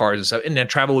have cars and stuff, and then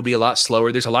travel would be a lot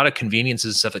slower. There's a lot of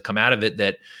conveniences and stuff that come out of it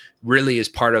that really is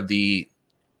part of the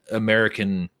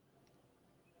American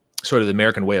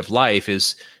way of life.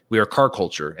 Is we are car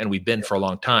culture, and we've been for a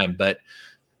long time, but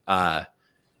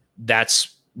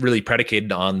that's really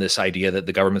predicated on this idea that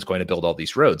the government's going to build all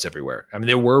these roads everywhere. I mean,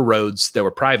 there were roads that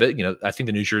were private. I think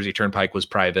the New Jersey Turnpike was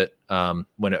private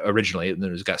when it originally, and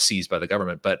then it got seized by the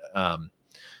government. But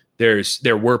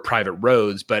there were private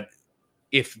roads. But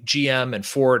if GM and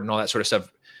Ford and all that sort of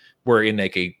stuff were in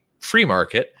like a free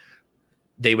market,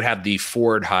 they would have the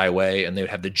Ford highway and they would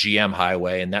have the GM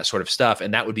highway and that sort of stuff.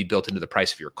 And that would be built into the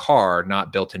price of your car,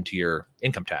 not built into your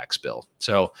income tax bill.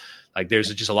 So like,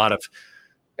 there's just a lot of,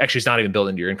 actually it's not even built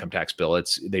into your income tax bill.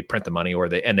 They print the money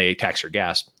and they tax your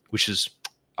gas, which is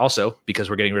also because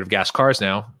we're getting rid of gas cars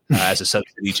now as a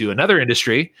subsidy to another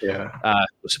industry.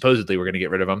 Supposedly we're going to get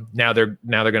rid of them. Now they're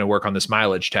going to work on this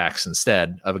mileage tax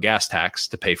instead of a gas tax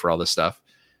to pay for all this stuff.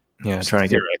 Yeah. Trying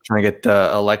to get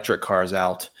the electric cars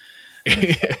out.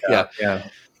 Yeah.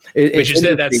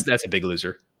 That's a big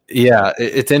loser. Yeah,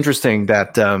 it's interesting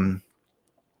that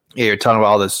you're talking about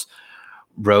all this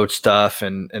road stuff,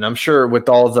 and I'm sure with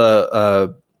all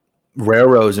the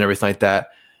railroads and everything like that,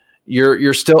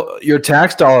 your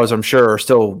tax dollars, I'm sure, are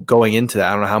still going into that.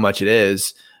 I don't know how much it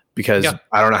is, because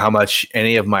I don't know how much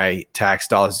any of my tax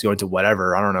dollars is going to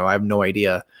whatever. I don't know. I have no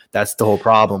idea. That's the whole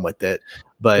problem with it.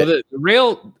 But the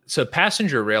rail, so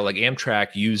passenger rail, like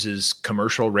Amtrak uses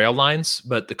commercial rail lines,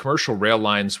 but the commercial rail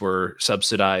lines were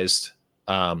subsidized.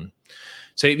 So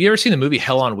have you ever seen the movie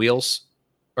Hell on Wheels,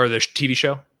 or the TV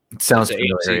show? It sounds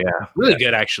familiar, yeah. Really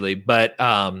good, actually. But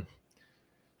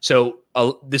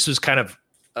this was kind of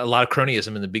a lot of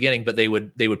cronyism in the beginning, but they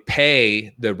would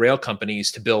pay the rail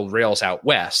companies to build rails out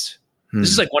west. This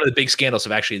is like one of the big scandals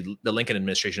of actually the Lincoln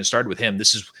administration. It started with him.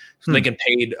 This is Lincoln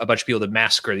paid a bunch of people to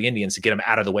massacre the Indians to get them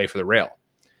out of the way for the rail.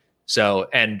 So,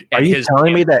 and are you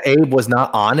telling me that Abe was not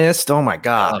honest? Oh my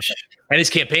gosh. And his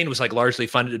campaign was like largely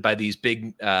funded by these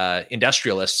big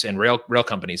industrialists and rail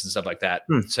companies and stuff like that.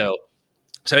 So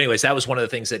anyways, that was one of the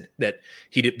things that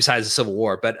he did besides the Civil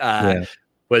War, but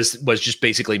was just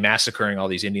basically massacring all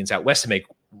these Indians out west to make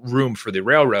room for the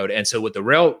railroad. And so with the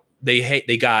rail,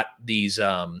 they got these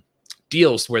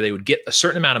deals where they would get a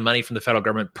certain amount of money from the federal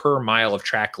government per mile of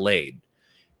track laid.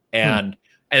 And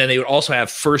then they would also have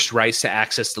first rights to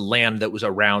access the land that was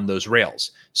around those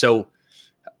rails. So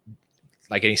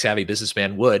like any savvy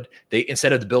businessman would, they,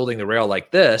 instead of building the rail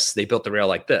like this, they built the rail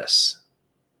like this.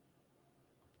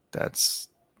 That's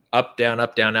up, down,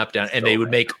 up, down, up, down. And they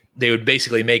would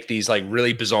basically make these like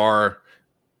really bizarre,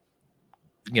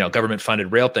 government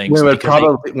funded rail things. When it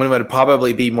would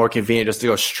probably be more convenient just to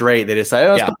go straight. They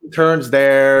decide, some turns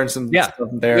there and some stuff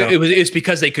there. It's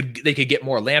because they could get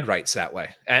more land rights that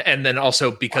way. And then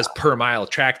also because per mile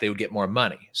track, they would get more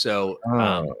money. So,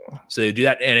 so they do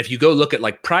that. And if you go look at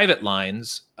like private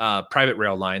lines, private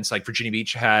rail lines, like Virginia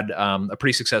Beach had a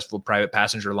pretty successful private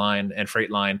passenger line and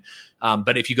freight line.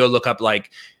 But if you go look up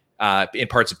like in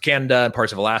parts of Canada and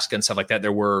parts of Alaska and stuff like that,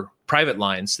 there were private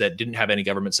lines that didn't have any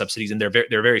government subsidies, and they're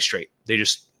very straight. They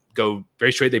just go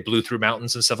very straight. They blew through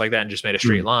mountains and stuff like that and just made a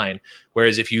straight line.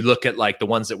 Whereas if you look at like the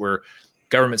ones that were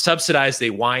government subsidized, they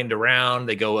wind around,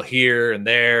 they go here and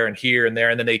there and here and there.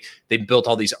 And then they built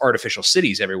all these artificial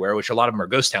cities everywhere, which a lot of them are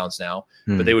ghost towns now,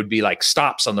 but they would be like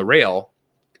stops on the rail.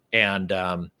 And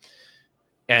a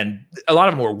lot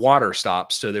of them were water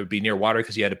stops. So they would be near water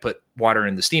because you had to put water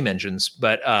in the steam engines.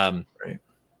 But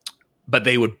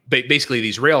they would basically,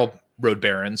 these rail road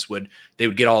barons would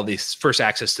get all this first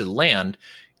access to the land,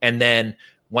 and then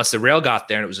once the rail got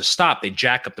there and it was a stop, they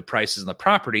jack up the prices on the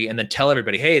property and then tell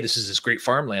everybody, hey, this is this great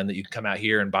farmland that you can come out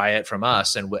here and buy it from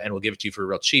us, and we'll give it to you for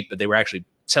real cheap. But they were actually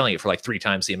selling it for like 3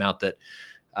 times the amount that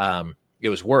it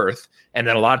was worth. And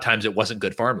then a lot of times it wasn't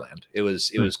good farmland. People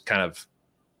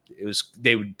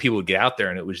would get out there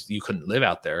and you couldn't live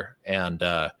out there. And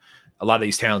a lot of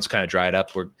these towns kind of dried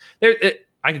up.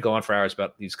 I could go on for hours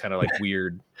about these kind of like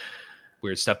weird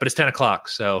stuff, but it's 10 o'clock,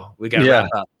 so we got to wrap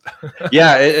up.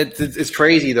 Yeah, it's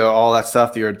crazy though, all that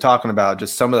stuff that you're talking about,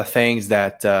 just some of the things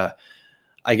that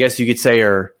I guess you could say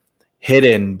are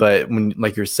hidden, but when,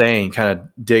 like you're saying, kind of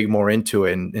dig more into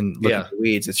it and look at the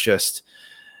weeds, it's just,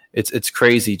 it's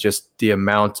crazy, just the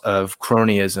amount of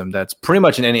cronyism that's pretty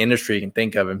much in any industry you can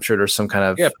think of. I'm sure there's some kind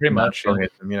of pretty much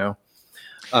cronyism, you know?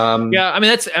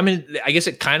 I guess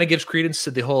it kind of gives credence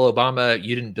to the whole Obama,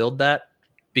 you didn't build that,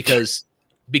 because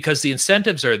the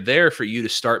incentives are there for you to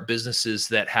start businesses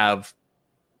that have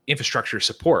infrastructure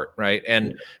support, right?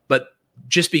 But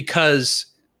just because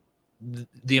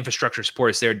the infrastructure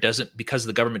support is there because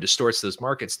the government distorts those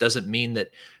markets doesn't mean that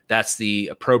that's the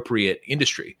appropriate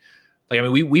industry. Like, I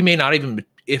mean, we may not even,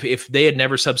 if they had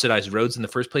never subsidized roads in the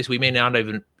first place, we may not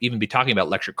even be talking about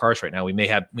electric cars right now. We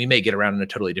may get around in a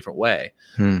totally different way,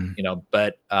 you know,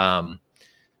 but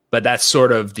that's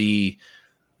sort of the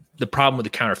problem with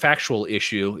the counterfactual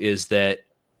issue is that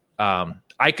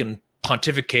I can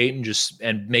pontificate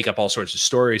and make up all sorts of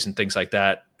stories and things like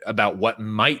that about what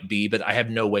might be, but I have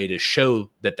no way to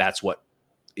show that that's what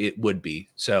it would be.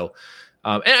 So,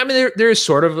 and I mean, there is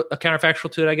sort of a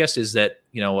counterfactual to it, I guess, is that,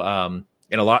 you know,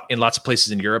 in lots of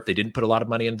places in Europe, they didn't put a lot of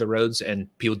money into the roads,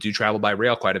 and people do travel by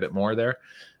rail quite a bit more there.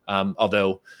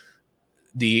 Although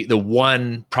the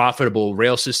one profitable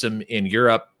rail system in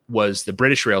Europe was the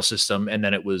British rail system, and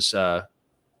then it was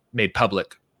made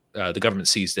public. The government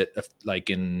seized it like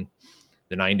in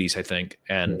the 90s, I think,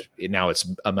 and now it's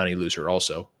a money loser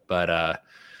also. But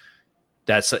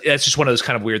that's just one of those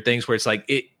kind of weird things where it's like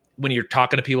when you're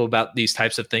talking to people about these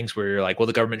types of things where you're like, well,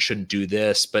 the government shouldn't do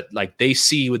this, but like they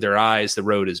see with their eyes the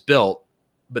road is built,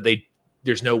 but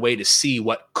there's no way to see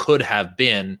what could have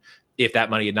been if that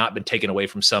money had not been taken away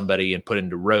from somebody and put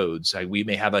into roads. Like, we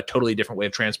may have a totally different way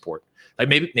of transport. Like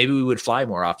maybe we would fly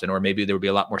more often, or maybe there would be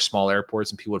a lot more small airports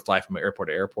and people would fly from airport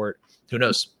to airport. Who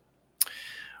knows?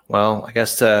 Well, I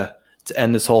guess to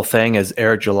end this whole thing, as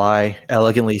Eric July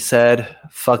elegantly said,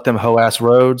 fuck them hoe-ass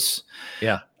roads.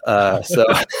 Yeah. But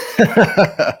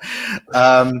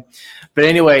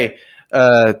anyway,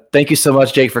 thank you so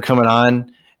much, Jake, for coming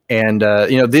on. And,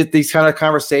 you know, these kind of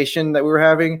conversation that we were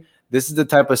having, this is the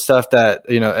type of stuff that,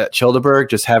 you know, at Childeberg,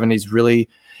 just having these really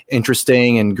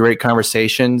interesting and great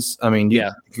conversations. I mean, you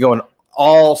can go in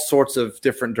all sorts of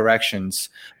different directions,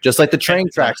 just like the train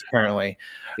tracks, apparently.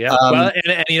 Yeah. Well,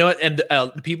 and you know what? And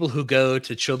the people who go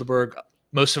to Childeberg,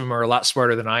 most of them are a lot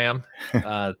smarter than I am.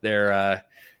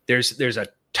 There's a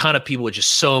ton of people with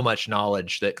just so much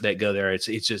knowledge that go there.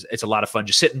 It's a lot of fun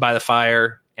just sitting by the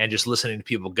fire and just listening to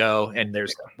people go. And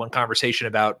there's one conversation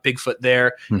about Bigfoot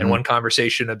there, and one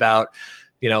conversation about,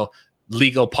 you know,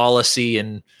 legal policy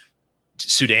in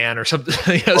Sudan or something,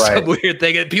 you know, some weird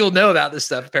thing. And people know about this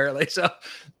stuff apparently. So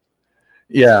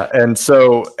yeah, and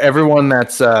so everyone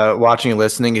that's watching and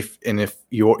listening, if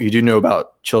you do know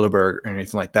about Childeberg or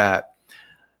anything like that,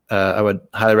 I would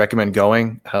highly recommend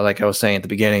going. Like I was saying at the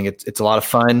beginning, it's a lot of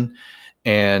fun,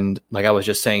 and like I was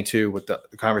just saying too, with the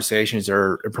conversations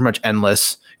are pretty much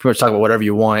endless. You pretty much talk about whatever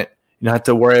you want. You don't have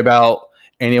to worry about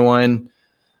anyone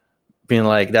being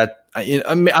like that.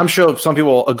 I'm sure some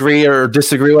people agree or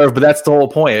disagree, but that's the whole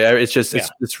point. It's just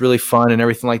it's really fun and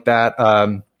everything like that.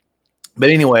 But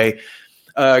anyway.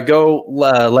 Go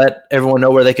let everyone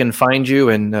know where they can find you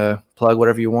and plug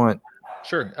whatever you want.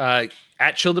 Sure.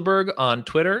 At Childeberg on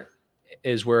Twitter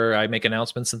is where I make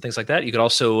announcements and things like that. You could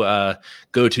also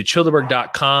go to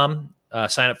childeberg.com,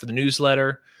 sign up for the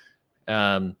newsletter,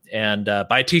 and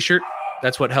buy a t-shirt.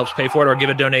 That's what helps pay for it, or give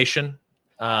a donation.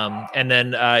 And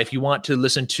then if you want to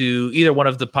listen to either one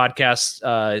of the podcasts,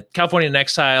 Californian in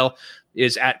Exile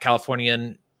is at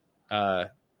Californian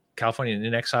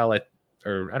in Exile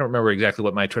or I don't remember exactly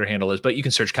what my Twitter handle is, but you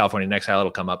can search California in Exile,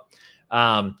 it'll come up.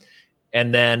 And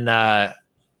then,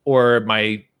 or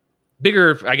my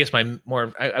bigger, I guess my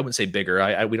more, I wouldn't say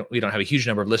bigger. We don't have a huge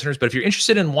number of listeners, but if you're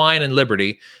interested in wine and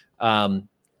liberty,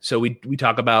 so we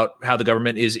talk about how the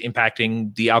government is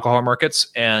impacting the alcohol markets,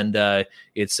 and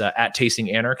it's at Tasting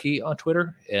Anarchy on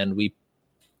Twitter, and we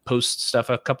post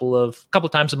stuff a couple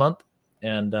times a month,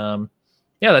 and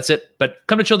yeah, that's it. But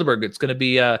come to Childeberg. It's going to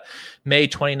be May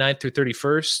 29th through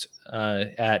 31st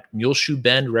at Muleshoe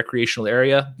Bend Recreational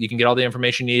Area. You can get all the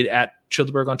information you need at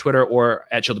Childeberg on Twitter or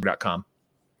at childeberg.com.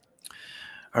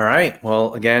 All right.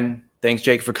 Well, again, thanks,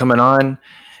 Jake, for coming on.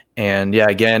 And yeah,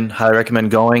 again, highly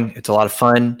recommend going. It's a lot of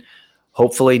fun.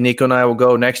 Hopefully, Nico and I will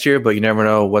go next year, but you never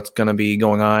know what's going to be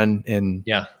going on in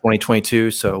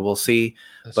 2022. So we'll see.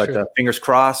 That's but fingers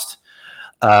crossed.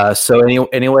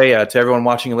 Anyway, to everyone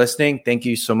watching and listening, thank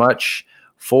you so much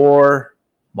for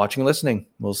watching and listening.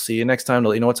 We'll see you next time to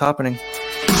let you know what's happening.